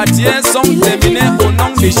mes bâtiments sont terminées au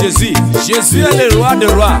nom de Jésus. Jésus est le roi des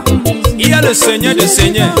rois. Il est le Seigneur des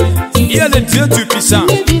seigneurs. Il est le Dieu tout puissant.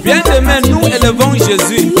 Bien demain, nous élevons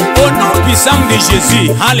Jésus. Au nom puissant de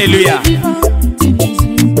Jésus. Alléluia.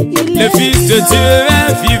 Le Fils de Dieu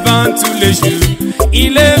est vivant tous les jours.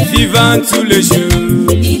 Il est vivant tous les jours.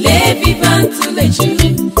 Il est vivant tous les jours.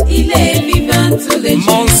 Il est vivant tous les jours.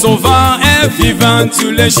 Mon sauveur est vivant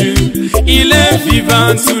tous les jours. Il est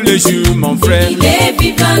vivant tous les jours, mon frère. Il est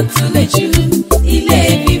vivant tous les jours. Il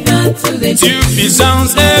est vivant tous les jours. Dieu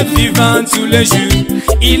puissance est vivant tous les jours.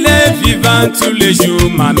 Il est vivant tous les jours,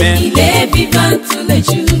 ma mère. Il est vivant tous les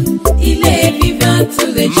jours. Il est vivant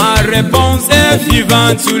tous les jours. Ma réponse est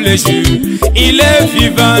vivant tous les jours. Il est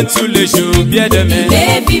vivant tous les jours, bien de Il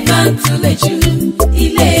est vivant tous les jours.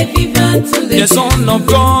 Il est vivant tous les the jours. Son of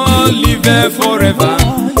God live forever.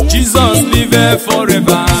 Jesus live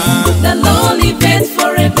forever. The Lord liveth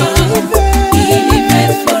forever. He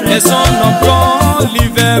liveth The forever. Son of God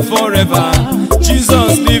live forever.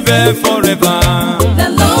 Jesus live forever. The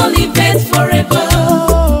Lord liveth forever.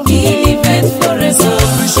 He liveth forever.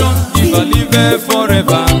 Solution giver live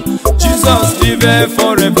forever. Jesus live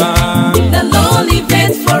forever. The Lord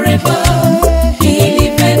liveth forever. He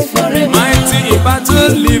liveth forever. Mighty in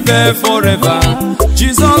battle live forever.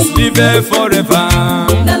 Jesus live forever.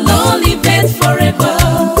 The Lord liveth forever.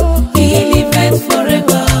 He liveth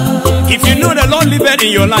forever. If you know the Lord liveth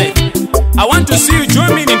in your life, I want to see you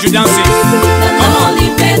join me into dancing. The Lord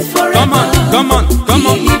liveth forever. Come on, come on, come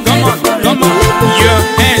on, come on, come on. Your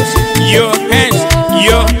hands, your hands,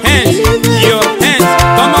 your hands, your hands.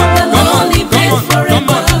 Come on, come on, come on, come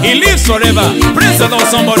on. He lives forever. Praise the Lord,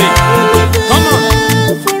 somebody. Come on,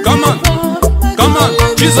 come on, come on.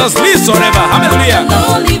 Jesus lives forever. Hallelujah. The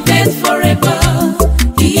Lord liveth forever.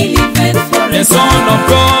 He liveth The forever. Son of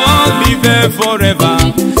God liveth forever.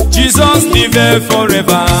 Jesus liveth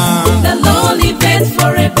forever. The Lord liveth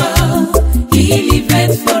forever. He He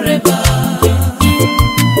liveth forever.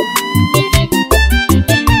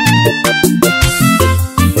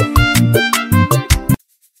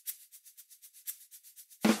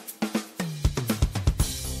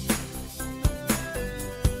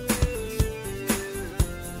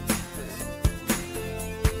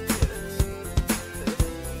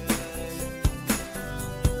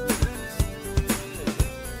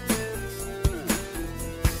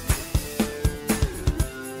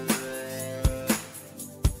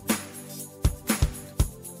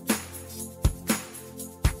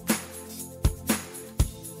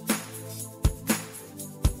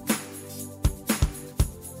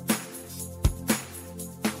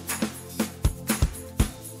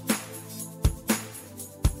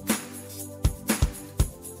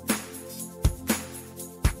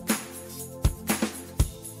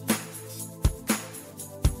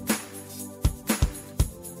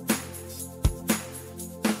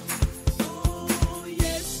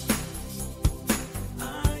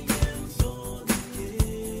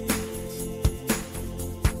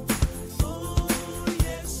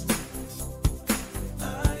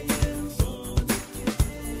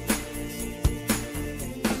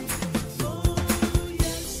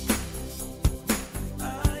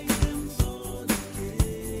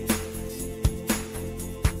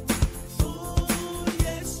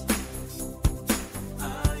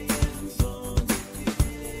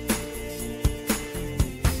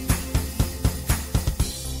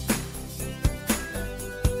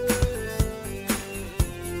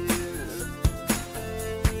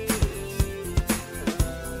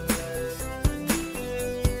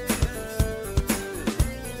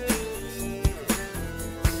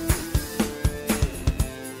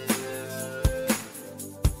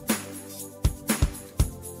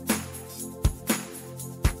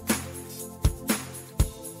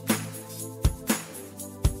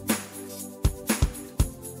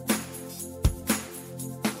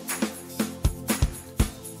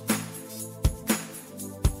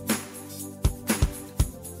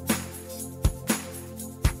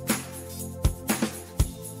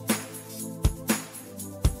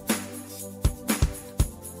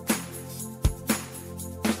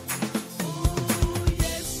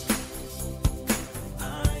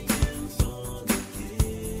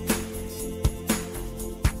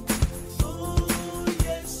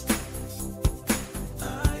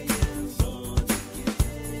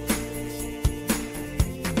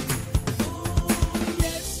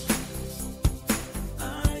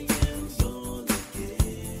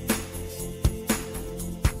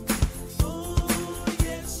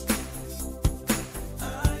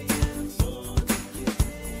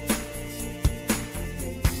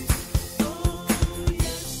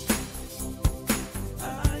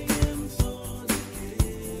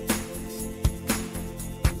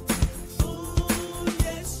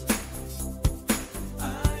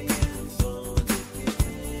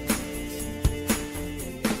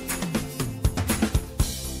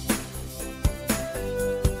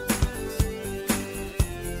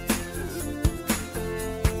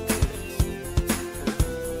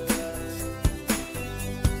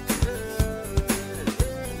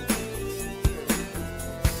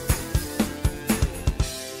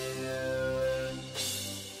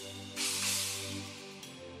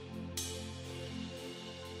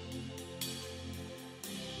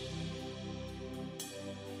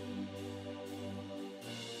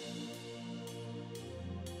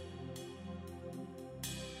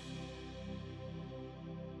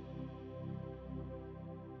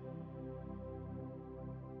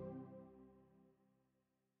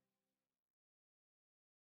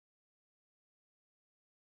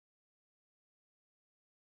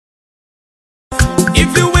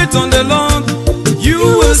 If you wait on the Lord, you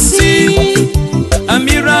will see a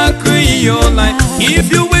miracle in your life.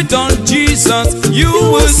 If you wait on Jesus, you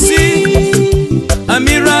will see a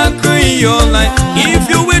miracle in your life. If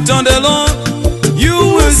you wait on the Lord, you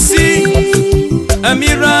will see a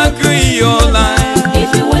miracle in your life.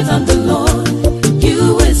 If you wait on the Lord,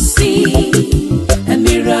 you will see a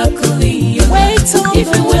miracle in your life. If you wait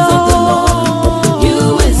on the Lord, you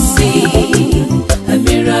will see a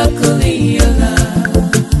miracle in your life.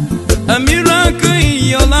 A miracle in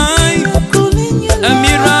your life. A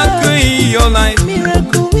miracle in your life. A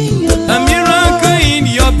miracle in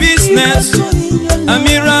your business. A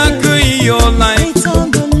miracle in your life.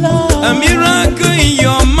 A miracle in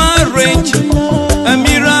your marriage. A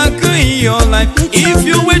miracle in your life. If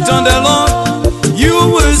you wait on the Lord, you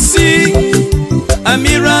will see a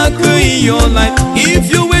miracle in your life.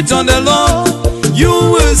 If you wait on the Lord, you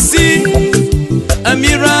will see a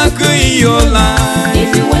miracle in your life.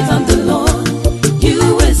 If you wait on the Lord,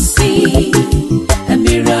 you will see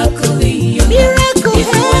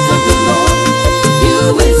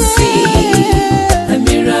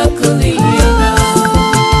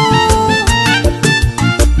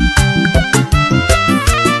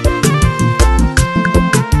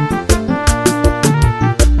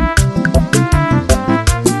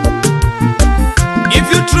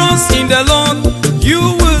trust in the Lord, you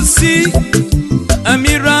will see a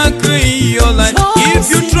miracle in your life. If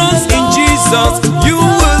you trust in Jesus, you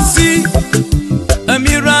will see a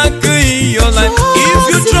miracle in your life.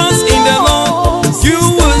 If you trust in the Lord, you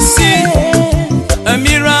will see a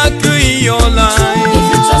miracle in your life. If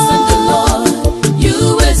you trust in the Lord, you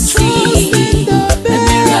will see a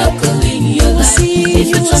miracle in your life. If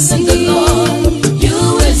you trust in the Lord, you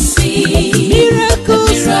will see a miracle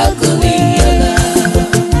in your life.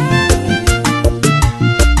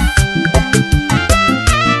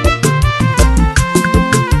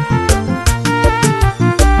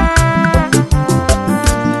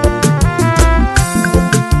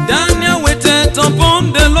 Daniel waited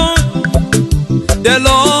upon the Lord. The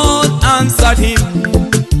Lord answered him.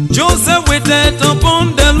 Joseph waited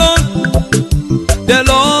upon the Lord. The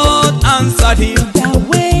Lord answered him.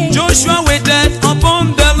 Joshua waited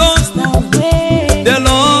upon the Lord. The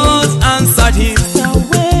Lord answered him.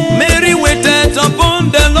 Mary waited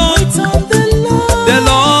upon the Lord. The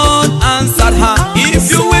Lord answered her.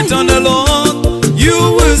 If you wait on the Lord, you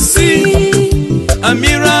will see a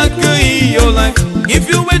miracle in your life. If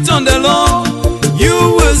you wait on the Lord,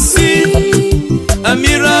 you will see a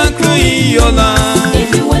miracle in your life.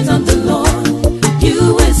 If you wait on the Lord,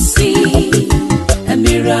 you will see a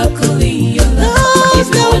miracle in your life. If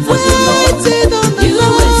you wait on the Lord, you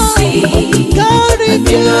will see a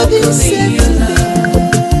miracle in your life.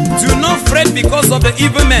 Do not fret because of the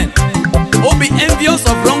evil men, or be envious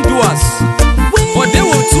of wrongdoers, for they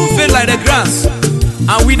will soon fade like the grass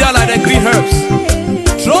and wither like the green herbs.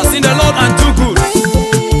 Trust in the Lord and do good,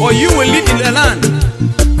 for you will live in the land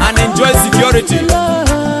and enjoy security.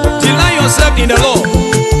 Delight yourself in the Lord,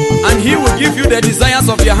 and He will give you the desires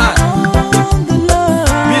of your heart.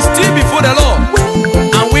 Be still before the Lord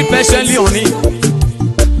and wait patiently on Him.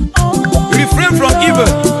 Refrain from evil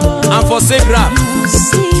and forsake wrath.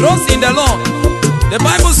 Trust in the Lord. The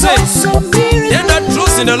Bible says, "Them that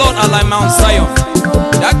trust in the Lord are like Mount Zion,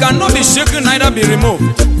 that cannot be shaken, neither be removed.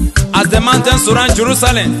 As the mountains surround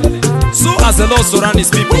Jerusalem, so as the Lord surround His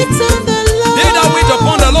people. They that wait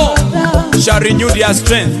upon the Lord shall renew their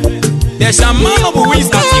strength. They shall mount up with wings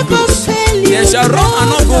as eagles. They shall run and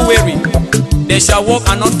not go weary. They shall walk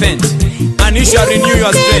and not faint. And you shall renew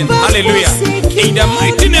your strength." Hallelujah. In the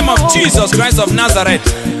mighty name of Jesus Christ of Nazareth.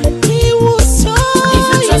 If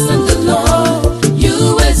you trust in the Lord,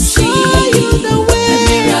 you will see a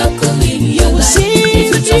miracle in your life.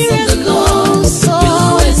 If you trust in the Lord, you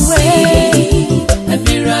will see a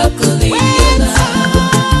miracle in your life.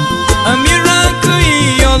 A miracle in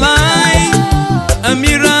your life. A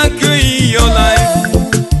miracle in your life.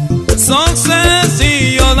 Success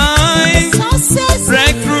in your life.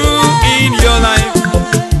 Breakthrough in your life.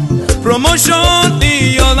 Promotion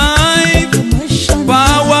in your life.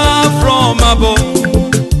 Power from above.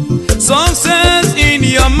 Success in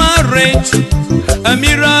your marriage. A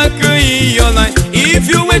miracle in your life. If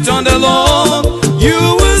you wait on the Lord, you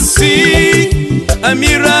will see a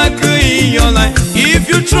miracle in your life. If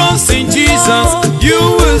you trust in Jesus, you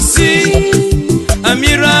will see a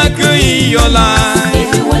miracle in your life.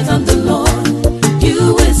 If you wait on the Lord,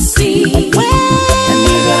 you will see a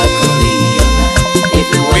miracle in your life. If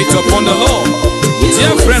you Wait upon the Lord.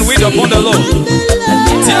 Dear friend, wait upon the Lord.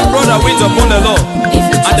 Dear brother, wait upon the Lord,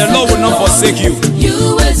 and the Lord will not forsake you.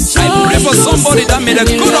 I pray for somebody that may the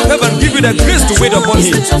God of heaven give you the grace to wait upon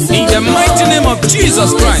Him. In the mighty name of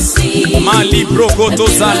Jesus Christ. Mali brokoto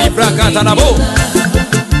zali brakatanabo.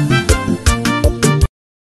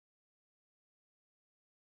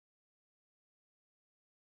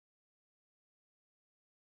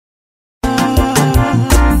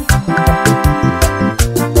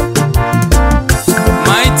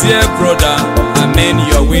 My dear brother, amen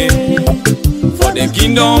your way. For the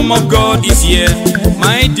kingdom of God is here.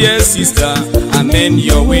 My dear sister, amen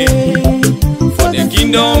your way. For the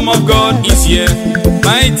kingdom of God is here.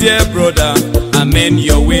 My dear brother, amen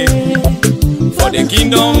your way. For the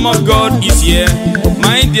kingdom of God is here.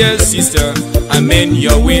 My dear sister, amen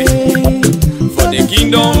your way. For the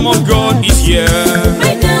kingdom of God is here.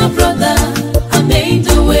 My dear brother, amen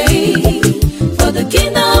the way. For the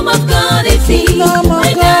kingdom of God is here.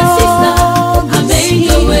 My dear sister, amen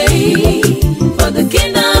the way. For the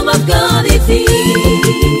kingdom of God is here.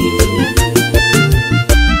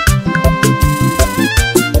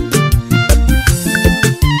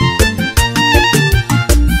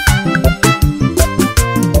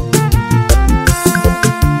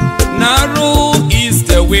 Narrow is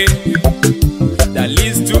the way that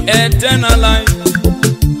leads to eternal life,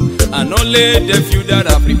 and only the few that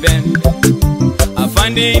have repented are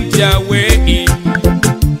finding their way in.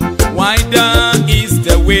 Wider is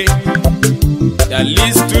the way that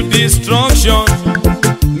leads to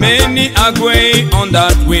are going on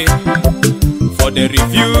that way, for they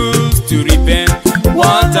refuse to repent.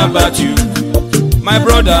 What about you, my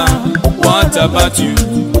brother? What about you,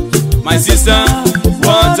 my sister?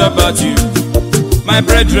 What about you, my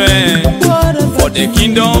brethren? For the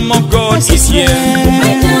kingdom of God is here.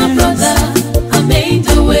 My dear brother, I made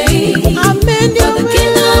the way. For the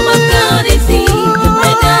kingdom of God is here.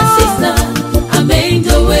 My dear sister, I made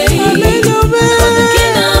the way. For the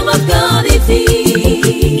kingdom of God is here.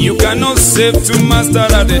 You cannot save two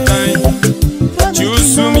masters at a time.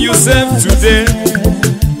 Choose whom you serve today.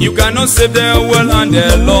 You cannot save the world and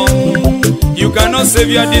the Lord. You cannot save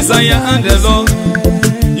your desire and the Lord.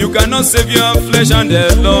 You cannot save your flesh and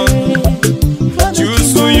the Lord.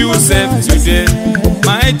 Choose who you serve today.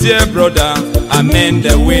 My dear brother, amend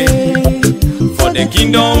the way. For the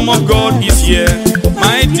kingdom of God is here.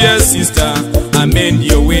 My dear sister, amend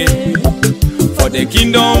your way. For the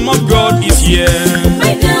kingdom of God is here.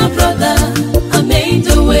 My dear brother, amend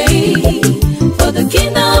the way. For the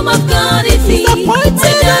kingdom of God is here. My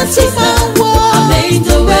dear sister, amend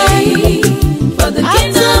the way. For the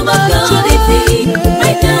kingdom of God is here.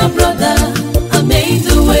 My dear brother, amend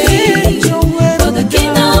the way. For the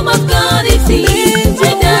kingdom of God is here.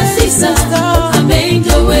 My dear sister, amend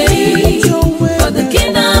the way. For the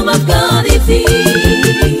kingdom of God is here.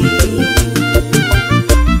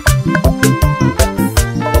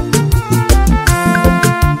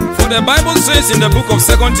 For the Bible says in the book of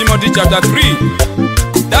 2 Timothy chapter 3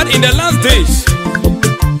 that in the last days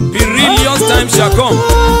perilous times shall come.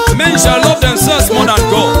 Men shall love themselves more than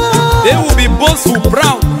God. They will be boastful,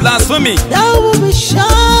 proud, blaspheming,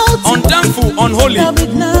 unthankful, unholy,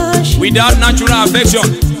 without natural affection,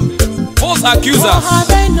 false accusers,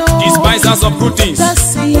 despisers of good things,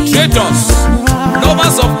 traitors,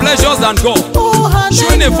 lovers of pleasures than God,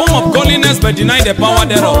 showing a form of godliness but denying the power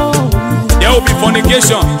thereof. There will be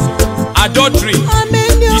fornication, adultery,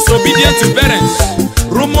 disobedience to parents,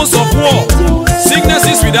 rumors of war,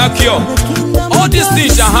 sicknesses without cure. All these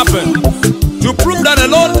things shall happen to prove that the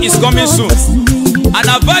Lord is coming soon. And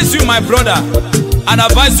advise you, my brother, and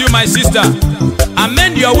advise you, my sister,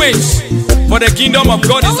 amend your ways, for the kingdom of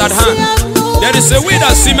God is at hand. There is a way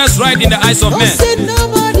that seemeth right in the eyes of men,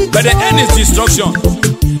 but the end is destruction.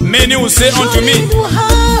 Many will say unto me,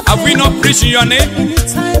 have we not preached in your name?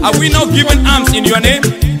 Have we not given alms in your name?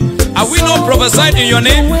 Have we not prophesied in your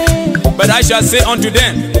name? But I shall say unto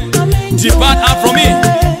them, depart out from me,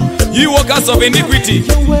 ye workers of iniquity,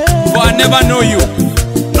 for I never know you.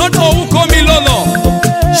 Not all who call me Lord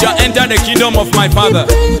shall enter the kingdom of my Father,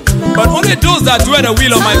 but only those that do the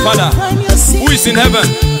will of my Father who is in heaven.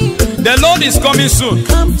 The Lord is coming soon.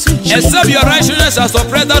 Except your righteousness shall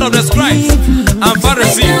suppress that of the scribes and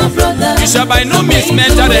Pharisees, you shall by no means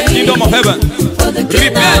enter the kingdom of heaven.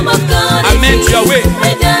 Repent, amend your way.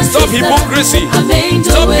 Stop hypocrisy.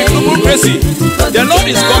 Stop hypocrisy. The Lord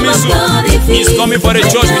is coming soon. He is coming for a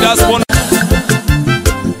church without sponsor.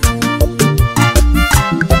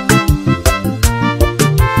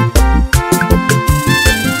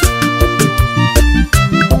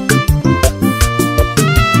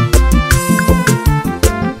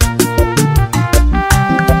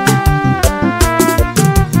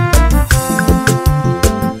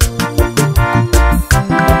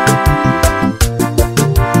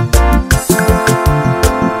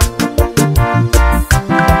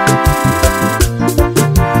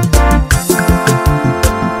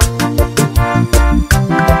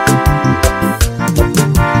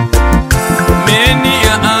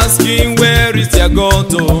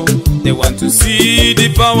 They want to see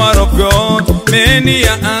the power of God. Many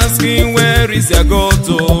are asking, where is your God?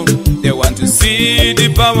 They want to see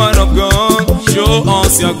the power of God. Show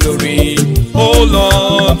us your glory, oh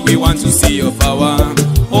Lord. We want to see your power,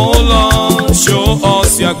 oh Lord. Show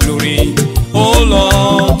us your glory, oh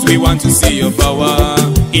Lord. We want to see your power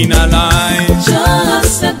in our lives. Show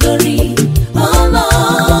us your glory, oh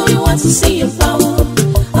Lord. We want to see your power,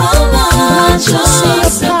 oh Lord. Show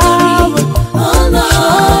us your glory, oh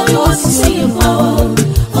Lord. We want to see your power,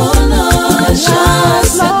 oh Lord. Show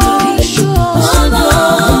us your glory, oh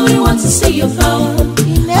Lord. We want to see your power, oh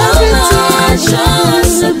Lord. Show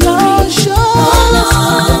us your glory, oh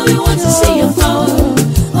Lord. We want to see your power,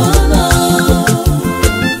 oh Lord.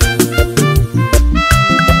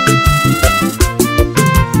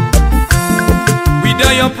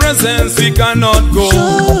 Without your presence we cannot go.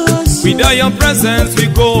 Without your presence we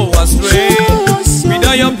go astray.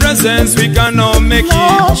 Without your presence we cannot make it.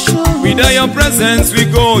 Without your presence we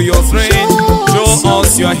go your strength. Show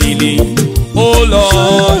us your healing, oh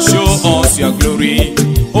Lord. Show us your glory,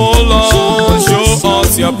 oh Lord. Show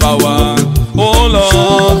us your power, oh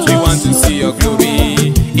Lord. We want to see your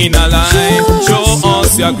glory in our life. Show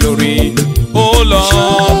us your glory. Oh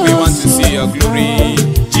Lord, we want to see your glory.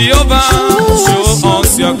 Jehovah, show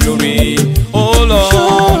us your glory. Oh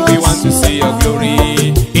Lord, we want to see your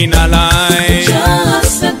glory in our life. Show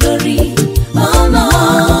us your glory. Oh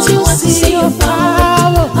Lord, we want to see your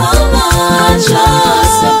power. Oh Lord, show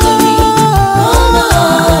us your glory. Oh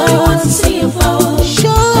Lord, we want to see your power. Show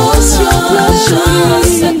us your glory. Show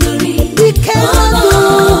us your glory. Oh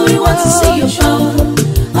Lord, we want to see your power.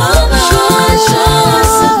 Oh Lord, show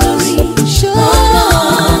us your glory. Oh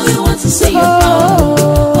Lord, we want to see your power.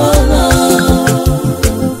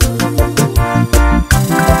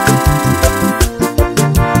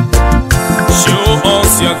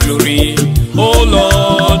 Your glory, oh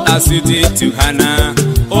Lord, as you did to Hannah.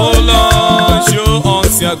 Oh Lord, show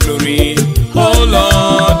us your glory. Oh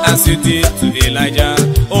Lord, as you did to Elijah.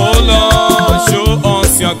 Oh Lord, show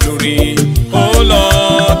us your glory. Oh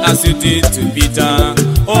Lord, as you did to Peter.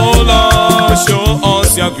 Oh Lord, show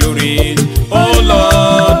us your glory. Oh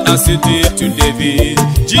Lord, as you did to David.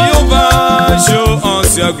 Jehovah, show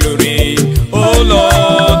us your glory. Oh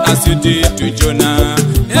Lord, as you did to Jonah.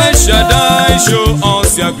 El Shaddai, show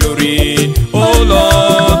us your glory. Oh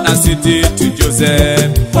Lord, as you did to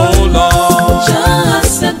Joseph. Oh Lord, show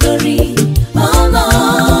us your glory. Oh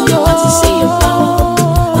Lord, we want to see your power.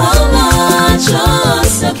 Oh Lord, show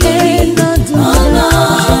us your glory. Oh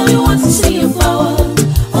Lord, we want to see your power.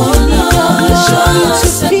 Oh Lord, show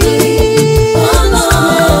us your glory. Oh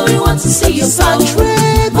Lord, we want to see your power.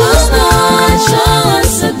 Oh Lord, show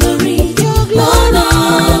us your glory. Oh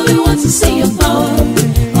Lord, we want to see your power.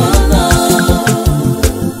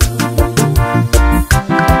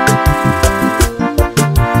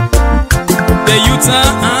 The youth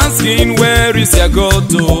are asking, where is your God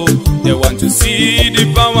to? They want to see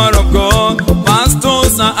the power of God.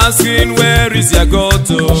 Pastors are asking, where is your God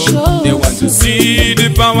to? They want to see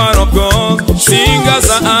the power of God. Singers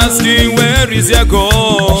are asking, where is your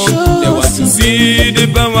God? They want to see the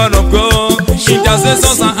power of God.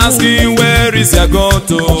 Intercessors are asking, where is your God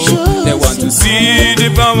to? They want to see the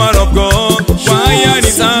power of God. Choir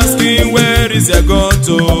is asking, where is your God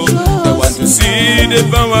to? They want to see the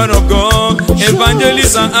power of God.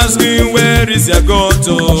 Evangelists are asking, where is your God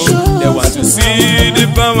to? They want to see the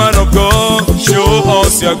power of God. Show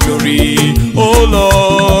us your glory. Oh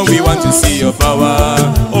Lord, we want to see your power.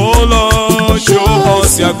 Oh Lord, show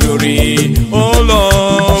us your glory. Oh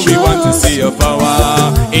Lord, we want to see your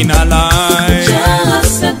power in our life. Show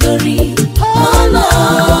us your glory. Oh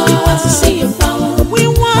Lord, we want to see your power. We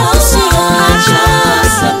want to see your power. Show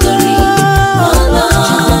us your glory. Oh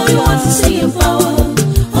Lord, we want to see your power.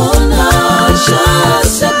 Oh Lord, show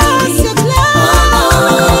us your glory. Oh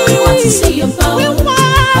Lord, we want to see your power. Oh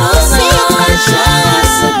Lord, show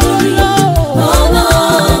us your glory. Oh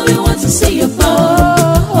Lord, we want to see your power.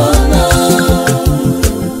 Oh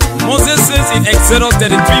Lord. Moses says in Exodus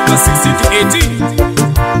 33 verse 16 to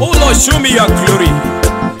 18, oh Lord, show me your glory.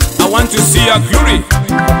 I want to see your glory.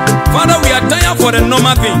 Father, we are tired for the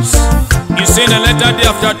normal things. You say in the letter day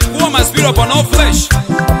after, pour my spirit upon all flesh.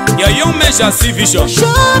 Your young men shall see vision,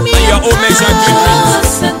 and your old men shall dream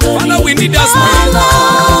dreams. Father, we need that spirit.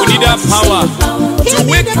 We need that power to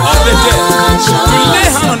wake up the dead, to lay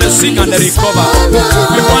hand on the sick and the recover.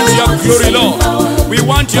 We want your glory, Lord. We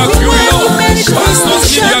want your glory, Lord. Pastors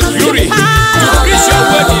need your glory to preach your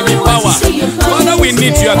word in power. Father, we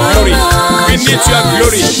need your glory. We need your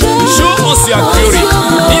glory. Show us your glory.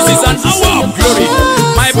 This is an hour of glory.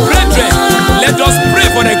 My brethren, let us pray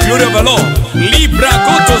for the glory of the Lord. Libra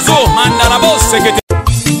kotozo mandarabo sekete.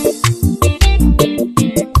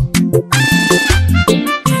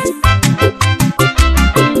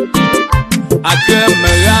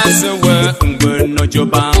 Akemerase we umbe no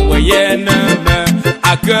joba we yeneme.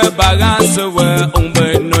 Akebarase we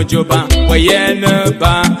umbe no joba we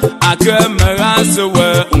yeneba. Akemerase we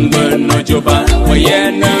umbe no joba we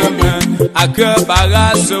yeneme.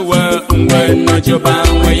 Akebarase we umbe no joba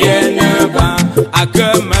we yeneba.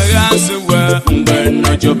 Akemerase we umbe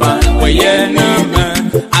no joba we yeneme.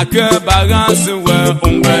 Akebarase we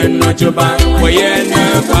umbe no joba we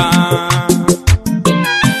yeneba.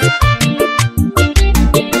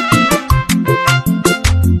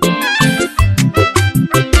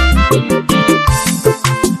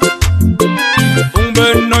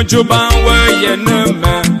 Joba we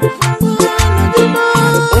yeneme,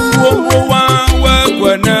 wo wa we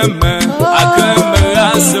kweneme,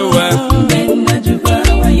 akemerase we,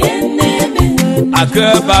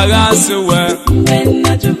 akebarase we,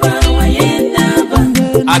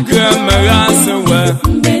 akemerase we,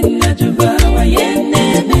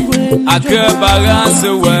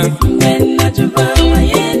 akebarase we.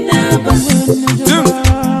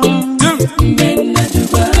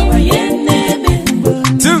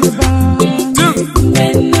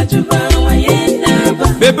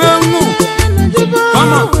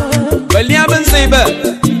 Come on. Well, you haven't said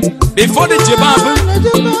before the Jebab,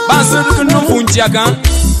 Bassey no Funjaga,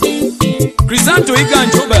 Crisanto Ikan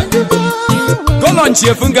Tobe, Golon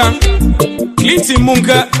Chefunga, Clinty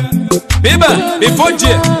Munka, Beba, before J,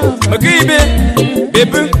 Magabe,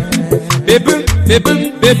 Bebe.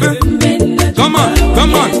 Come on.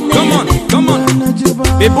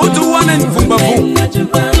 People do one and Fumbafu.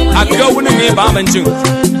 I go when I get Babanju.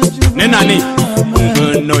 Nenani,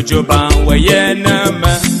 no Joba,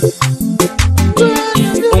 Wayenama.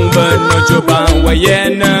 No Joba,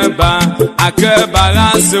 Wayenaba.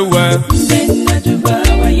 Akabarasuwa.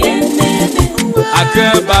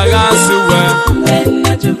 Akabarasuwa.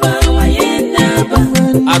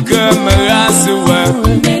 Akamarasuwa.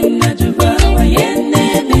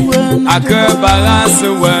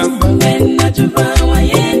 Akabarasuwa.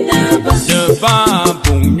 The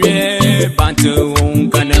Babunye Batu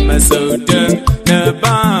Kanamasoda. The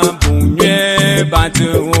Babunye Batu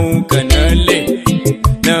Kanale.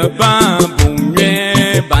 The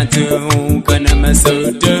Babunye Batu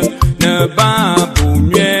Kanamasoda. The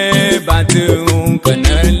Babunye Batu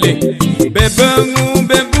Kanale.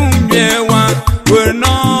 Bebunye wa. We're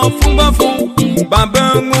not Fumbafu.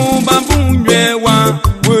 Babunye wa.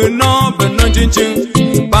 We're not Benojin.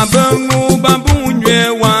 Babunye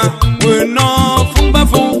wa. We're not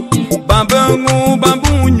Fumbafu.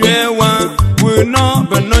 Babunye wa. We're not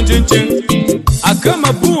Benojin.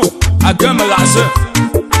 Akama Lassa.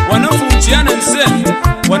 One of Fujian and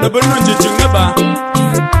said, one of Benojin Neba.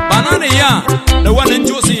 Banana ya, the one in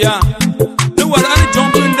Josia. The one I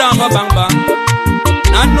jumping down Bamba.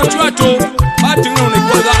 I'm not you at all. But you know,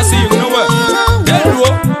 because I see you nowhere. Tell you,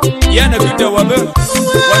 Yana Vita Waber.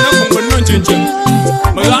 One of Benojin.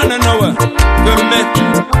 Malana nowhere.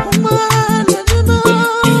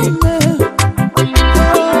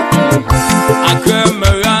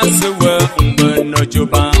 Akamarasuwa no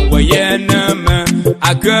Joba Wayenama.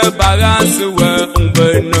 Akabarasuwa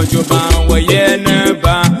no Joba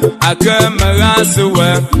Wayenaba.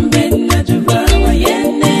 Akamarasuwa.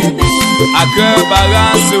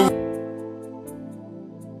 Akabarasuwa.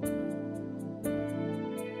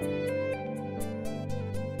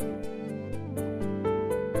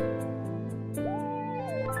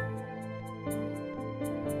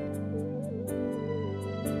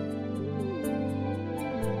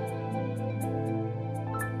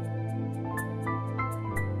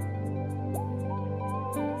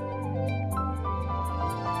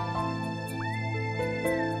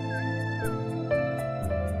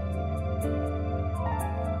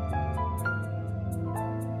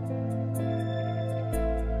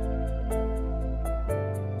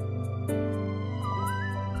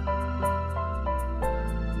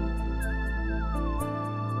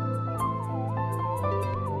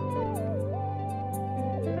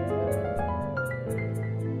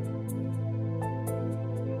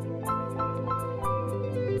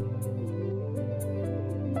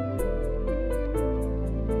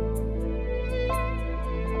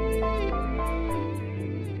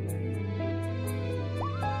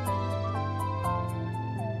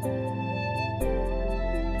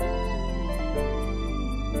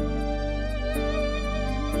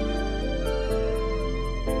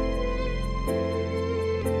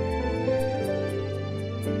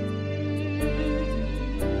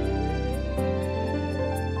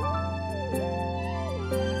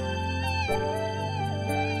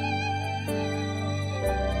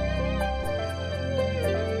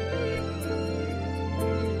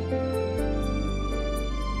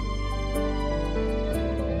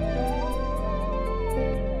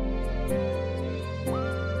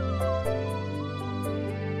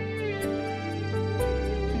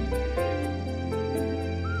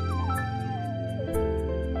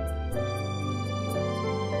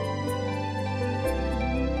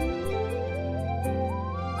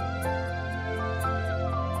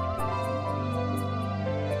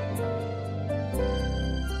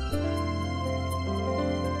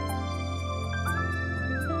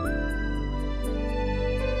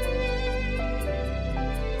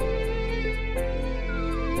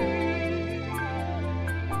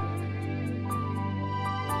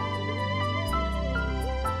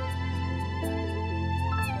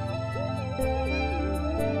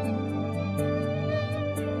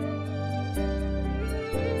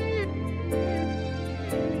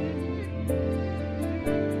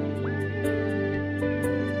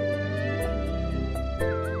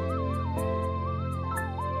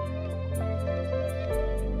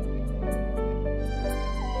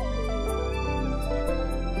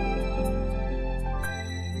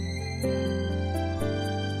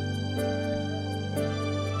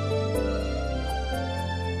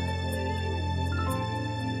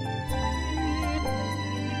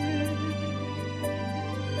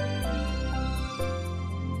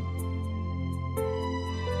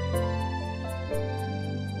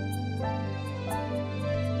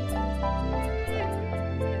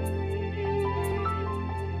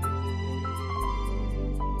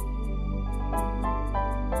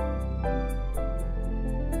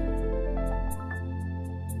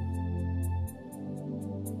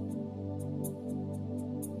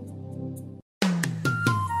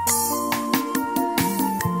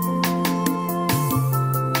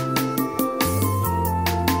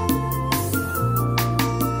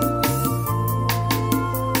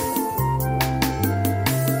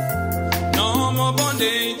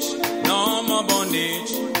 bondage, no more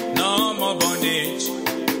bondage, no more bondage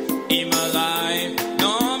in my life.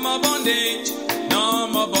 No more bondage, no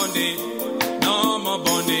more bondage, no more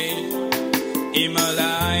bondage in my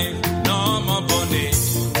life. No more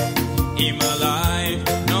bondage in my life.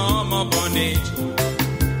 No more bondage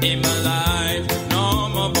in my life. No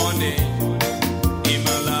more bondage in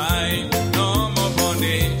my life. No more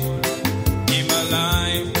bondage in my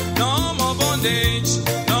life. No more bondage.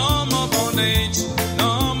 No more bondage. No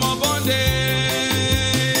more bondage.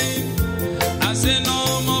 I say no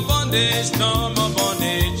more bondage. No more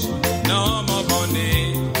bondage. No more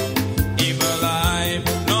bondage in my life.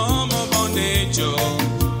 No more bondage. Oh,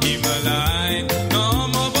 in my life. No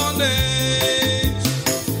more bondage.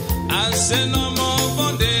 I say no more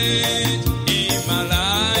bondage in my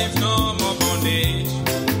life. No more bondage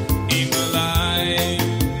in my life.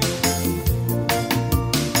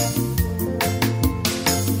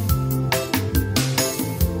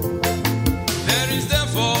 There is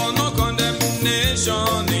therefore no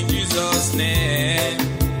condemnation in Jesus' name.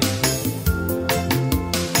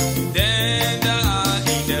 Then that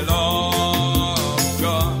in the law of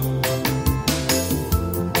God.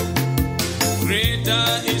 Greater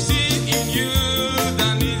is He in you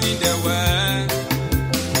than is in the world.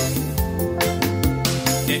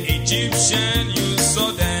 The Egyptian you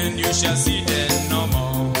saw then, you shall see them no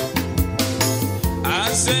more.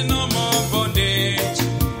 I say no more bondage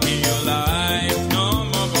in your life. No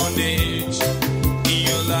more bondage in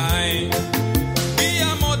your life. We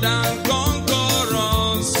are more than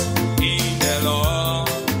conquerors in the Lord.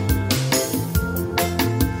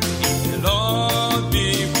 If the Lord be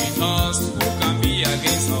with us, who can be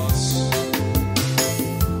against us?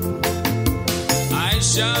 I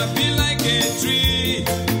shall be like a tree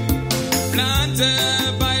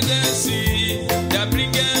planted by the sea that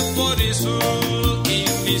bringeth forth his fruit in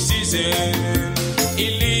his season.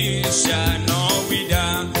 His leaves shall not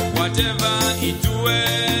wither, whatever he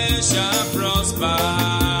doeth shall prosper.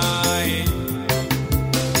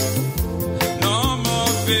 No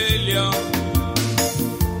more failure,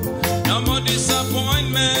 no more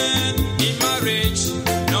disappointment in marriage,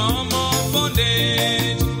 no more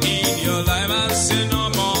bondage in your life. I say no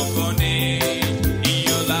more bondage in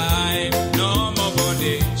your life. No more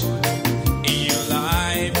bondage in your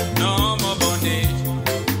life. No more bondage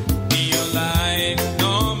in your life.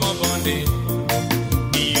 No more bondage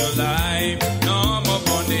in your life. No more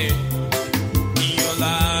bondage in your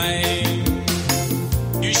life.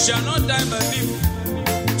 You shall not die but live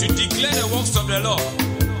to declare the works of the Lord.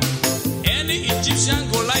 Any Egyptian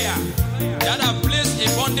Goliath that have placed a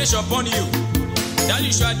bondage upon you, that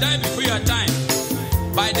you shall die before your time,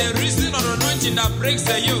 by the reason of the anointing that breaks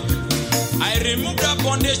the yoke, I remove that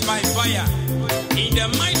bondage by fire. In the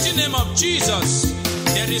mighty name of Jesus,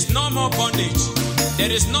 there is no more bondage.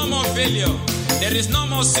 There is no more failure. There is no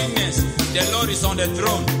more sickness. The Lord is on the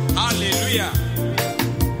throne. Hallelujah.